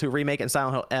Silent Hill 2 Remake and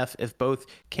Silent Hill F if both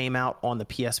came out on the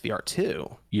PSVR 2?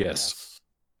 Yes.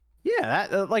 Yeah,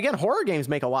 that again, horror games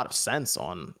make a lot of sense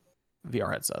on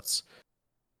VR headsets.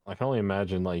 I can only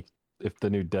imagine like if the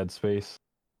new Dead Space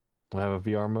will have a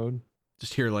VR mode.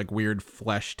 Just hear like weird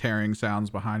flesh tearing sounds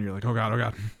behind you. You're like, oh god, oh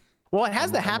god. Well, it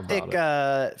has the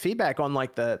haptic feedback on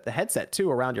like the headset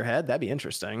too around your head. That'd be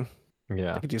interesting.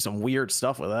 Yeah. I could do some weird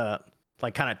stuff with that.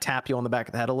 Like kind of tap you on the back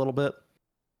of the head a little bit.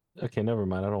 Okay, never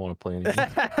mind. I don't want to play anything.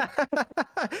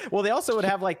 Well, they also would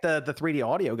have like the 3D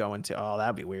audio going too. Oh,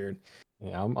 that'd be weird.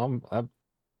 Yeah,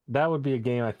 that would be a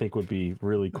game I think would be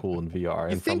really cool in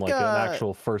VR and think, from like an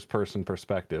actual first person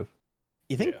perspective.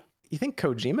 You think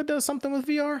Kojima does something with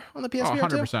VR on the PSVR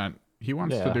 100%. He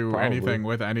wants to do anything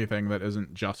with anything that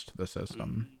isn't just the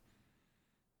system.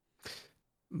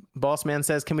 Boss Man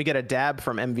says, can we get a dab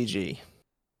from MVG?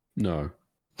 No.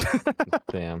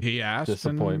 Damn. He asked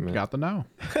Disappointment. and got the no.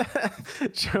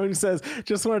 Jones says,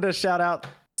 just wanted to shout out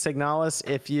Signalis.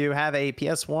 If you have a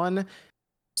PS1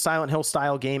 Silent Hill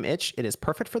style game itch, it is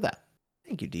perfect for that.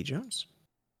 Thank you, D Jones.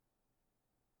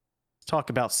 Let's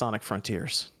talk about Sonic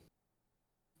Frontiers.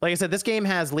 Like I said, this game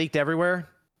has leaked everywhere.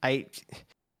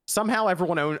 Somehow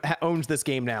everyone owns this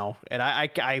game now, and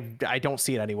I don't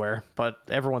see it anywhere, but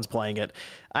everyone's playing it.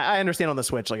 I understand on the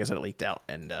Switch, like I said, it leaked out,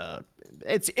 and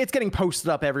it's getting posted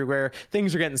up everywhere.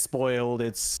 Things are getting spoiled.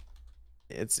 It's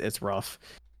rough.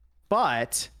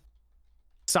 But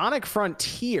Sonic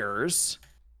Frontiers,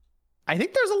 I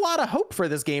think there's a lot of hope for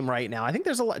this game right now. I think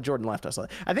there's a lot. Jordan left us.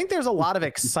 I think there's a lot of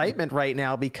excitement right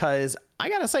now, because I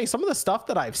gotta say, some of the stuff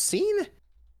that I've seen,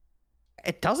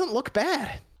 it doesn't look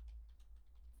bad.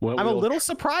 I'm a little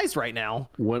surprised right now.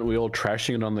 Weren't we all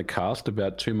trashing it on the cast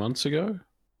about 2 months ago?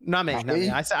 Not me.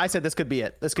 I said this could be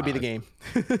it. This could be the game.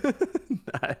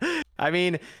 I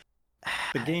mean,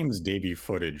 the game's debut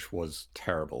footage was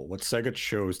terrible. What Sega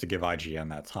chose to give IGN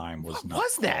that time was not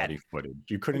quality footage.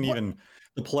 You couldn't even.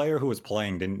 The player who was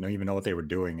playing didn't even know what they were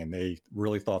doing, and they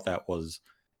really thought that was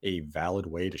a valid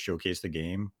way to showcase the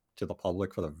game to the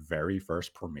public for the very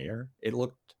first premiere. It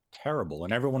looked terrible,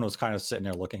 and everyone was kind of sitting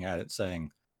there looking at it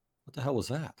saying, what the hell was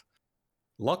that?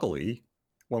 Luckily,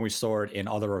 when we saw it in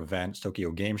other events, Tokyo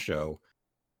Game Show,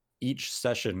 each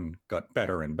session got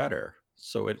better and better.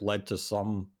 So it led to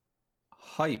some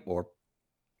hype or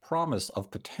promise of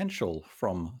potential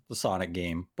from the Sonic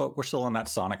game, but we're still in that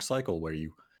Sonic cycle where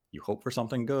you hope for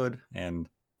something good, and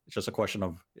it's just a question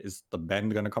of, is the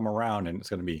bend going to come around, and it's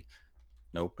going to be,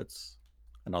 nope, it's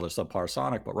another subpar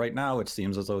Sonic. But right now it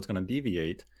seems as though it's going to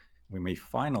deviate. We may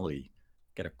finally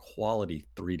get a quality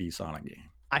 3D Sonic game.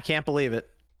 I can't believe it.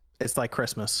 It's like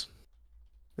Christmas.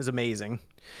 It's amazing.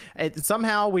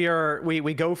 Somehow we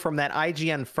go from that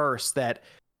IGN first that,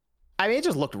 I mean, it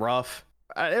just looked rough.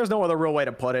 There's no other real way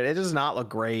to put it. It does not look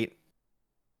great.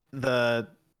 The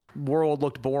world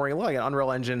looked boring. It looked like an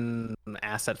Unreal Engine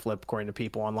asset flip, according to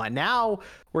people online. Now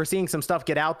we're seeing some stuff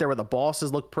get out there where the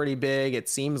bosses look pretty big. It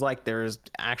seems like there's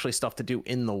actually stuff to do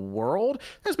in the world.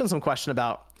 There's been some question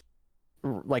about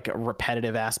like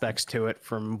repetitive aspects to it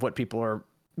from what people are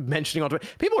mentioning on Twitter.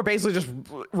 People are basically just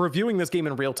reviewing this game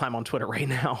in real time on Twitter right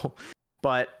now.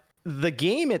 But the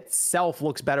game itself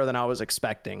looks better than I was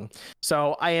expecting.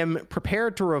 So I am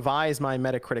prepared to revise my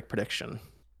Metacritic prediction.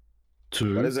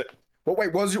 What is it? Well,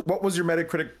 wait, what was your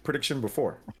Metacritic prediction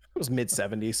before? It was mid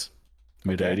 70s.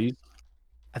 Mid 80s?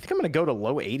 I think I'm going to go to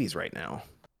low 80s right now.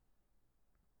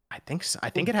 I think so. I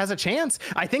think it has a chance.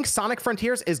 I think Sonic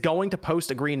Frontiers is going to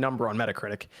post a green number on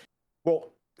Metacritic.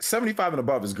 Well, 75 and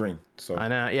above is green. So I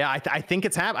know. Yeah, I think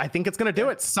it's I think it's going to do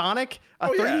it. Sonic, a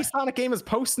 3D Sonic game is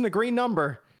posting the green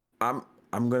number. I'm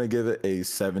going to give it a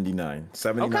 79.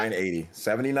 79.80.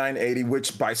 79.80,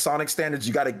 which by Sonic standards,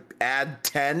 you got to add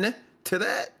 10 to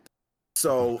that.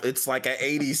 So it's like an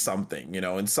 80 something, you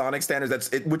know, in Sonic standards, that's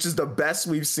it, which is the best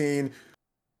we've seen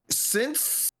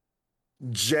since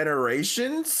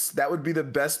Generations. That would be the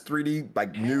best 3D,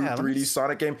 like new 3D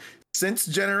Sonic game since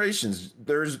Generations.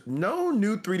 There's no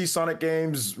new 3D Sonic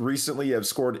games recently have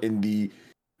scored in the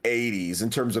 80s in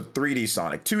terms of 3D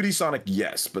Sonic. 2D Sonic,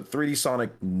 yes, but 3D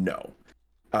Sonic, no.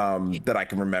 That I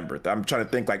can remember. I'm trying to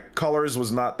think, like Colors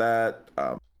was not that.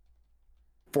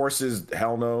 Forces,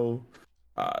 hell no.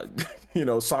 You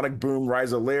know, Sonic Boom,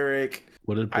 Rise of Lyric.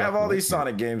 I have all these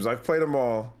Sonic games. I've played them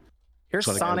all. Here's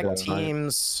Sonic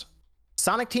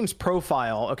Team's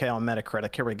profile. Okay, on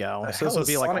Metacritic. Here we go. So this would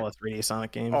be like all the 3D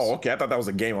Sonic games. Oh, okay. I thought that was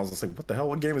a game. I was just like, what the hell?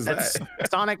 What game is that?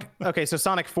 Sonic. Okay, so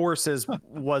Sonic Forces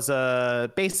was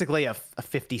basically a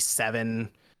 57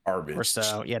 garbage or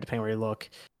so. Yeah, depending where you look.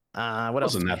 What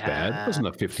wasn't else that bad? It wasn't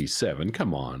a 57.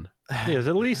 Come on. It was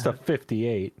at least a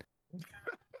 58.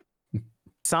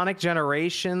 Sonic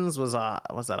Generations was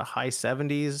that a high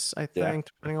 70s, I think,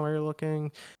 depending on where you're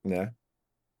looking. Yeah.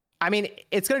 I mean,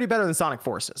 it's going to be better than Sonic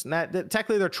Forces. And that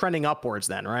technically they're trending upwards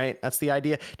then, right? That's the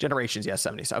idea. Generations, yes,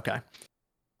 70s. Okay.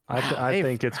 I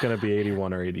think it's going to be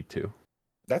 81 or 82.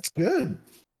 That's good.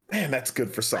 Man, that's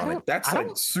good for Sonic. That's like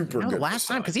super good. Last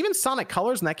time, because even Sonic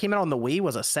Colors, and that came out on the Wii,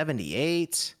 was a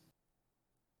 78.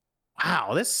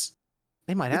 Wow,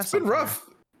 they might have something. It's been rough.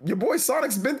 Your boy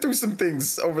Sonic's been through some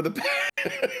things over the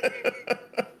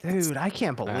Dude, I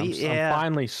can't believe. I'm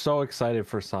finally so excited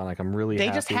for Sonic. I'm really happy.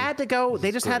 They just had to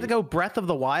go Breath of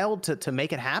the Wild to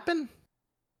make it happen.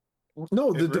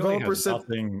 No, the really developers said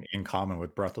nothing in common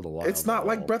with Breath of the Wild. It's not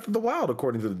like Breath of the Wild,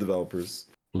 according to the developers.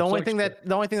 The only thing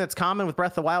that's common with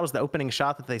Breath of the Wild is the opening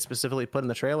shot that they specifically put in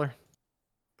the trailer.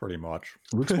 Pretty much.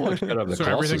 Looks more like Shadow of the So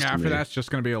Colossus everything to after me. that's just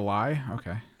going to be a lie?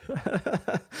 Okay.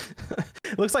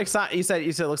 Looks like you said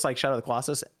it looks like Shadow of the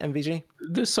Colossus, MVG.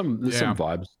 There's some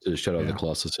vibes to Shadow of the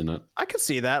Colossus in it. I could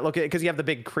see that. Look, because you have the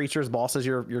big creatures, bosses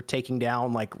you're taking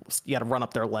down, like you got to run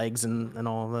up their legs and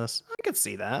all of this. I could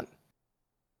see that.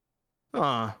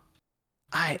 I'm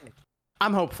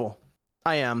hopeful.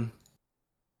 I am.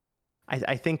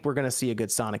 I think we're gonna see a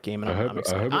good Sonic game, and I'm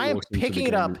excited. I am picking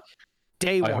it up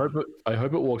day one. I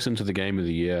hope it walks into the Game of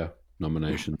the Year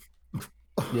nomination.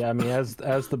 Yeah, I mean, as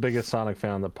the biggest Sonic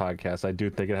fan on the podcast, I do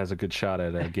think it has a good shot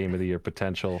at a Game of the Year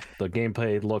potential. The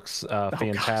gameplay looks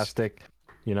fantastic. Gosh.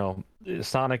 You know,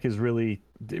 Sonic really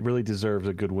deserves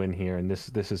a good win here, and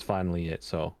this is finally it.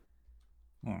 So,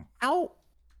 how?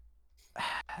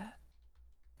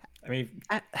 I mean,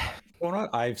 from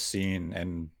what I've seen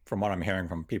and from what I'm hearing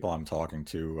from people I'm talking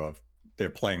to, they're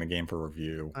playing the game for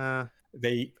review.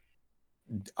 They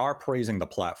are praising the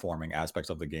platforming aspects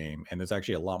of the game, and there's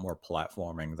actually a lot more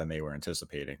platforming than they were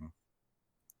anticipating.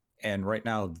 And right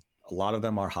now, a lot of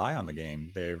them are high on the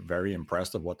game. They're very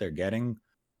impressed of what they're getting.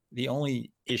 The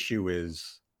only issue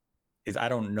is I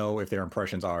don't know if their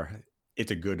impressions are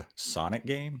it's a good Sonic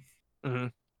game,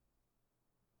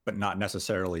 but not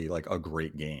necessarily like a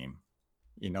great game.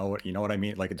 You know what I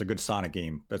mean? Like it's a good Sonic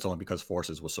game. That's only because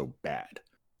Forces was so bad.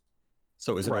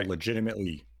 So is it a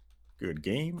legitimately good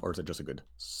game or is it just a good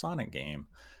Sonic game?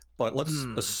 But let's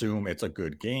Hmm. assume it's a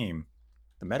good game.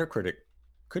 The Metacritic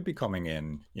could be coming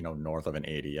in, north of an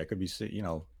 80. I could be,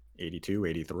 82,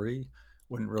 83.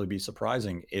 Wouldn't really be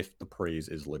surprising if the praise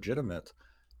is legitimate.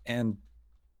 And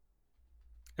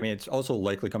I mean, it also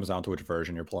likely comes down to which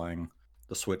version you're playing.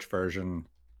 The Switch version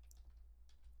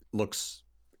looks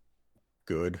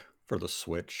good for the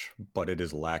Switch, but it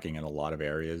is lacking in a lot of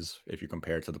areas if you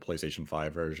compare it to the PlayStation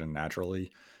 5 version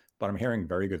naturally. But I'm hearing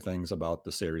very good things about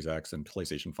the Series X and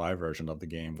PlayStation 5 version of the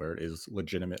game where it is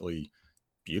legitimately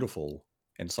beautiful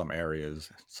in some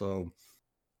areas. So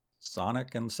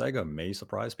Sonic and Sega may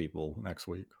surprise people next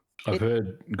week. I've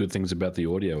heard good things about the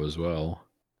audio as well.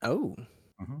 Oh.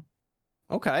 Mhm.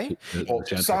 Okay. Well,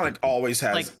 Sonic always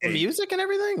has Like the music and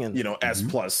everything, and S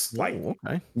plus like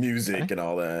okay. music and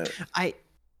all that.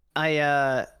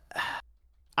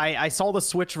 I saw the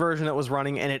Switch version that was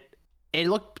running, and it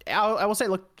looked. I will say it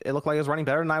looked like it was running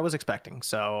better than I was expecting.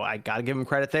 So I got to give them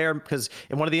credit there, because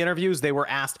in one of the interviews they were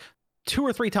asked 2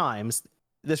 or 3 times,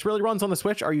 "This really runs on the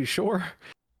Switch? Are you sure?"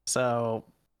 So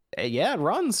yeah, it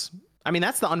runs. I mean,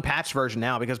 that's the unpatched version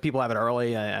now because people have it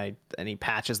early. Any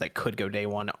patches that could go day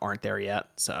one aren't there yet.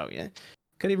 So yeah,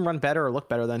 could even run better or look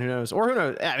better than who knows. Or who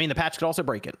knows? I mean, the patch could also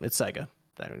break it. It's Sega.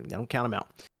 I don't count them out.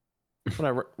 I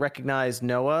want to recognize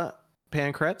Noah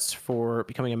Pancratz for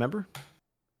becoming a member.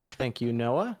 Thank you,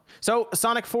 Noah. So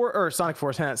Sonic Frontiers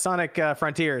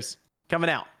coming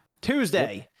out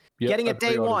Tuesday. Yep, Getting I it day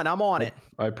pre-ordered. one. I'm on it.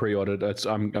 I pre-ordered.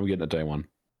 I'm getting it day one.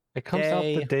 It comes out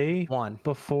the day one.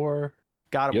 before.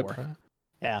 God of Yep. War.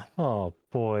 Yeah. Oh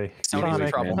boy, Sony's in Sonic,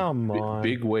 trouble. come Big, on.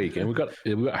 big week, and we got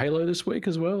Halo this week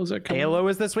as well. Is that coming? Halo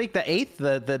is this week, the 8th.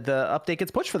 The update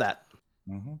gets pushed for that.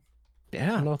 Mm-hmm.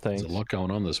 Yeah. No There's thanks. a lot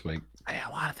going on this week. Yeah,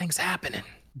 a lot of things happening.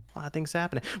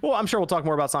 Well, I'm sure we'll talk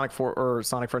more about Sonic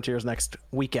Frontiers next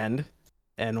weekend,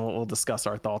 and we'll discuss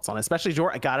our thoughts on it. Especially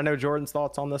Jordan. I gotta know Jordan's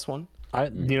thoughts on this one.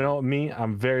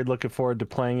 I'm very looking forward to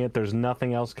playing it. There's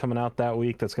nothing else coming out that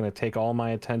week that's going to take all my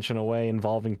attention away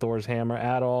involving Thor's hammer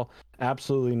at all.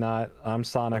 Absolutely not. I'm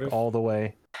Sonic What if- all the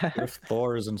way. What if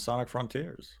Thor is in Sonic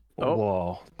Frontiers? Oh.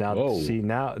 Whoa. Now, Whoa. see,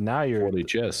 now you're. 40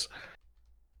 chess.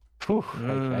 Whew,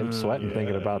 I'm sweating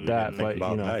thinking about that. Think But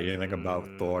about you know, that. You think about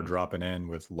Thor dropping in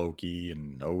with Loki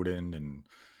and Odin and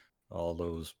all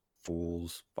those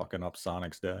fools fucking up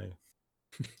Sonic's day.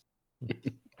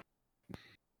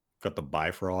 Got the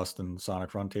Bifrost in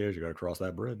Sonic Frontiers. You got to cross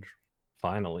that bridge.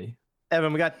 finally.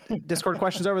 Evan, we got Discord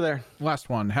questions over there. Last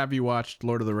one. Have you watched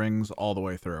Lord of the Rings all the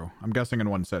way through? I'm guessing in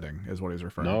one sitting is what he's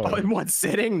referring No. Oh, in one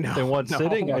sitting? No. In one no.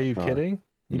 sitting? Are you No. kidding?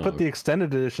 You No. put the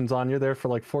extended editions on, you're there for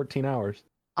like 14 hours.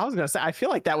 I was gonna say, I feel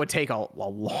like that would take a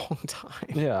long time,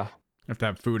 Yeah. You have to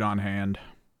have food on hand.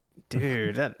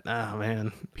 dude. Oh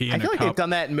man, Pee I in feel a like cup. they've done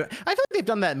that. I feel like they've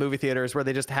done that in movie theaters where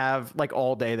they just have like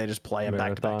all day. They just play them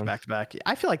back to back to Marathons. back to back.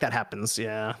 I feel like that happens.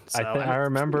 Yeah. So, I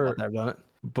remember- I've done it.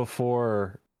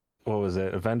 Before, what was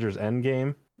it? Avengers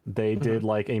Endgame. They did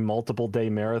like a multiple day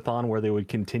marathon where they would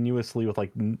continuously, with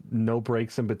like no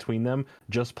breaks in between them,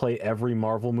 just play every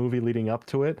Marvel movie leading up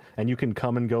to it. And you can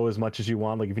come and go as much as you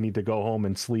want. Like if you need to go home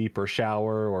and sleep or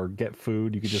shower or get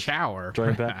food, you could just Shower.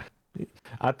 join back.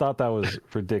 I thought that was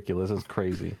ridiculous. It's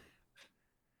crazy.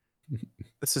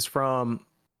 This is from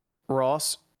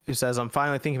Ross, who says, I'm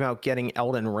finally thinking about getting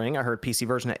Elden Ring. I heard PC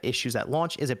version had issues at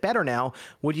launch. Is it better now?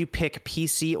 Would you pick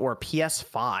PC or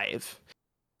PS5?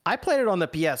 I played it on the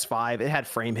PS5. It had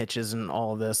frame hitches and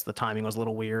all of this. The timing was a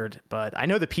little weird, but I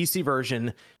know the PC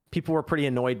version, people were pretty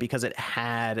annoyed because it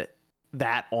had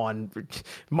that on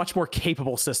much more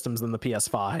capable systems than the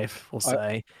PS5, we'll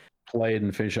say. Played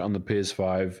and finish it on the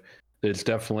PS5. There's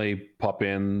definitely pop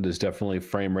in. There's definitely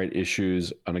frame rate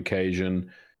issues on occasion.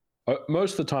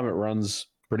 Most of the time it runs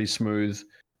pretty smooth.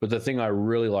 But the thing I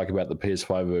really like about the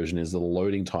PS5 version is the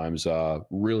loading times are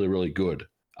really, really good.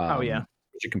 Oh, yeah.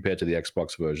 Compared to the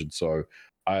Xbox version. So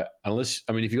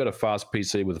if you got a fast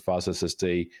PC with a fast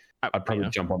SSD, I'd probably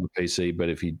jump on the PC. But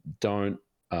if you don't,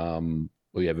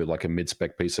 or you have like a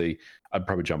mid-spec PC, I'd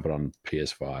probably jump it on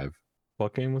PS5.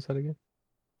 What game was that again?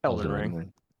 Elden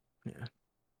Ring. Yeah.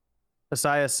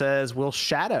 Messiah says, will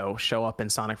Shadow show up in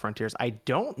Sonic Frontiers? I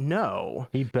don't know.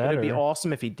 He But better. it'd be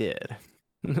awesome if he did.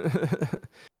 I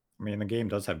mean, the game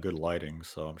does have good lighting,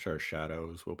 so I'm sure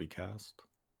shadows will be cast.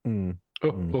 Mm.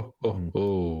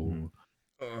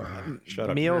 Shut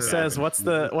up. Neil Yeah. says, what's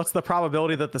the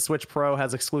probability that the Switch Pro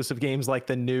has exclusive games like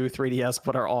the new 3DS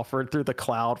but are offered through the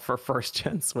cloud for first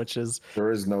gen Switches?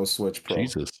 There is no Switch Pro.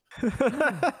 Jesus.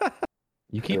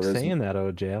 You keep There is- saying that,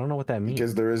 OJ. I don't know what that means.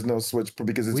 Because there is no Switch Pro.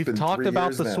 Because it's We've been talked 3 about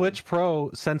years the now. Switch Pro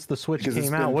since the Switch Because it's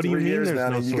came out. been What do you 3 mean years there's now,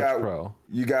 no and Switch Pro?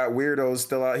 You got weirdos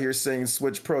still out here saying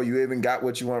Switch Pro. You even got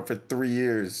what you want for 3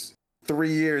 years. 3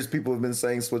 years people have been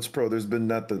saying Switch Pro. There's been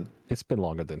nothing. It's been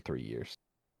longer than 3 years.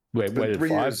 Wait, It's been waited 3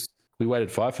 5. years. We waited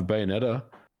 5 for Bayonetta.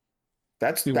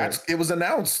 It was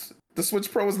announced. The Switch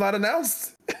Pro was not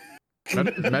announced.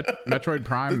 Metroid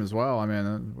Prime as well. I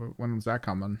mean, when was that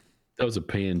coming? That was a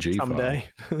PNG Someday.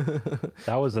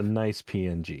 That was a nice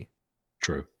PNG.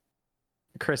 True.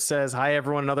 Chris says, "Hi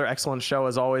everyone, another excellent show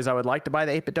as always. I would like to buy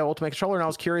the 8BitDo Ultimate Controller, and I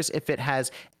was curious if it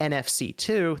has NFC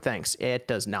too. Thanks. It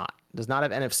does not. It does not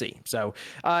have NFC. So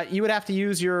you would have to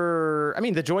use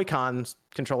the Joy-Con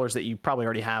controllers that you probably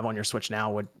already have on your Switch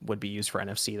now would be used for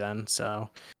NFC then. So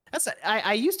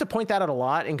I used to point that out a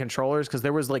lot in controllers because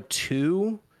there was like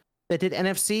 2 that did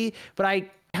NFC, but I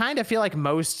kind of feel like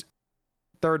most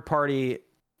third-party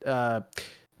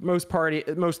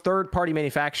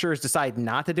manufacturers decide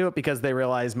not to do it because they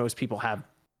realize most people have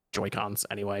Joy-Cons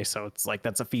anyway. So it's like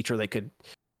that's a feature they could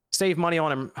save money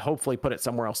on and hopefully put it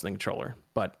somewhere else in the controller.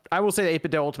 But I will say the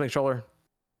 8BitDo Ultimate Controller,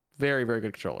 very, very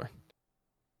good controller.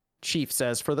 Chief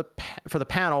says, for the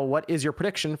panel, what is your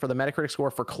prediction for the Metacritic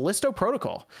score for Callisto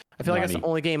Protocol? I feel like that's the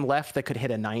only game left that could hit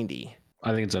a 90.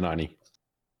 I think it's a 90.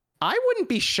 I wouldn't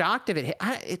be shocked if it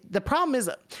hit. The problem is,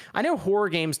 I know horror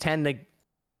games tend to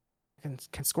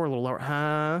can score a little lower.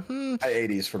 High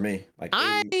 80s for me. Like 80,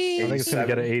 I think it's going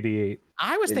to get an 88.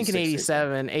 I was thinking 86,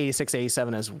 86,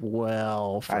 87 as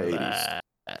well for High that.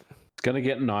 It's going to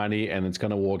get 90, and it's going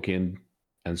to walk in,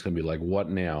 and it's going to be like, what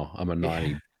now? I'm a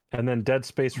 90. And then Dead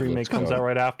Space Let's Remake comes go. out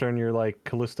right after, and you're like,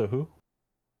 Callisto who?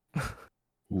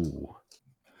 Ooh,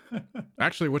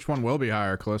 Actually, which one will be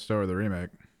higher, Callisto or the remake?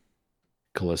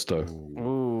 Callisto.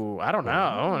 Ooh, I don't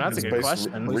know. That's a Dead good Space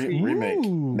question. Remake.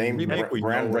 Ooh. Name Remake, we know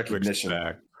brand what to recognition.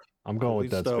 expect. I'm going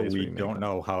with Dead Callisto, Space we Remake. don't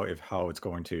know how it's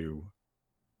going to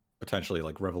potentially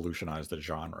like revolutionize the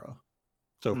genre.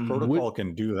 So if Mm. Protocol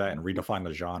can do that and redefine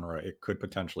the genre, it could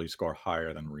potentially score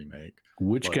higher than remake.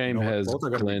 Which But, game you know what? has Both are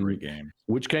gonna be Glenn? great games.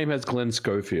 Which game has Glenn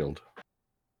Schofield?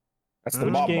 That's the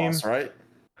Which mob game? boss, right?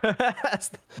 That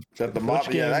the mob.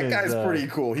 Which Yeah, that game guy's is, pretty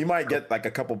cool. He might get like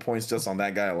a couple points just on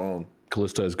that guy alone.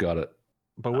 Callisto's got it.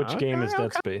 But which game is Okay,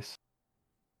 Dead Space?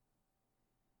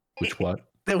 Which what?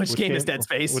 Which game is game- Dead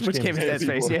Space? which Which game game is is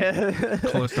Dead Dead Space? Yeah.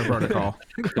 Callisto Protocol.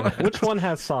 Which one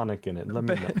has Sonic in it? Let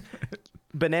me know.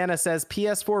 Banana says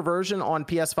PS4 version on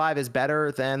PS5 is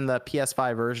better than the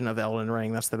PS5 version of Elden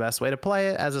Ring. That's the best way to play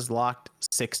it, as is locked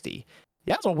 60.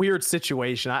 Yeah, it's a weird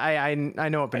situation. I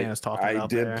know what Banana's talking I about.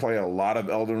 did there. play a lot of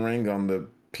Elden Ring on the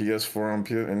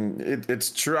PS4 and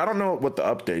it's true. I don't know what the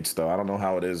updates though. I don't know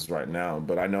how it is right now,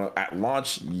 but I know at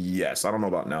launch, yes. I don't know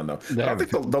about now though. I don't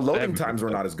think the loading haven't times were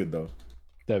fixed not as good though.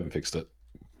 They haven't fixed it.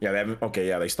 Yeah, they haven't. Okay,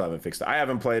 yeah, they still haven't fixed it. I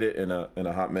haven't played it in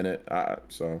a hot minute.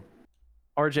 So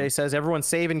RJ says everyone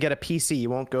save and get a PC. You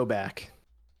won't go back.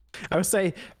 I would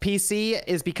say PC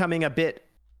is becoming a bit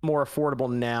more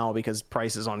affordable now because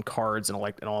prices on cards and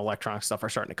all electronic stuff are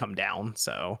starting to come down.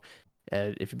 So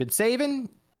if you've been saving,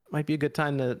 might be a good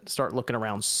time to start looking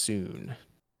around soon.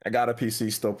 I got a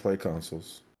PC, still play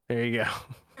consoles. There you go.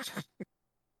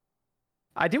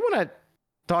 I do want to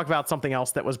talk about something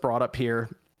else that was brought up here.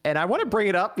 And I want to bring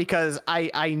it up because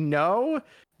I know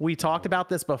we talked about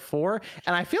this before,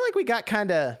 and I feel like we got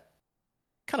kind of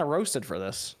roasted for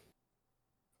this.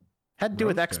 Had to do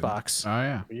with Roasted. Xbox. Oh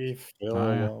yeah. Leave Phil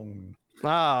Oh, yeah. alone.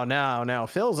 Oh, no.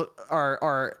 Phil's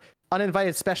our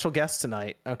uninvited special guest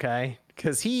tonight, okay?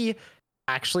 Because he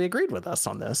actually agreed with us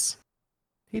on this.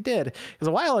 He did. Because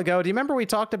a while ago, do you remember we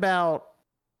talked about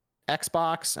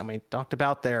Xbox and we talked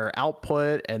about their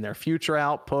output and their future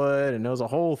output, and it was a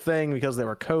whole thing because there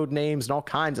were code names and all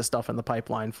kinds of stuff in the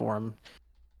pipeline for them.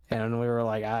 And we were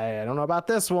like, I don't know about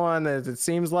this one. It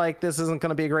seems like this isn't going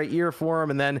to be a great year for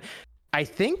them. And then I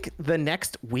think the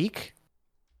next week,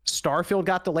 Starfield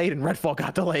got delayed and Redfall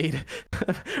got delayed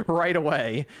right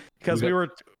away because we were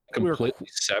Completely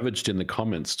savaged in the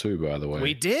comments too, by the way.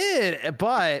 we did,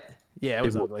 but yeah, it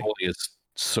was People were ugly. calling us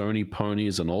Sony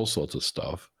ponies and all sorts of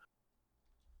stuff.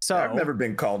 So I've never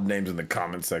been called names in the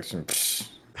comment section. Psh,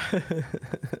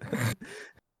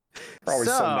 always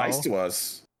so nice to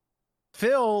us.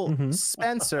 Phil Mhm.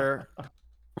 Spencer,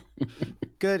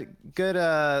 good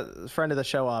friend of the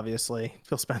show, obviously.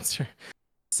 Phil Spencer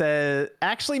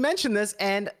actually mentioned this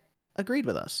and agreed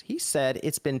with us. He said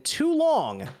it's been too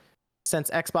long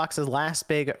since Xbox's last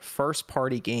big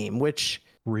first-party game. Which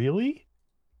Really?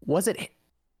 was it?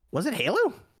 Was it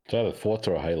Halo? It's either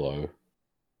Forza or Halo.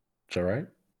 Is that right?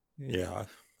 Yeah,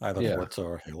 either Yeah. Forza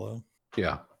or Halo.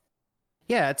 Yeah.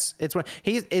 Yeah, it's what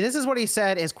this is what he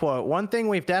said, his quote. One thing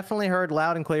we've definitely heard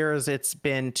loud and clear is it's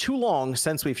been too long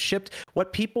since we've shipped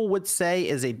what people would say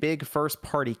is a big first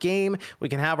party game. We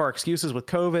can have our excuses with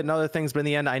COVID and other things, but in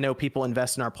the end, I know people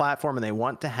invest in our platform and they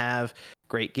want to have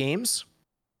great games.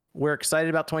 We're excited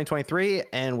about 2023,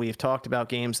 and we've talked about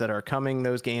games that are coming.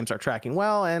 Those games are tracking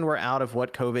well, and we're out of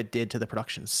what COVID did to the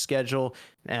production schedule.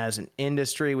 As an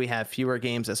industry, we have fewer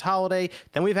games this holiday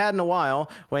than we've had in a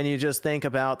while. When you just think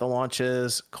about the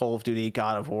launches, Call of Duty,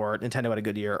 God of War, Nintendo had a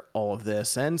good year, all of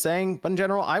this. And saying, but in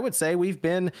general, I would say we've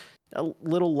been a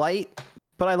little light,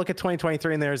 but I look at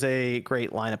 2023, and there's a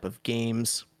great lineup of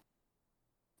games,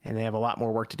 and they have a lot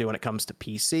more work to do when it comes to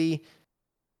PC.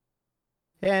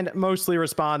 And mostly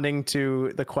responding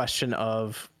to the question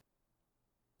of,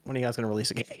 when are you guys going to release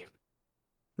a game?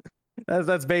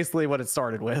 That's basically what it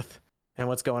started with and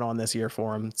what's going on this year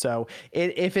for them. So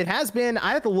if it has been,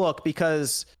 I have to look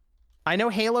because I know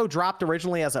Halo dropped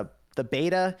originally as the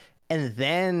beta, and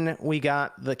then we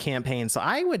got the campaign. So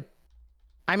I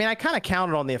kind of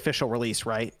counted on the official release,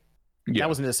 right? Yeah. That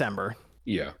was in December.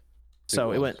 Yeah.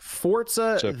 So it went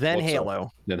Forza, then Forza,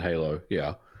 Halo. Then Halo,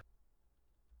 yeah.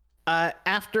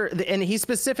 And he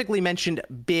specifically mentioned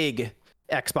big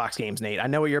Xbox games, Nate. I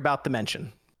know what you're about to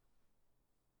mention.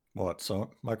 What? So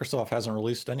Microsoft hasn't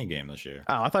released any game this year.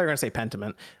 Oh, I thought you were going to say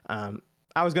Pentiment.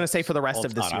 I was going to say for the rest of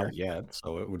It's this not year. out yet,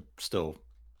 so it would still.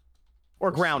 Or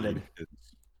Grounded. receive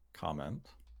its comment.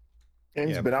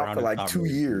 Game's Yeah, been out for Grounded's like not 2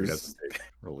 really viewed years. as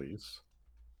a release.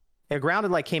 Yeah,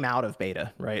 Grounded like came out of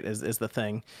beta, right? Is the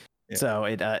thing. Yeah.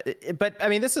 So but I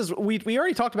mean, this is we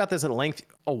already talked about this at length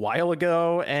a while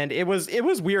ago, and it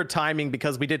was weird timing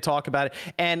because we did talk about it,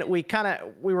 and we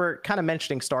were kind of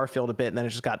mentioning Starfield a bit, and then it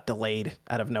just got delayed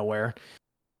out of nowhere.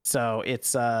 So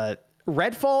it's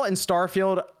Redfall and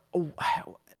Starfield. I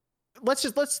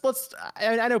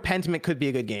know Pentiment could be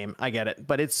a good game, I get it,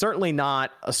 but it's certainly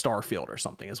not a Starfield or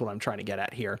something, is what I'm trying to get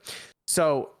at here.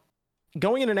 So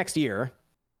going into next year,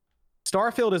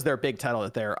 Starfield is their big title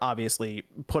that they're obviously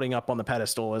putting up on the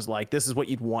pedestal as like, this is what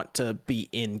you'd want to be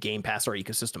in Game Pass or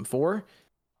ecosystem for.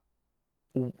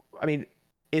 I mean,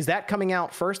 is that coming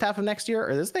out first half of next year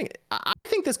or this thing? I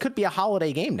think this could be a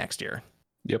holiday game next year.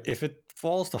 Yep. If it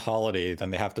falls to holiday,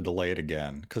 then they have to delay it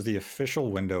again because the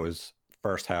official window is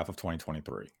first half of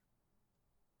 2023.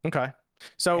 Okay.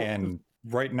 So, and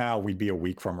right now we'd be a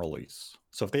week from release.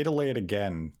 So if they delay it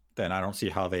again, then I don't see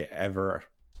how they ever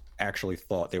actually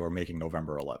thought they were making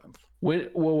November 11th.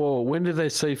 When did they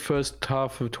say first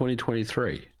half of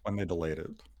 2023? When they delayed it,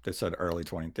 they said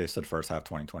they said first half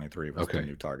 2023 was the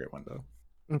new target window.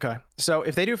 Okay. So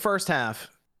if they do first half,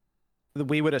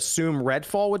 we would assume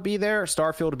Redfall would be there,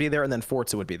 Starfield would be there, and then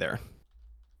Forza would be there.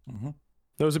 Mm-hmm.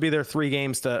 Those would be their 3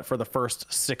 games for the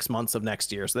first 6 months of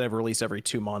next year. So they have release every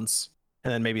 2 months,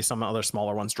 and then maybe some other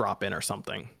smaller ones drop in or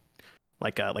something,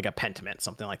 like a Pentiment,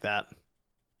 something like that.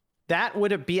 That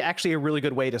would be actually a really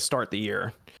good way to start the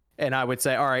year. And I would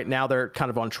say, all right, now they're kind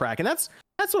of on track. And that's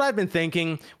what I've been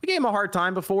thinking. We gave them a hard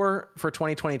time before for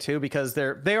 2022 because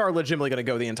they are legitimately going to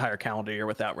go the entire calendar year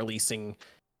without releasing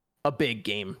a big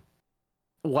game,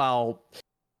 while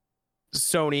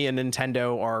Sony and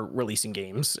Nintendo are releasing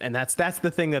games. And that's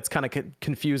the thing that's kind of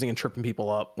confusing and tripping people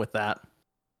up with that.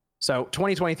 So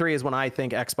 2023 is when I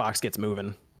think Xbox gets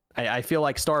moving. I feel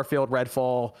like Starfield,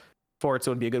 Redfall,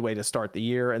 Forza would be a good way to start the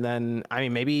year. And then, I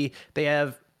mean, maybe they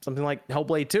have something like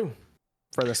Hellblade 2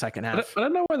 for the second half. I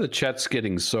don't know why the chat's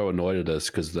getting so annoyed at us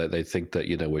because they think that,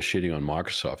 we're shitting on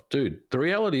Microsoft. Dude, the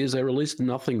reality is they released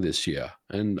nothing this year.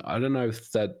 And I don't know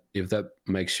if that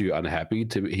makes you unhappy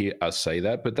to hear us say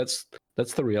that, but that's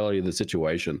the reality of the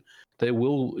situation. They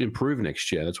will improve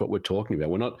next year. That's what we're talking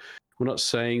about. We're not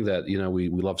saying that, we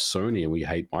love Sony and we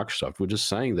hate Microsoft. We're just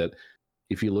saying that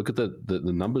if you look at the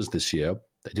numbers this year,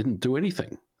 they didn't do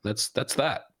anything. That's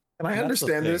that. And I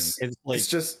understand this. It's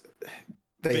just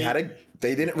they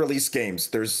didn't release games.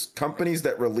 There's companies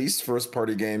that release first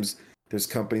party games. There's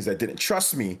companies that didn't.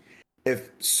 Trust me,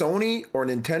 if Sony or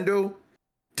Nintendo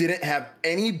didn't have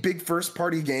any big first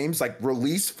party games, like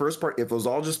release first party, if it was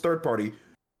all just third party,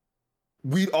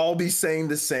 we'd all be saying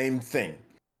the same thing.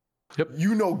 Yep.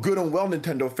 Good and well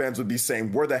Nintendo fans would be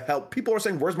saying, where the hell? People are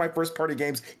saying, where's my first party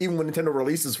games? Even when Nintendo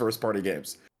releases first party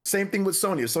games. Same thing with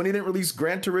Sony. If Sony didn't release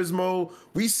Gran Turismo,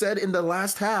 we said in the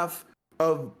last half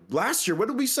of last year, what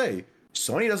did we say?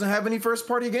 Sony doesn't have any first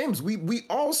party games. We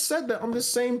all said that on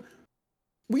this same.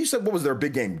 We said, what was their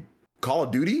big game? Call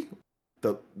of Duty?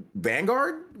 The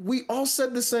Vanguard? We all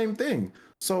said the same thing.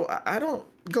 So I don't.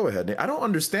 Go ahead, Nate. I don't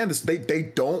understand this.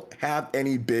 They don't have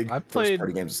any big first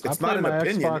party games. It's not an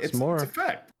opinion. It's a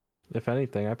fact. If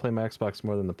anything, I play my Xbox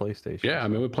more than the PlayStation. Yeah, I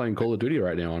mean, we're playing Call of Duty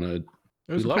right now on a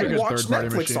It was a love pretty it. good Watch third-party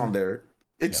Netflix machine. on there.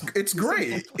 It's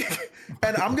great.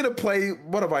 And I'm gonna play.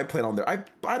 What have I played on there?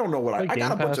 I don't know what I Like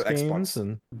got a Game bunch of Pass Xbox, games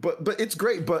and but it's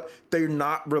great. But they're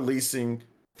not releasing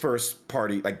first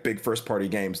party, like big first party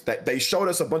games. That they showed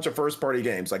us a bunch of first party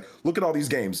games. Like, look at all these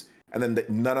games, and then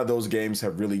none of those games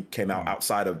have really came out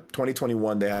outside of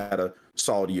 2021. They had a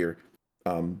solid year.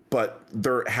 But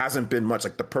there hasn't been much,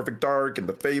 like the Perfect Dark and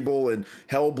the Fable and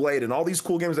Hellblade and all these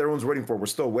cool games that everyone's waiting for. We're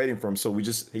still waiting for them. So we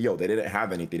just, they didn't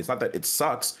have anything. It's not that it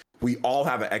sucks. We all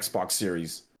have an Xbox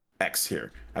Series X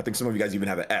here. I think some of you guys even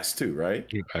have an S too,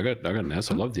 right? I got an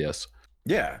S. I love the S.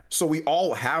 Yeah. So we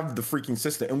all have the freaking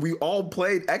system, and we all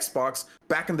played Xbox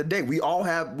back in the day. We all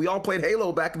played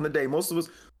Halo back in the day. Most of us.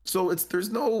 So there's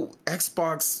no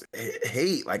Xbox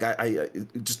hate. Like I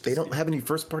just, they don't have any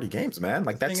first party games, man.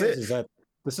 Like that's it. Is that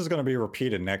this is going to be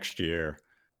repeated next year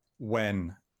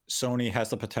when Sony has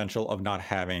the potential of not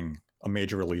having a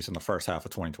major release in the first half of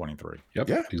 2023. Yep.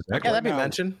 Yeah. Exactly. Yeah, that'd be now-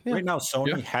 mentioned. Yeah. Right now,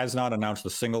 Sony has not announced a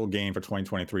single game for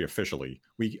 2023 officially.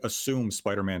 We assume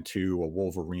Spider-Man 2 or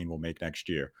Wolverine will make next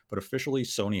year, but officially,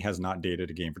 Sony has not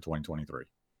dated a game for 2023.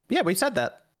 Yeah, we said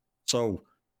that. So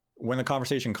when the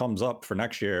conversation comes up for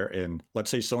next year, and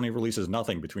let's say Sony releases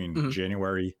nothing between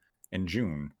January and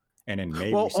June, and in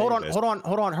May, Well, we say hold on, this,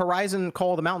 hold on. Horizon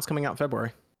Call of the Mountain's coming out in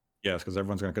February. Yes, because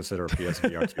everyone's going to consider a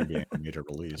PSVR 2 game a major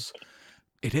release.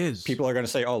 It is. People are going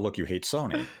to say, oh, look, you hate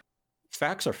Sony.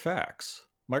 Facts are facts.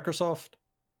 Microsoft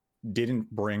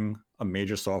didn't bring a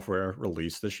major software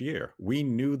release this year. We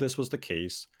knew this was the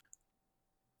case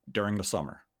during the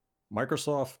summer.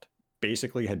 Microsoft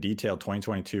basically had detailed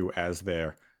 2022 as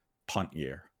their punt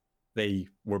year. They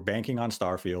were banking on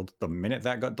Starfield. The minute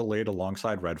that got delayed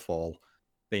alongside Redfall,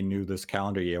 they knew this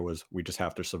calendar year was, we just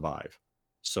have to survive.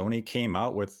 Sony came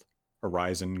out with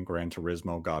Horizon, Gran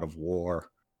Turismo, God of War,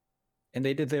 and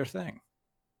they did their thing.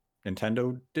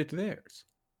 Nintendo did theirs.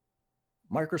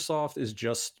 Microsoft is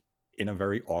just in a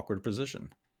very awkward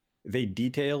position. They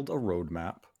detailed a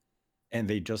roadmap, and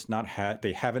they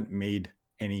haven't made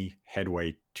any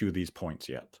headway to these points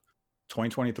yet.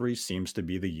 2023 seems to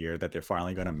be the year that they're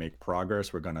finally going to make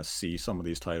progress. We're going to see some of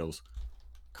these titles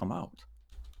come out.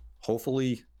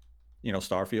 Hopefully,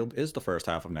 Starfield is the first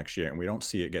half of next year, and we don't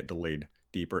see it get delayed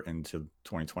deeper into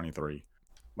 2023.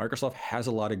 Microsoft has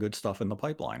a lot of good stuff in the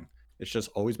pipeline. It's just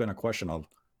always been a question of,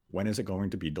 when is it going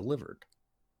to be delivered?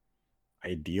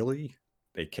 Ideally,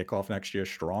 they kick off next year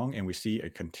strong, and we see a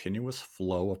continuous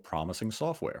flow of promising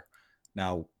software.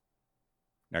 Now,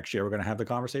 next year, we're going to have the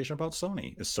conversation about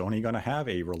Sony. Is Sony going to have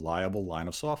a reliable line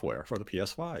of software for the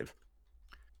PS5?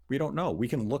 We don't know. We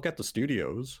can look at the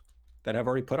studios that have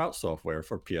already put out software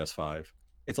for PS5.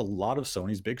 It's a lot of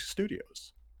Sony's big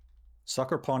studios.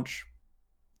 Sucker Punch,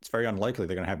 it's very unlikely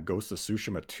they're going to have Ghost of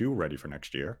Tsushima 2 ready for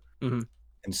next year. Mm-hmm.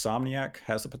 Insomniac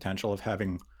has the potential of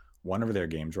having one of their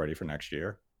games ready for next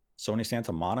year. Sony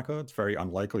Santa Monica, it's very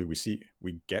unlikely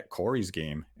we get Corey's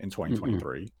game in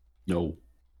 2023. No.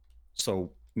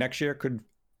 So next year could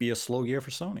be a slow year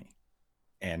for Sony.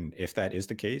 And if that is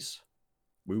the case,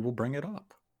 we will bring it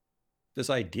up. This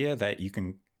idea that you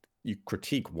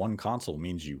critique one console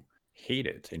means you hate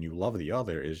it and you love the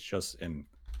other is just an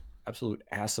absolute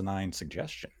asinine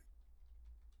suggestion.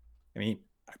 I mean,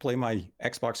 I play my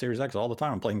Xbox Series X all the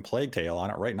time. I'm playing Plague Tale on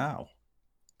it right now.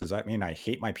 Does that mean I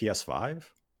hate my PS5?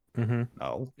 Mm-hmm.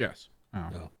 No. Yes. Oh.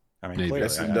 No. I mean, Maybe. clearly,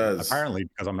 Yes, it does. apparently,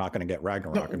 because I'm not going to get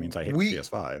Ragnarok, it means I hate the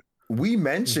PS5. We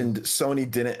mentioned Sony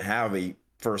didn't have a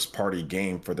first party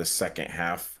game for the second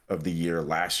half of the year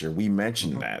last year. We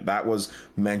mentioned that was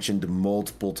mentioned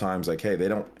multiple times. Like, hey, they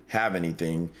don't have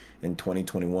anything in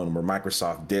 2021 where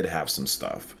Microsoft did have some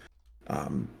stuff.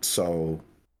 So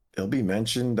it'll be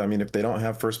mentioned. I mean, if they don't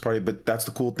have first party, but that's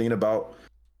the cool thing about,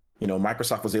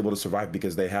 Microsoft was able to survive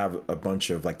because they have a bunch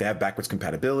of they have backwards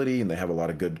compatibility and they have a lot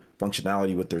of good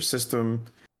functionality with their system,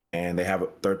 and they have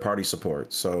third party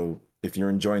support. So if you're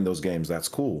enjoying those games, that's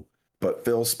cool. But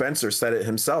Phil Spencer said it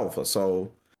himself.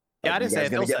 So Yeah, I didn't say it.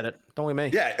 Phil said it. Don't we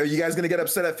me? Yeah, are you guys gonna get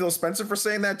upset at Phil Spencer for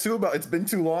saying that too? About it's been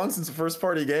too long since a first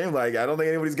party game. Like, I don't think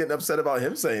anybody's getting upset about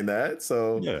him saying that.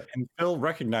 So Yeah, and Phil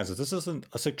recognizes this isn't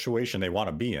a situation they want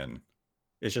to be in.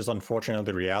 It's just unfortunately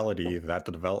the reality that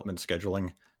the development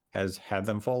scheduling has had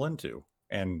them fall into.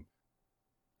 And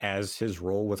as his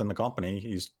role within the company,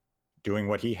 he's doing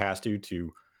what he has to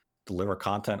deliver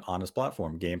content on his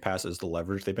platform. Game Pass is the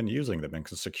leverage they've been using. They've been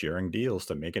securing deals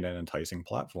to make it an enticing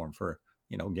platform for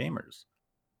gamers.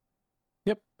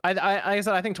 Yep. I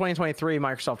said I think 2023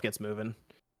 Microsoft gets moving,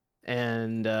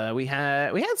 and we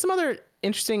had some other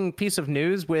interesting piece of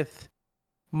news with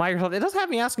Microsoft. It does have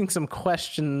me asking some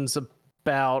questions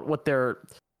about what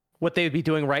they'd be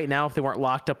doing right now if they weren't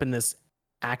locked up in this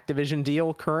Activision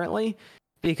deal currently,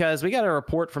 because we got a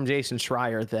report from Jason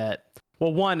Schreier that,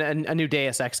 well, one, a new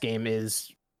Deus Ex game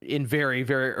is in very,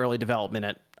 very early development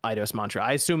at Eidos Montreal.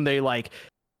 I assume they like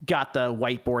got the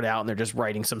whiteboard out and they're just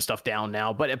writing some stuff down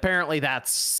now, but apparently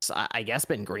that's, I guess,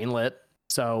 been greenlit.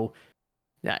 So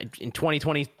yeah, in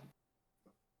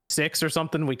 2026 or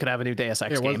something, we could have a new Deus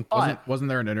Ex game. Wasn't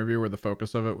there an interview where the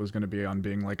focus of it was going to be on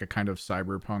being like a kind of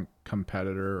Cyberpunk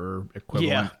competitor or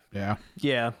equivalent?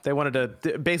 Yeah. They wanted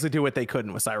to basically do what they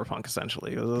couldn't with Cyberpunk,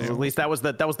 essentially. At least that was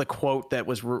the quote that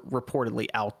was reportedly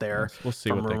out there. We'll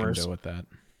see what rumors. They can do with that.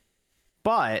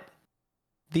 But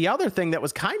the other thing that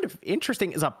was kind of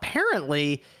interesting is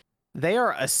apparently they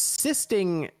are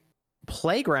assisting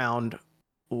Playground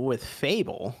with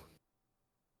Fable,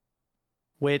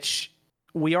 which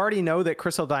we already know that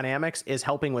Crystal Dynamics is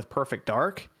helping with Perfect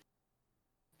Dark.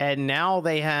 And now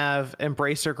they have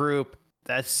Embracer Group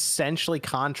essentially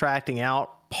contracting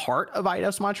out part of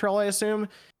Eidos Montreal, I assume,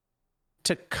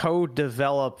 to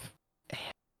co-develop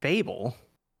Fable,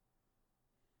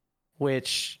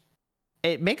 which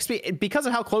it makes me, because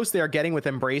of how close they are getting with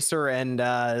Embracer and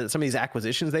some of these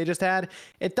acquisitions they just had,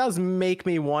 it does make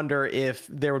me wonder if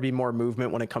there would be more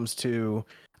movement when it comes to,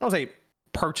 I don't say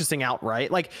purchasing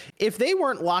outright. Like, if they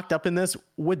weren't locked up in this,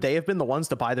 would they have been the ones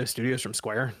to buy those studios from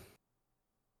Square?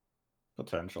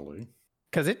 Potentially.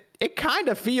 Because it kind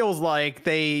of feels like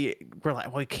they were like,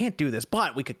 well, we can't do this,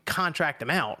 but we could contract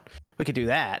them out. We could do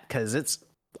that, because it's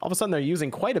all of a sudden they're using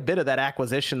quite a bit of that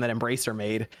acquisition that Embracer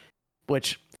made,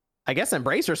 which I guess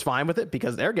Embracer's fine with it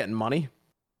because they're getting money.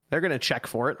 They're going to check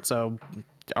for it. So,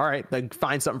 all right, they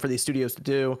find something for these studios to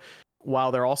do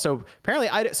while they're also apparently.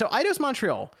 So Eidos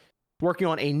Montreal working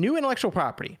on a new intellectual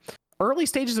property, early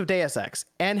stages of Deus Ex,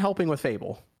 and helping with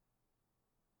Fable.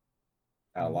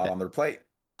 Got a lot on their plate.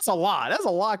 That's a lot. That's a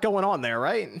lot going on there,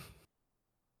 right?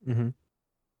 Mm-hmm.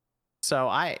 So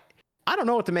I don't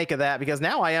know what to make of that, because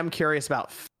now I am curious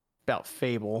about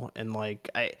Fable, and like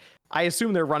I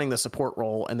assume they're running the support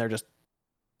role and they're just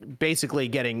basically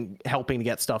helping to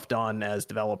get stuff done as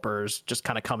developers, just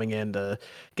kind of coming in to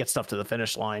get stuff to the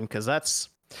finish line. Because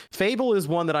Fable is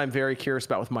one that I'm very curious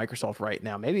about with Microsoft right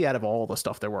now. Maybe out of all the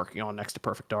stuff they're working on next to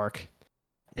Perfect Dark,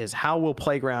 is how will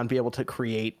Playground be able to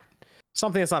create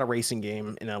something that's not a racing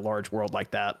game in a large world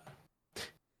like that.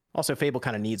 Also, Fable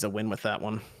kind of needs a win with that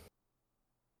one.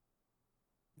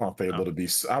 I want Fable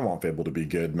to be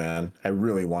good, man. I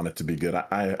really want it to be good.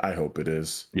 I hope it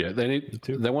is. Yeah, they need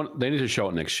to show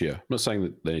it next year. I'm not saying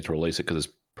that they need to release it because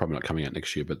it's probably not coming out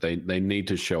next year, but they need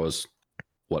to show us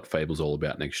what Fable's all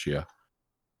about next year.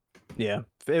 Yeah,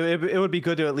 it would be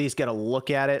good to at least get a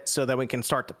look at it so that we can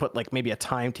start to put like maybe a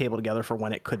timetable together for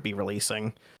when it could be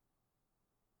releasing.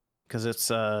 Because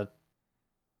it's an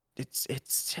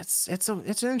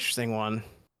interesting one.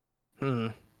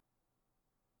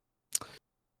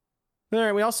 All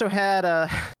right, we also had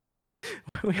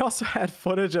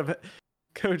footage of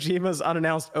Kojima's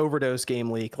unannounced Overdose game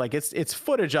leak. Like it's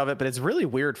footage of it, but it's really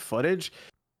weird footage.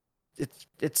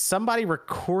 It's somebody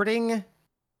recording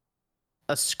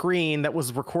a screen that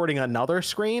was recording another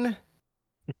screen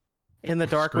in the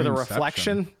dark with a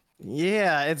reflection.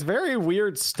 Yeah, it's very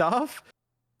weird stuff.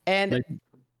 And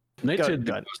Nate said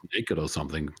he was naked or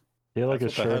something. Yeah, like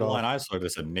That's a what the shirt headline off. I saw.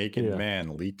 This: a naked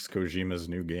man leaks Kojima's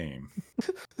new game.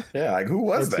 Yeah, like who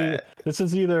was that? This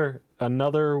is either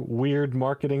another weird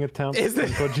marketing attempt Is from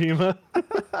it? Kojima.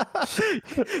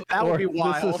 that would be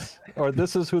wild.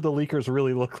 This is who the leakers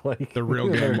really look like. The real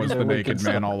game was the naked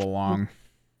man all along.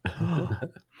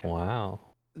 Wow.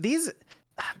 These,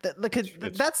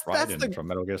 It's that's Raiden the from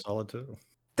Metal Gear Solid 2.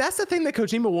 that's the thing that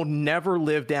Kojima will never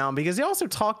live down, because he also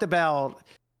talked about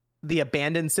the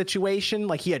abandoned situation.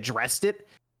 Like, he addressed it,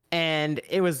 and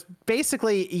it was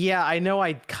basically, yeah, I know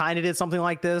I kind of did something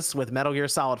like this with Metal Gear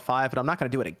Solid 5, but I'm not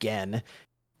going to do it again.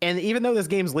 And even though this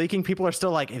game's leaking, people are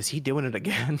still like, is he doing it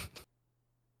again?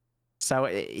 So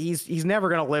he's never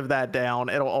going to live that down.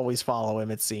 It'll always follow him,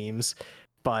 it seems.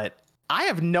 But I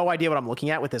have no idea what I'm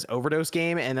looking at with this Overdose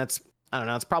game, and that's, I don't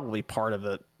know, it's probably part of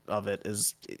it.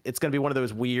 Is it's going to be one of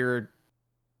those weird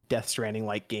Death Stranding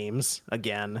like games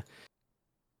again.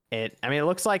 It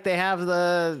looks like they have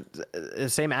the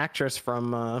same actress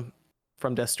from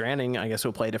Death Stranding, I guess,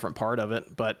 who'll play a different part of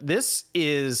it. But this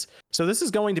is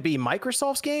going to be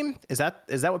Microsoft's game. Is that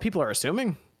what people are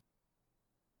assuming?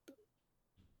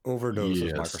 Overdose is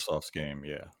Yes. Microsoft's game.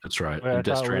 Yeah. That's right. Wait, I And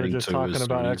Death thought we were Stranding just 2 talking is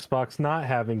about Sony's. Xbox not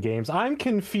having games. I'm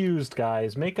confused,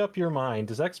 guys. Make up your mind.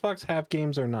 Does Xbox have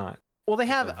games or not? Well, they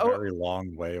It's have. a very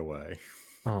long way away.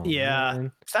 Oh, Yeah.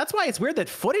 man. So that's why it's weird that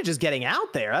footage is getting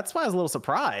out there. That's why I was a little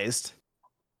surprised.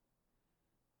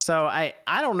 So I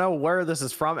don't know where this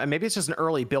is from, and maybe it's just an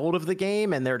early build of the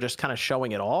game, and they're just kind of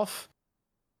showing it off.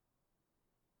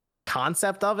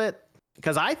 Concept of it,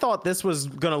 because I thought this was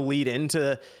going to lead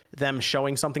into them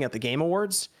showing something at the Game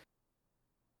Awards,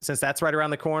 since that's right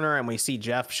around the corner, and we see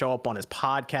Jeff show up on his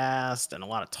podcast and a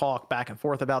lot of talk back and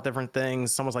forth about different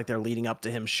things. It's almost like they're leading up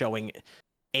to him showing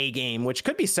a game, which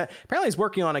could be apparently he's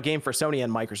working on a game for Sony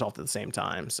and Microsoft at the same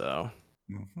time. So,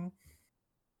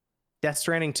 Death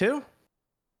Stranding 2.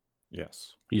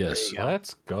 Yes. Yes.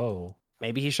 Let's go.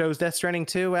 Maybe he shows Death Stranding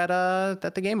 2 at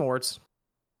the Game Awards.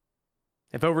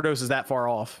 If Overdose is that far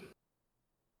off.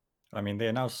 I mean, they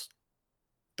announced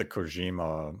the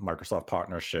Kojima Microsoft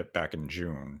partnership back in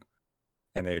June,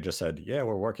 and they just said, "Yeah,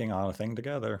 we're working on a thing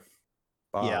together."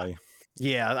 Bye.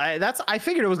 Yeah, I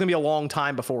figured it was gonna be a long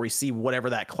time before we see whatever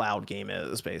that cloud game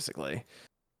is, basically.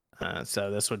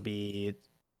 So this would be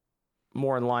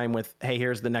more in line with, hey,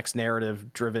 here's the next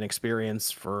narrative-driven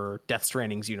experience for Death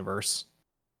Stranding's universe.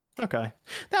 Okay,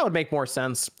 that would make more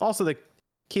sense. Also, the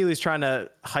Keely's trying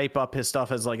to hype up his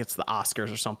stuff as like it's the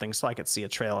Oscars or something, so I could see a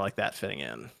trailer like that fitting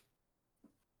in.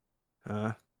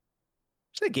 The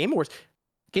Game Awards.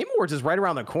 Game Awards is right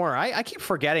around the corner. I keep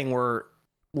forgetting we're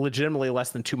legitimately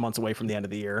less than 2 months away from the end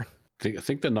of the year. I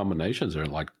think the nominations are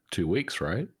in like 2 weeks,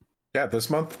 right? Yeah, this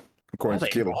month, according to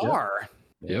They Keely. are.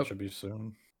 Yeah, Yep. it should be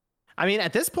soon. I mean,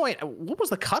 at this point, what was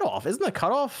the cutoff? Isn't the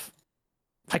cutoff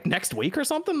like next week or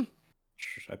something?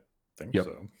 I think Yep.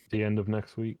 so. The end of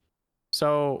next week.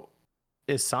 So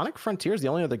is Sonic Frontiers the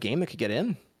only other game that could get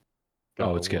in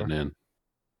Oh, it's getting in.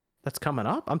 that's coming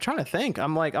up? I'm trying to think.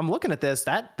 I'm looking at this.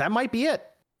 That might be it.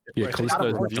 Yeah, Right, Callisto's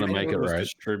if not going to Game make it was right.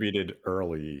 distributed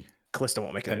early, Callisto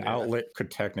won't make it. an outlet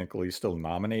could technically still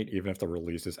nominate even if the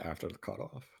release is after the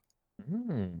cutoff.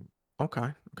 Okay.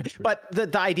 But the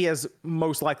idea is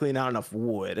most likely not enough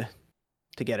wood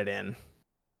to get it in.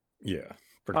 Yeah.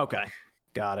 pretty Okay. much.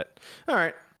 Got it. All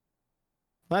right.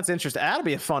 That's interesting. That'll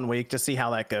be a fun week to see how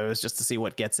that goes, just to see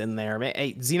what gets in there.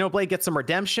 Hey, Xenoblade gets some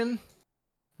redemption.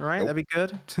 All right, that'd be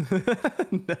good.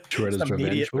 Shredder's Some Revenge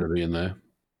immediate- going to be in there.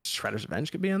 Shredder's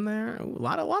Revenge could be in there. Ooh, a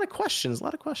lot of questions.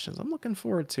 I'm looking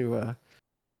forward to.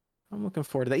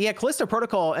 That. Yeah, Callisto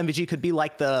Protocol MVG could be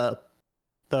like the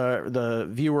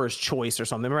viewer's choice or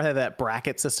something. Remember that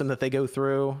bracket system that they go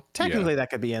through? Technically, that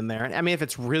could be in there. I mean, if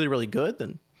it's really, really good,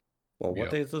 then Well, what Yeah.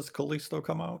 days does Callisto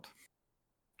come out?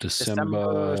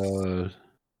 December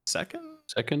second.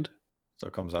 2nd. So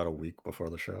it comes out a week before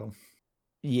the show.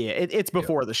 Yeah, it's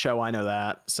before the show. I know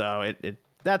that. So it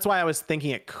that's why I was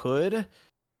thinking it could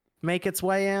make its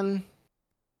way in,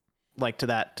 like to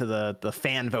the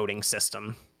fan voting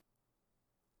system.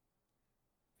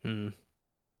 Okay,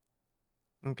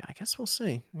 I guess we'll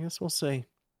see.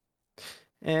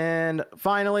 And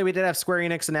finally, we did have Square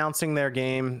Enix announcing their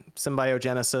game,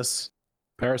 Symbiogenesis.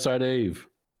 Parasite Eve.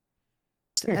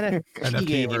 It's an NFT NFT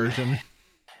game. version.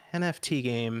 NFT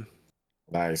game.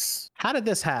 Nice. How did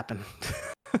this happen?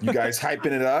 You guys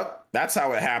hyping it up? That's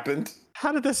how it happened.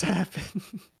 How did this happen?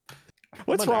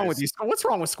 What's wrong with you? What's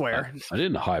wrong with Square? I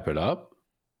didn't hype it up.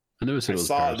 I never said I it was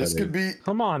saw Parasite this Eve. could be.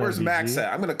 Come on, Where's MVG. Max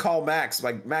at? I'm gonna call Max.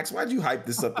 Like, Max, why'd you hype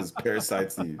this up as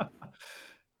Parasite Eve?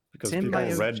 Because Symbiote.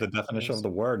 people read the definition of the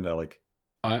word and they're like,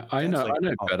 I know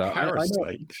a better.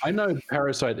 parasite. I know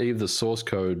Parasite Eve, the source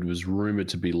code was rumored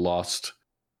to be lost.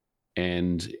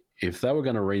 And if they were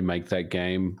going to remake that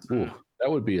game, that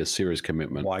would be a serious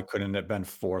commitment. Why couldn't it have been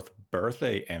fourth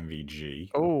birthday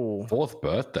MVG? Oh, Fourth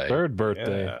birthday. Third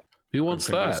birthday. Yeah. Who wants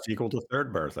Couldn't be a that? sequel to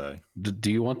third birthday.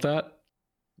 Do you want that?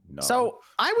 No. so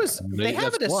I was. They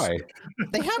have That's why.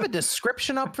 they have a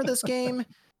description up for this game,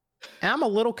 and I'm a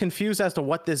little confused as to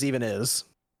what this even is.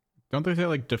 Don't they say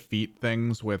like defeat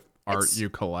things with art It's- you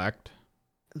collect?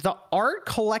 The art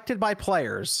collected by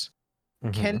players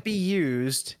can be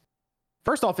used.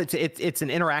 First off, it's an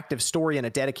interactive story and a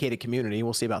dedicated community.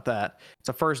 We'll see about that. It's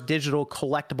a first digital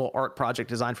collectible art project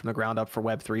designed from the ground up for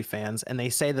Web3 fans. And they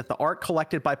say that the art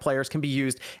collected by players can be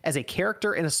used as a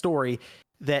character in a story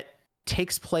that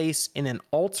takes place in an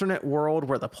alternate world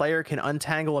where the player can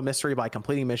untangle a mystery by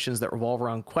completing missions that revolve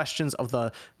around questions of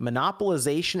the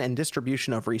monopolization and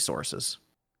distribution of resources.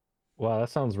 Wow,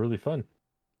 that sounds really fun.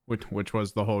 Which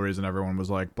was the whole reason everyone was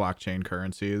like blockchain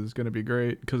currency is going to be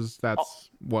great because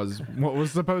was what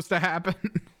was supposed to happen.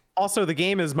 Also, the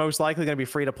game is most likely going to be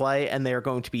free to play, and they are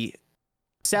going to be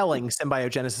selling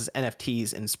Symbiogenesis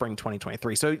NFTs in spring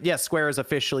 2023. So, yes, Square is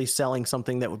officially selling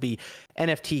something that would be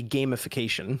NFT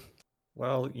gamification.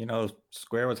 Well,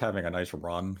 Square was having a nice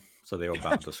run, so they were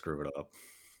bound to screw it up.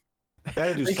 They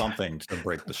had to do something to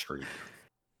break the streak.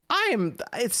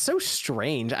 It's so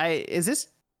strange. Is this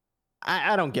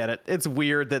I don't get it. It's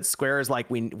weird that Square is like,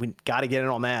 we got to get in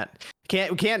on that.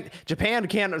 Japan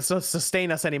can't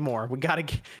sustain us anymore. We got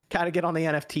to get on the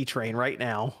NFT train right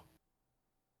now.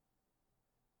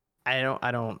 I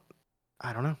don't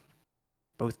know.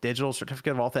 Both digital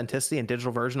certificate of authenticity and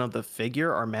digital version of the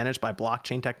figure are managed by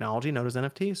blockchain technology known as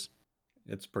NFTs.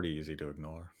 It's pretty easy to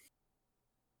ignore.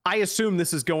 I assume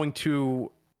this is going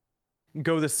to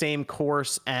go the same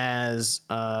course as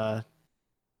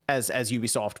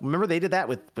Ubisoft. Remember they did that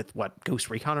with what, Ghost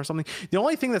Recon or something? The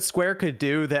only thing that Square could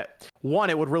do that, one,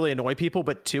 it would really annoy people,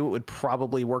 but two, it would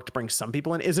probably work to bring some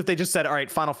people in, is if they just said, all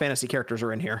right, Final Fantasy characters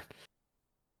are in here.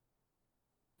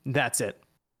 That's it.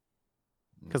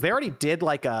 Because they already did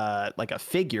like a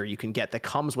figure you can get that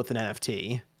comes with an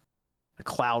NFT, a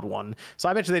Cloud one. So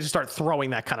I bet you they just start throwing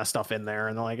that kind of stuff in there,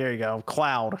 and they're like, there you go,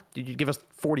 Cloud. You give us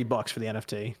 $40 for the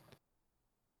NFT.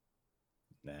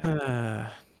 Nah.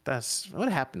 That's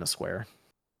what happened to Square.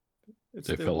 It's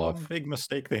They the fell one off. big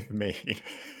mistake they've made.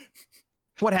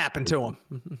 What happened to them?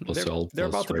 They're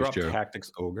about to drop ratio.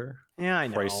 Tactics Ogre, Yeah, I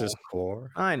know. Crisis Core.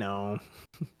 I know.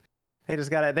 They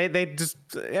just got it. They just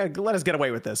let us get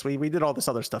away with this. We did all this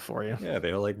other stuff for you. Yeah,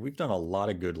 they're like, we've done a lot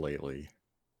of good lately.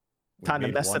 We Time to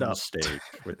made mess it one up. mistake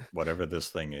with whatever this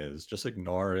thing is. Just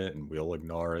ignore it, and we'll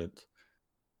ignore it,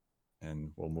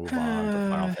 and we'll move on to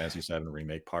Final Fantasy VII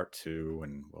Remake Part 2,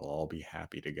 and we'll all be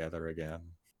happy together again.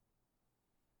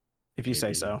 If you say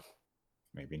Maybe. so.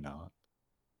 Maybe not.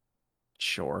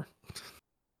 Sure.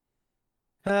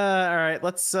 All right,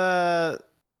 let's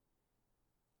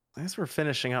I guess we're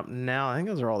finishing up now. I think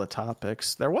those are all the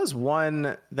topics. There was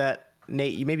one that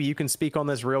Nate, maybe you can speak on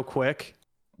this real quick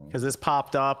because this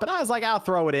popped up, and I was like, I'll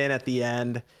throw it in at the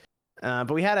end. But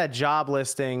we had a job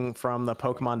listing from the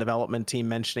Pokemon development team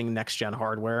mentioning next gen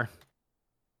hardware.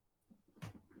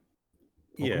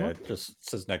 Yeah, it just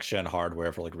says next gen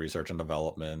hardware for like research and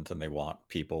development, and they want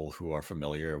people who are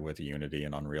familiar with Unity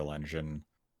and Unreal Engine.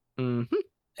 Mm-hmm.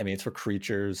 I mean, it's for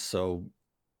creatures, so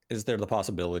is there the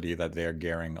possibility that they're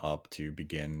gearing up to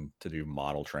begin to do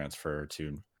model transfer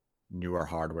to newer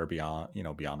hardware beyond the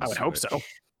I would hope so.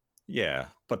 Switch? Yeah,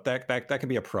 but that could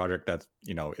be a project that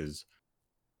is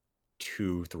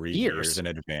 2-3 years in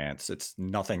advance. It's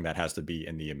nothing that has to be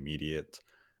in the immediate.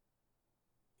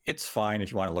 It's fine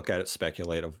if you want to look at it,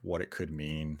 speculate of what it could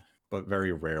mean, but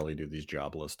very rarely do these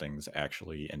job listings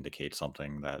actually indicate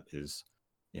something that is,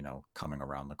 coming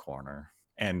around the corner.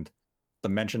 And the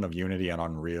mention of Unity and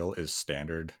Unreal is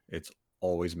standard. It's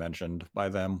always mentioned by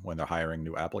them when they're hiring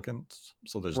new applicants.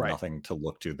 So there's nothing to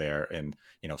look to there and,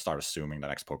 start assuming the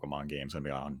next Pokemon game is going to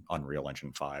be on Unreal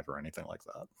Engine 5 or anything like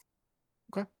that.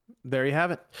 Okay. There you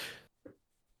have it.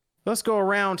 Let's go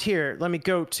around here. Let me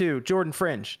go to Jordan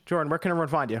Fringe. Jordan, where can everyone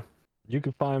find you? You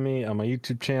can find me on my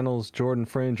YouTube channels, Jordan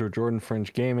Fringe or Jordan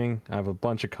Fringe Gaming. I have a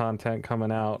bunch of content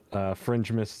coming out.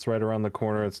 Fringe Mist's right around the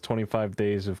corner. It's 25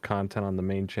 days of content on the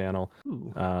main channel.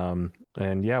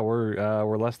 And yeah,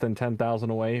 we're less than 10,000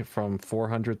 away from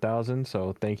 400,000.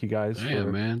 So thank you guys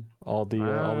for all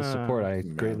the support. I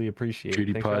greatly appreciate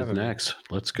it. PewDiePie's next.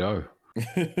 Let's go.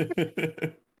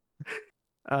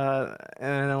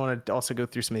 And I want to also go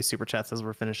through some of these super chats as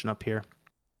we're finishing up here.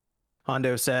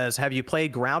 Hondo says, have you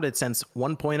played Grounded since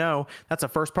 1.0? That's a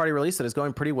first party release that is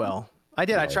going pretty well. I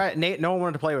did. I tried. Nate, no one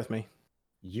wanted to play with me.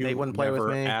 You wouldn't play with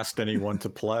never me. asked anyone to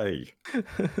play.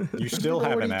 You still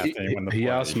haven't asked anyone to play. He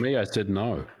asked me. I said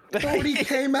no. It already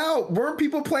came out. Weren't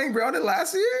people playing Grounded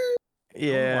last year?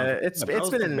 Yeah, it's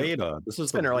been in beta. This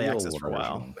is been the early real access for a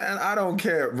while. version. Man, I don't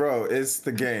care, bro. It's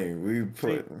the game. We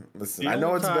put. Listen, I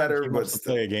know it's better, He but wants to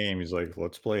play a game. He's like,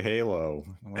 let's play Halo.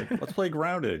 I'm like, let's play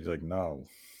Grounded. He's like, no.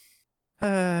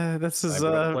 This is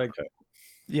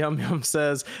Yum Yum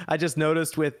says, I just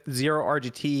noticed with Zero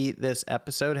RGT this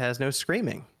episode has no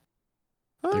screaming.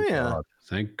 Oh yeah.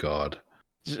 Thank God.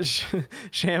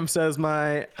 Sham says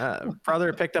my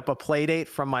brother picked up a play date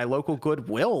from my local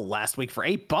Goodwill last week for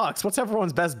 $8. What's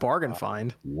everyone's best bargain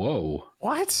find? Whoa.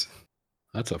 What?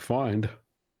 That's a find.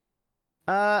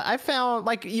 I found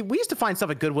we used to find stuff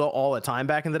at Goodwill all the time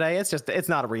back in the day. It's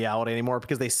not a reality anymore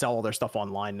because they sell all their stuff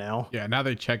online now. Yeah, now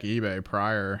they check eBay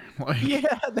prior.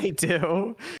 Yeah, they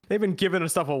do. They've been giving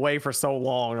stuff away for so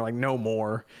long. They're like, no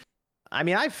more. I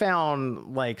mean, I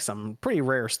found some pretty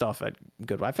rare stuff at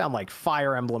Goodwill. I found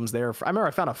Fire Emblems there. I remember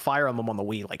I found a Fire Emblem on the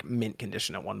Wii, mint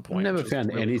condition at one point. Never found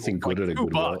really anything cool. good at a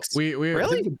Goodwill. $2. We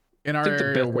Really? In our I think the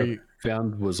area, best I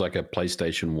found was a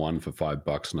PlayStation 1 for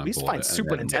 $5, and I We used to bought find it.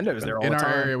 Super Nintendos there all in the our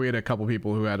time. area, we had a couple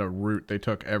people who had a route they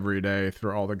took every day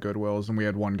through all the Goodwills, and we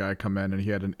had one guy come in and he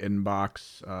had an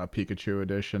inbox Pikachu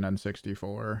edition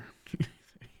N64. He's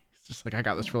just like, I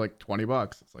got this for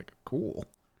 $20. It's like, cool.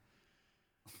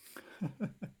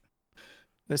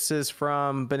 This is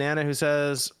from Banana, who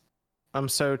says, "I'm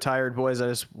so tired, boys. I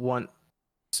just want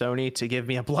Sony to give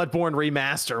me a Bloodborne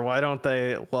remaster. Why don't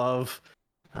they love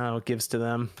what gives to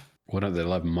them?" Why don't they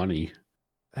love money?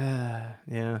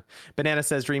 Yeah. Banana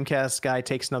says Dreamcast guy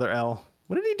takes another L.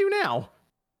 What did he do now?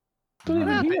 Not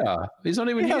even here. He's not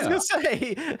even Yeah, I here. was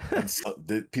gonna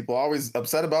say. People always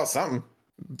upset about something.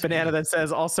 Banana that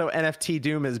says also NFT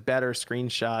Doom is better.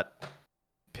 Screenshot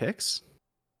pics.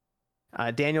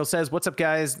 Daniel says, "What's up,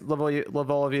 guys? Love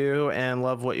all of you, and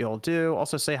love what you all do.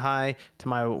 Also, say hi to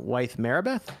my wife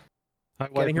Maribeth.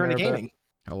 Getting her into gaming.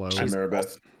 Hello. Hi,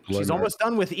 Maribeth. She's almost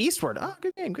done with Eastward. Oh,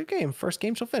 good game, good game. First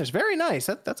game she'll finish. Very nice.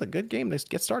 That's a good game to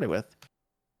get started with.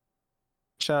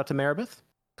 Shout out to Maribeth.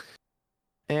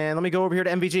 And let me go over here to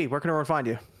MVG. Where can everyone find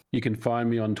you? You can find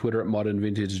me on Twitter at Modern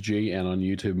Vintage G and on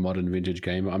YouTube Modern Vintage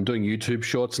Gamer. I'm doing YouTube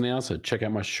shorts now, so check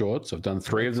out my shorts. I've done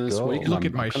 3 of them this week. Look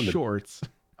at my shorts.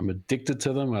 I'm addicted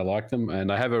to them. I like them,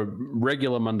 and I have a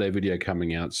regular Monday video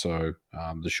coming out, so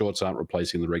the shorts aren't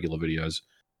replacing the regular videos.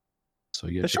 So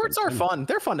yeah, The shorts are fun.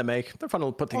 They're fun to make. They're fun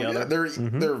to put together. Yeah,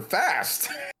 they're fast.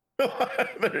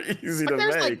 They're easy But to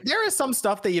there's make. like there is some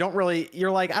stuff that you don't really.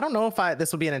 You're like, I don't know if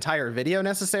this would be an entire video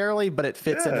necessarily, but it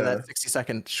fits into that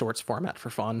 60-second shorts format for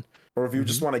fun. Or if you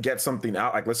just want to get something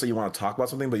out, like let's say you want to talk about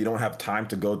something, but you don't have time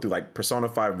to go through like Persona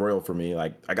 5 Royal for me.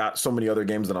 Like I got so many other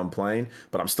games that I'm playing,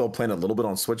 but I'm still playing a little bit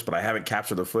on Switch, but I haven't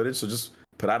captured the footage. So just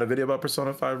put out a video about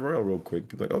Persona 5 Royal real quick.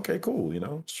 Be like, okay,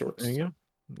 cool, shorts. There you go.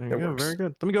 There you It go. works. Very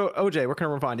good. Let me go, OJ. Where can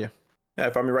everyone find you? Yeah,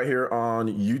 find me right here on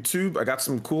YouTube. I got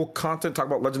some cool content. Talk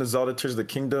about Legend of Zelda Tears of the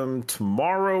Kingdom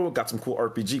tomorrow. Got some cool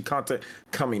RPG content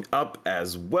coming up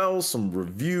as well. Some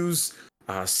reviews.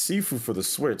 Sifu for the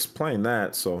Switch, playing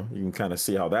that, so you can kind of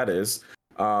see how that is.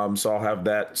 So I'll have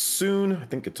that soon. I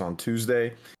think it's on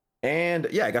Tuesday. And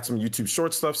yeah, I got some YouTube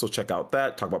short stuff, so check out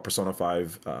that. Talk about Persona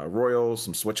 5 Royal,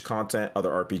 some Switch content, other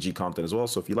RPG content as well.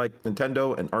 So if you like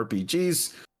Nintendo and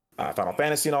RPGs, Final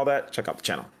Fantasy and all that, check out the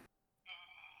channel.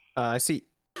 I see.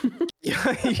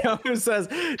 Young says,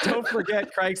 "Don't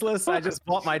forget Craigslist. I just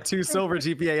bought my 2 silver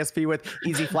GPA SP with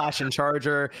Easy Flash and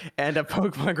charger and a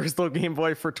Pokemon Crystal Game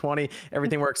Boy for 20.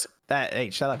 Everything works." Hey,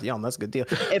 shout out to Young. That's a good deal.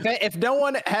 If no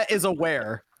one is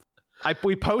aware,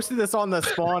 we posted this on the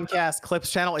Spawncast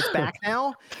Clips channel. It's back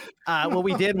now. What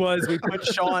we did was we put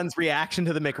Sean's reaction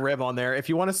to the McRib on there. If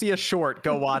you want to see a short,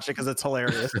 go watch it because it's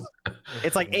hilarious.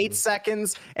 It's like 8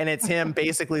 seconds, and it's him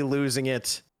basically losing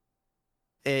it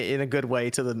in a good way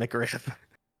to the McRib.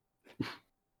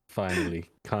 Finally,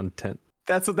 content.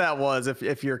 That's what that was.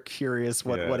 If you're curious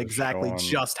what exactly Sean.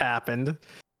 just happened.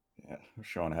 Yeah,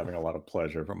 Sean having a lot of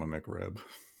pleasure from a McRib.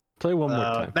 Play one more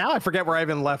time. Now I forget where I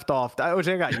even left off.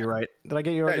 OJ, I got you right. Did I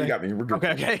get you right? Yeah, you got me. We're good.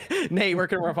 Okay. Nate, where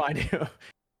can we find you? You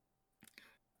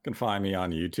can find me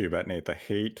on YouTube at Nate the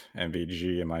Hate.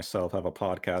 MVG and myself have a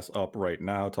podcast up right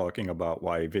now talking about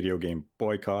why video game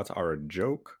boycotts are a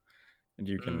joke. And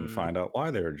you can find out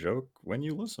why they're a joke when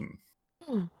you listen.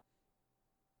 Let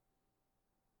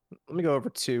me go over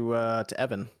to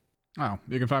Evan. Oh,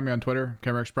 you can find me on Twitter,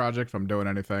 Camerex Project. If I'm doing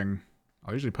anything,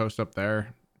 I'll usually post up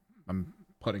there. I'm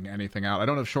putting anything out. I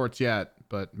don't have shorts yet,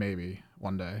 but maybe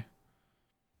one day.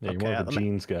 Yeah, you're Okay, more of a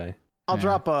jeans guy. I'll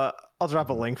Yeah. drop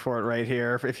a link for it right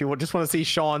here if you just want to see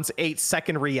Sean's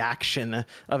 8-second reaction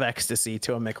of ecstasy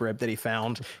to a McRib that he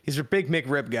found. He's a big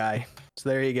McRib guy. So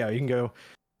there you go. You can go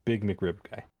Big McRib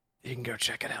guy.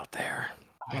 check it out there.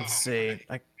 Let's see.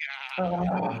 I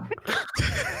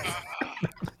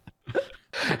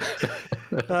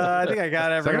think I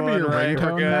got Is that gonna be everyone your right.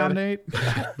 We're ringtone now, good. Nate?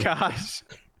 Gosh.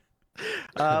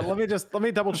 Let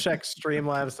me double check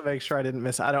Streamlabs to make sure I didn't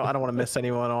miss. I don't want to miss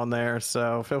anyone on there.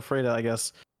 So feel free to, I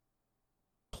guess,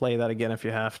 play that again if you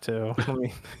have to. Let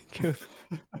me.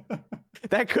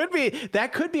 That could be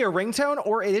a ringtone,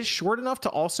 or it is short enough to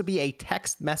also be a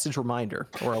text message reminder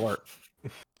or alert.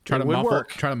 Try It to would muffle, work.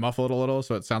 try to muffle it a little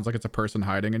so it sounds like it's a person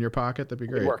hiding in your pocket. That'd be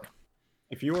It would great. work.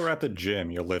 If you were at the gym,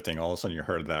 you're lifting, all of a sudden you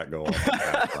heard that go on in the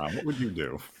background, what would you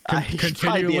do? You'd probably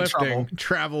Continue be in lifting. trouble.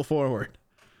 Travel forward.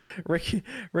 Ricky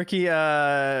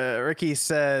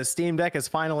says Steam Deck is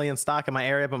finally in stock in my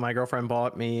area, but my girlfriend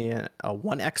bought me a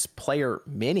 1X Player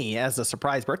Mini as a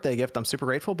surprise birthday gift. I'm super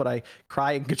grateful, but I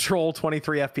cry and control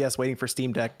 23 FPS waiting for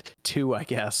Steam Deck 2, I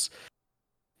guess.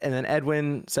 And then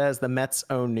Edwin says the Mets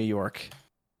own New York.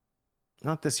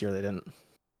 Not this year, they didn't.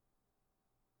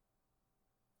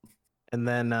 And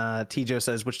then Tijo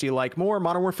says, which do you like more,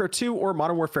 Modern Warfare 2 or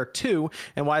Modern Warfare 2?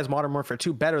 And why is Modern Warfare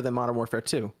 2 better than Modern Warfare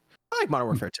 2? I like Modern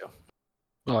Warfare 2.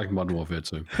 I like Modern Warfare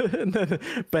 2. And then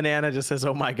Banana just says,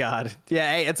 "Oh my god,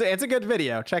 yeah, hey, it's a good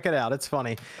video. Check it out. It's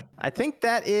funny." I think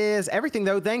that is everything,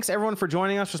 though. Thanks everyone for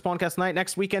joining us for Spawncast Night.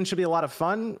 Next weekend should be a lot of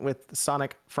fun with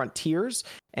Sonic Frontiers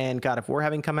and God of War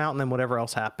having come out, and then whatever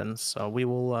else happens. So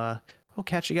we'll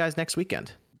catch you guys next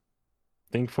weekend.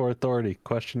 Think for authority.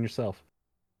 Question yourself.